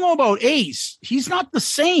 But I don't know about Ace. He's not the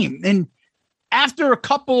same. And after a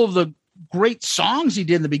couple of the great songs he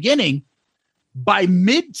did in the beginning, by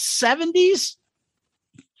mid-70s,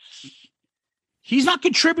 he's not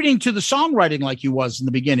contributing to the songwriting like he was in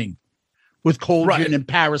the beginning with Cauldron and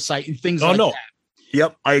Parasite and things like that.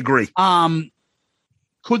 Yep, I agree.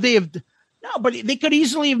 Could they have... No, but they could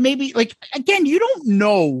easily have maybe, like, again, you don't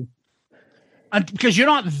know because you're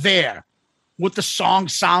not there what the song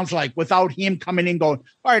sounds like without him coming in going,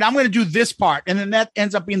 all right, I'm going to do this part. And then that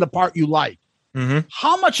ends up being the part you like. Mm-hmm.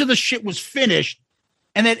 How much of the shit was finished?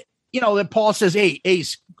 And then, that Paul says, hey,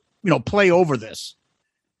 Ace, play over this.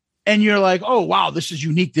 And you're like, oh, wow, this is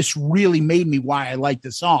unique. This really made me why I like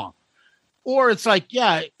the song. Or it's like,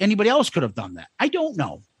 yeah, anybody else could have done that. I don't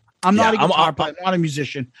know. I'm not a guitar player. I'm not a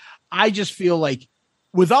musician. I just feel like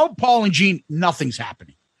without Paul and Gene, nothing's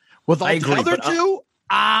happening. Without the other two,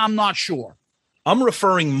 I'm not sure. I'm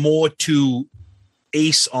referring more to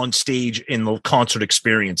Ace on stage in the concert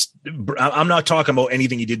experience. I'm not talking about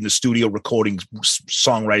anything he did in the studio, recording,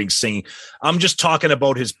 songwriting, singing. I'm just talking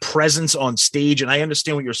about his presence on stage. And I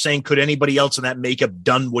understand what you're saying. Could anybody else in that makeup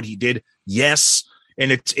done what he did? Yes.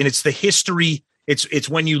 And it's the history. It's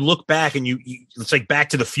when you look back and it's like Back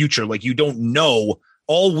to the Future. Like, you don't know.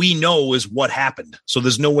 All we know is what happened. So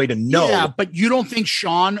there's no way to know. Yeah, but you don't think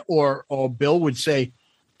Sean or Bill would say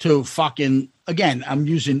to fucking, again, I'm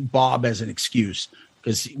using Bob as an excuse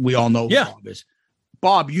because we all know who Bob is.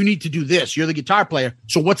 Bob, you need to do this. You're the guitar player.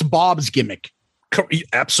 So what's Bob's gimmick?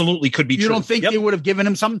 Absolutely could be true. You don't think they would have given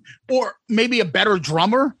him something? Or maybe a better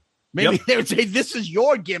drummer? Maybe they would say, this is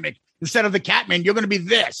your gimmick. Instead of the Catman, you're going to be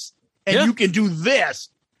this. And you can do this.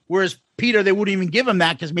 Whereas Peter, they wouldn't even give him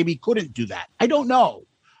that because maybe he couldn't do that. I don't know.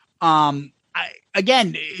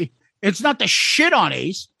 It's not the shit on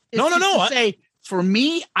Ace. It's no. To say, for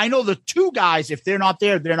me, I know the two guys, if they're not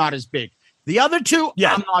there, they're not as big. The other two,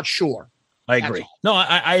 I'm not sure. I agree. No,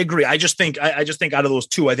 I agree. I just think out of those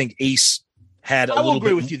two, I think Ace had a little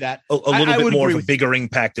bit more of a bigger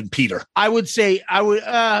impact than Peter. I would say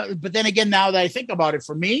but then again, now that I think about it,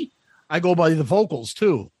 for me, I go by the vocals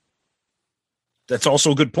too. That's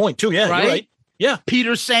also a good point too. Yeah, you're right. Yeah.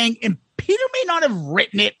 Peter saying, and Peter may not have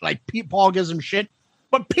written it like Paul gives him shit,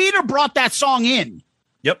 but Peter brought that song in.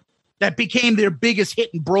 Yep. That became their biggest hit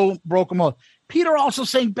and broke them all. Peter also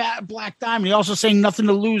sang Black Diamond. He also sang Nothing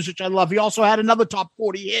to Lose, which I love. He also had another top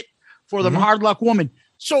 40 hit for them, Hard Luck Woman.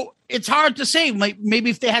 So it's hard to say. Like, maybe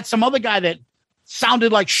if they had some other guy that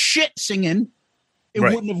sounded like shit singing, it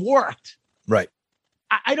wouldn't have worked. Right.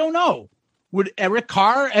 I don't know. Would Eric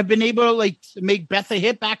Carr have been able to make Beth a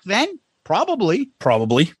hit back then? Probably.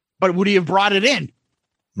 But would he have brought it in?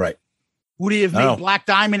 Right. Would he have made Black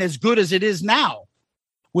Diamond as good as it is now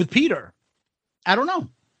with Peter? I don't know.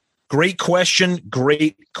 Great question.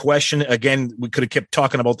 Great question. Again, we could have kept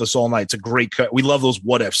talking about this all night. It's a great we love those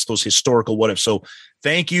what ifs, those historical what ifs. So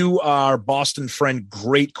thank you, our Boston friend.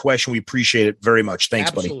 Great question. We appreciate it very much.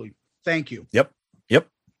 Thanks, Absolutely. buddy. Thank you. Yep.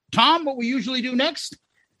 Tom, what we usually do next,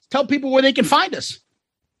 tell people where they can find us.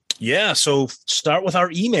 Yeah, so start with our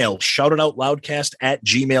email,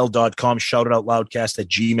 shoutitoutloudcast@gmail.com,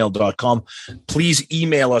 shoutitoutloudcast@gmail.com. Please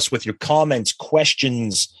email us with your comments,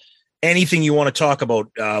 questions, anything you want to talk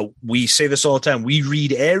about. We say this all the time. We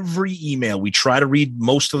read every email. We try to read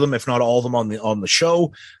most of them, if not all of them on the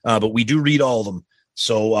show, but we do read all of them.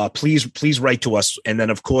 So please write to us. And then,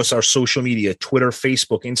 of course, our social media, Twitter,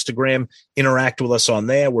 Facebook, Instagram, interact with us on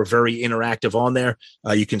there. We're very interactive on there.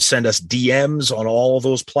 You can send us DMs on all of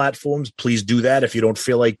those platforms. Please do that if you don't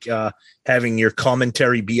feel like having your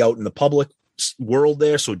commentary be out in the public world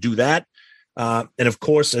there. So do that. And, of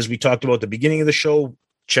course, as we talked about at the beginning of the show,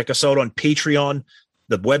 check us out on Patreon,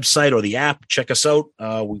 the website or the app. Check us out.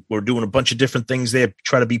 We're doing a bunch of different things there.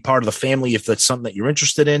 Try to be part of the family if that's something that you're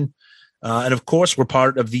interested in. And of course, we're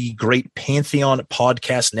part of the great Pantheon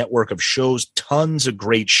podcast network of shows, tons of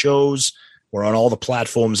great shows. We're on all the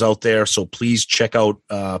platforms out there. So please check out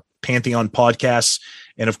Pantheon podcasts.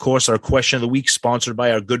 And of course, our question of the week, sponsored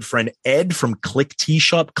by our good friend Ed from Click Tea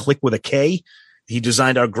Shop, Click with a K. He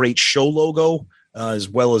designed our great show logo, as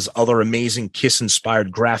well as other amazing Kiss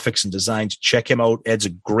inspired graphics and designs. Check him out. Ed's a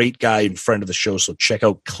great guy and friend of the show. So check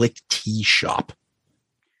out Click Tea Shop.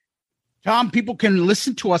 Tom, people can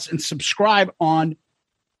listen to us and subscribe on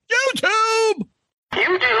YouTube.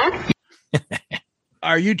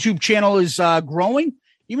 Our YouTube channel is growing.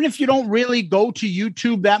 Even if you don't really go to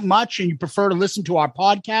YouTube that much and you prefer to listen to our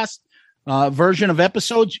podcast version of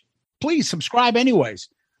episodes, please subscribe anyways.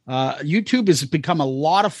 YouTube has become a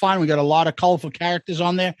lot of fun. We got a lot of colorful characters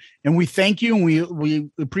on there, and we thank you. And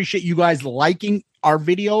we appreciate you guys liking our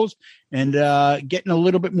videos and getting a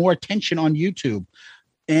little bit more attention on YouTube.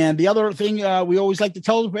 And the other thing we always like to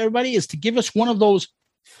tell everybody is to give us one of those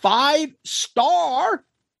 5-star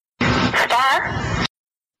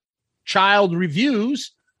child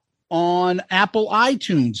reviews on Apple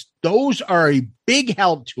iTunes. Those are a big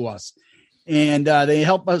help to us. And they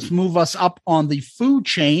help us move us up on the food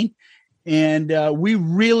chain. And we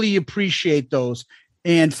really appreciate those.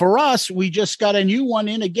 And for us, we just got a new one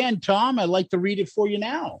in again, Tom. I'd like to read it for you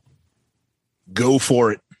now. Go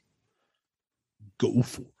for it. Go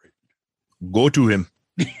for it. Go to him.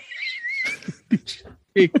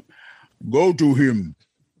 Go to him.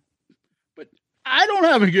 But I don't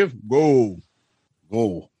have a gift. Go.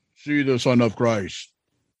 See the Son of Christ.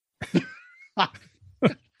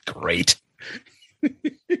 Great.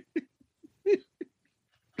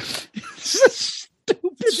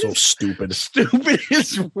 So stupid.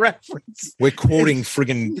 Stupidest reference. We're quoting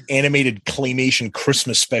friggin' animated claymation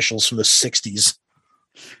Christmas specials from the 60s.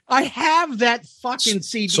 I have that fucking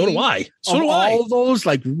CD. So do I. All those,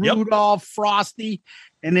 like Rudolph, Frosty,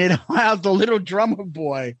 and it has the little drummer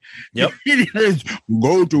boy. Yep.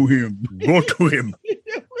 Go to him. Go to him.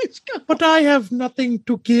 But I have nothing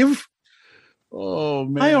to give. Oh,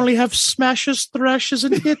 man. I only have smashes, thrashes,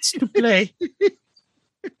 and hits to play.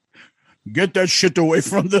 Get that shit away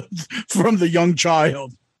from the young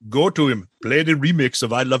child. Go to him. Play the remix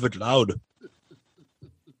of I Love It Loud.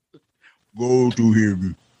 Go to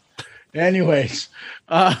him. Anyways,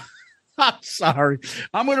 I'm sorry.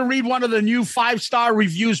 I'm going to read one of the new 5-star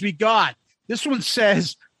reviews we got. This one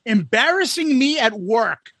says, embarrassing me at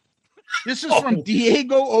work. This is from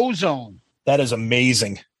Diego Ozone. That is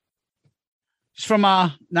amazing. It's from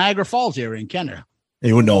Niagara Falls area in Canada.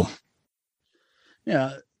 You would know.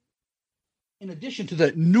 Yeah. In addition to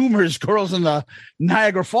the numerous girls in the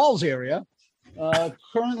Niagara Falls area,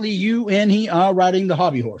 currently you and he are riding the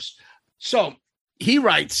hobby horse. So he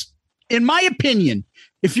writes, in my opinion,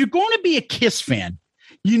 if you're going to be a Kiss fan,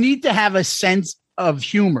 you need to have a sense of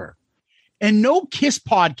humor. And no Kiss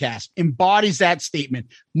podcast embodies that statement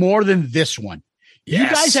more than this one. Yes. You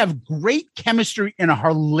guys have great chemistry and are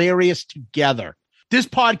hilarious together. This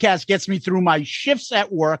podcast gets me through my shifts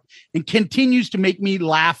at work and continues to make me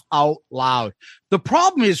laugh out loud. The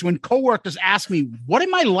problem is when coworkers ask me, what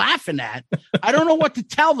am I laughing at? I don't know what to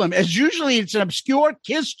tell them, as usually it's an obscure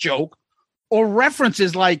Kiss joke or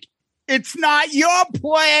references like, it's not your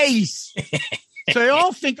place. So they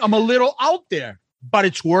all think I'm a little out there, but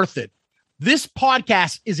it's worth it. This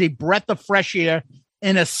podcast is a breath of fresh air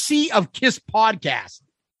in a sea of Kiss podcasts.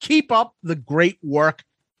 Keep up the great work,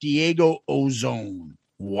 Diego Ozone.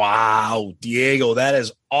 Wow, Diego, that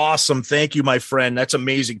is awesome. Thank you, my friend. That's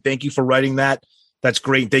amazing. Thank you for writing that. That's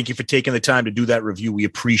great. Thank you for taking the time to do that review. We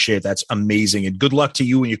appreciate it. That's amazing. And good luck to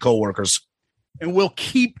you and your coworkers. and we'll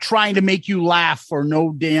keep trying to make you laugh for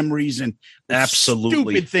no damn reason.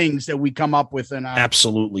 Absolutely. Stupid things that we come up with.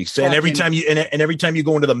 Absolutely. And every time you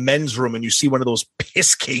go into the men's room and you see one of those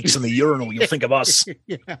piss cakes in the urinal, you'll think of us.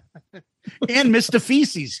 Yeah. And Mr.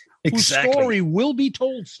 Feces, Exactly. whose story will be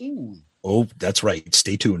told soon. Oh, that's right.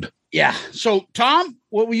 Stay tuned. Yeah. So, Tom,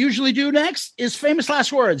 what we usually do next is famous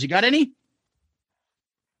last words. You got any?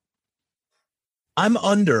 I'm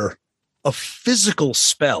under a physical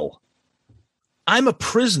spell. I'm a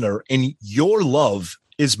prisoner and your love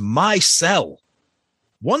is my cell.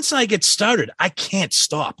 Once I get started, I can't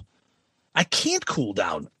stop. I can't cool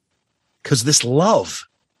down because this love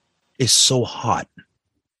is so hot.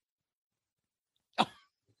 Oh,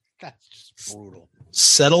 that's just brutal.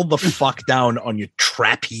 Settle the fuck down on your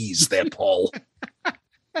trapeze there, Paul.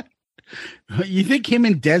 You think him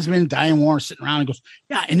and Desmond, Diane Warren sitting around and goes,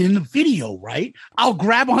 yeah, and in the video, right, I'll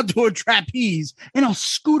grab onto a trapeze and I'll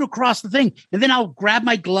scoot across the thing. And then I'll grab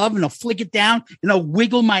my glove and I'll flick it down and I'll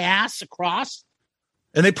wiggle my ass across.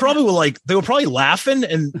 And they were probably laughing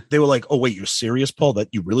and they were like, oh, wait, you're serious, Paul, that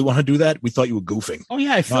you really want to do that? We thought you were goofing. Oh,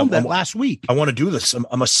 yeah, I filmed that last week. I want to do this.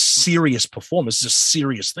 I'm a serious performer. This is a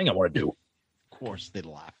serious thing I want to do. Of course, they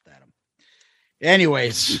laughed at him.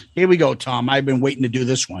 Anyways, here we go, Tom. I've been waiting to do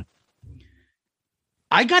this one.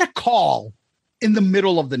 I got a call in the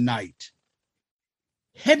middle of the night.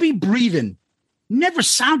 Heavy breathing never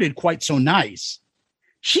sounded quite so nice.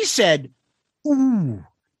 She said, ooh,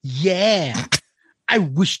 yeah, I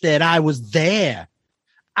wish that I was there.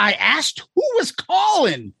 I asked who was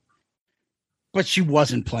calling, but she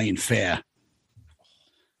wasn't playing fair.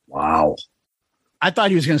 Wow. I thought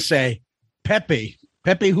he was going to say, Pepe.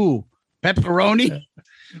 Pepe who? Pepperoni?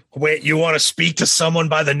 Wait, you want to speak to someone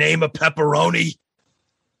by the name of Pepperoni?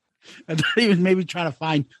 I thought he was maybe trying to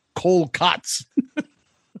find Cole Cuts.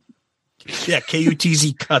 Yeah,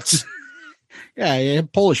 Kutz Cuts. Yeah,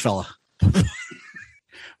 Polish fella.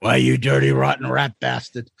 Why, you dirty, rotten rat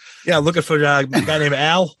bastard. Yeah, looking for a guy named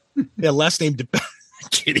Al. Yeah, last name. I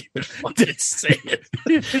can't even fucking say it.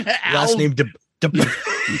 Last name.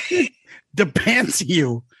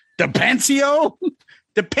 DePancio. DePancio?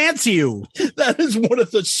 DePancio. That is one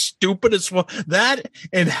of the stupidest ones. That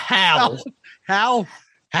and Hal.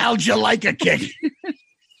 How'd you like a kick?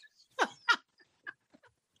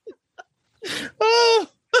 Oh.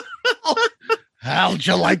 How'd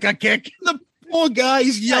you like a kick? The poor guy,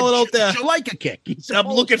 he's yelling out there. How'd you like a kick? I'm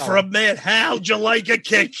looking for a man. How'd you like a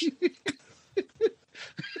kick?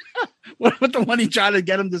 What the one he tried to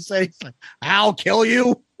get him to say? It's like, I'll kill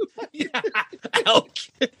you. Yeah, I'll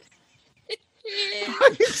kill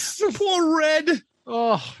you. Poor Red.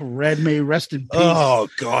 Oh, Red may rest in peace. Oh,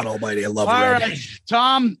 God almighty. I love Red. All right,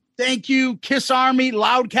 Tom, thank you. Kiss Army,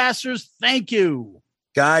 Loudcasters, thank you.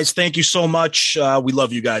 Guys, thank you so much. We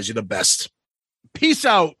love you guys. You're the best. Peace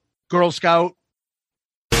out, Girl Scout.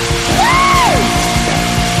 We love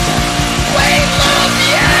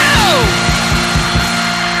you!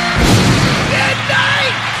 Good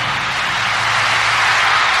night!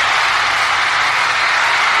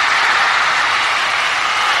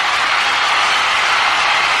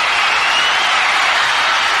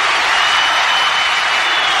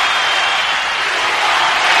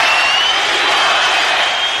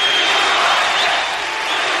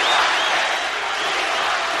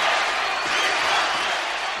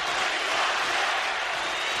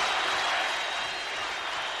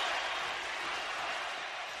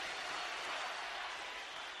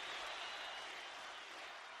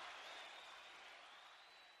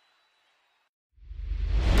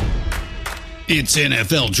 It's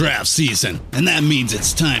NFL draft season, and that means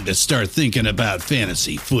it's time to start thinking about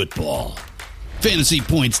fantasy football.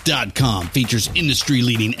 FantasyPoints.com features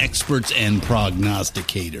industry-leading experts and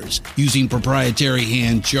prognosticators using proprietary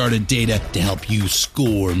hand-charted data to help you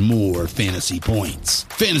score more fantasy points.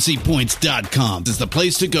 FantasyPoints.com is the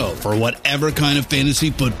place to go for whatever kind of fantasy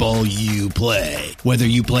football you play. Whether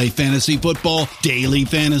you play fantasy football, daily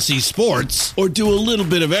fantasy sports, or do a little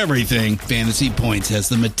bit of everything, Fantasy Points has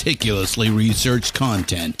the meticulously researched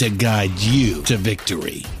content to guide you to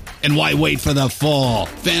victory. And why wait for the fall?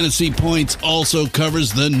 Fantasy Points also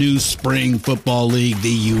covers the new spring football league,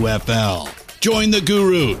 the UFL. Join the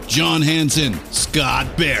guru, John Hansen,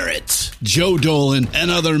 Scott Barrett, Joe Dolan,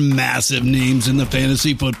 and other massive names in the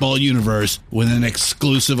fantasy football universe with an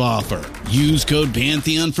exclusive offer. Use code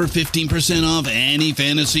Pantheon for 15% off any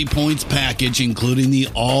Fantasy Points package, including the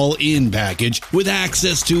all-in package, with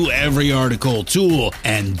access to every article, tool,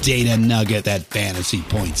 and data nugget that Fantasy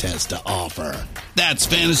Points has to offer. That's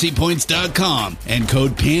fantasypoints.com and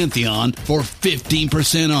code Pantheon for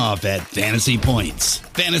 15% off at Fantasy Points.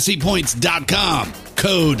 Fantasypoints.com,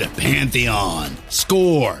 code Pantheon.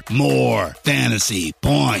 Score more fantasy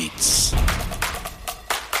points.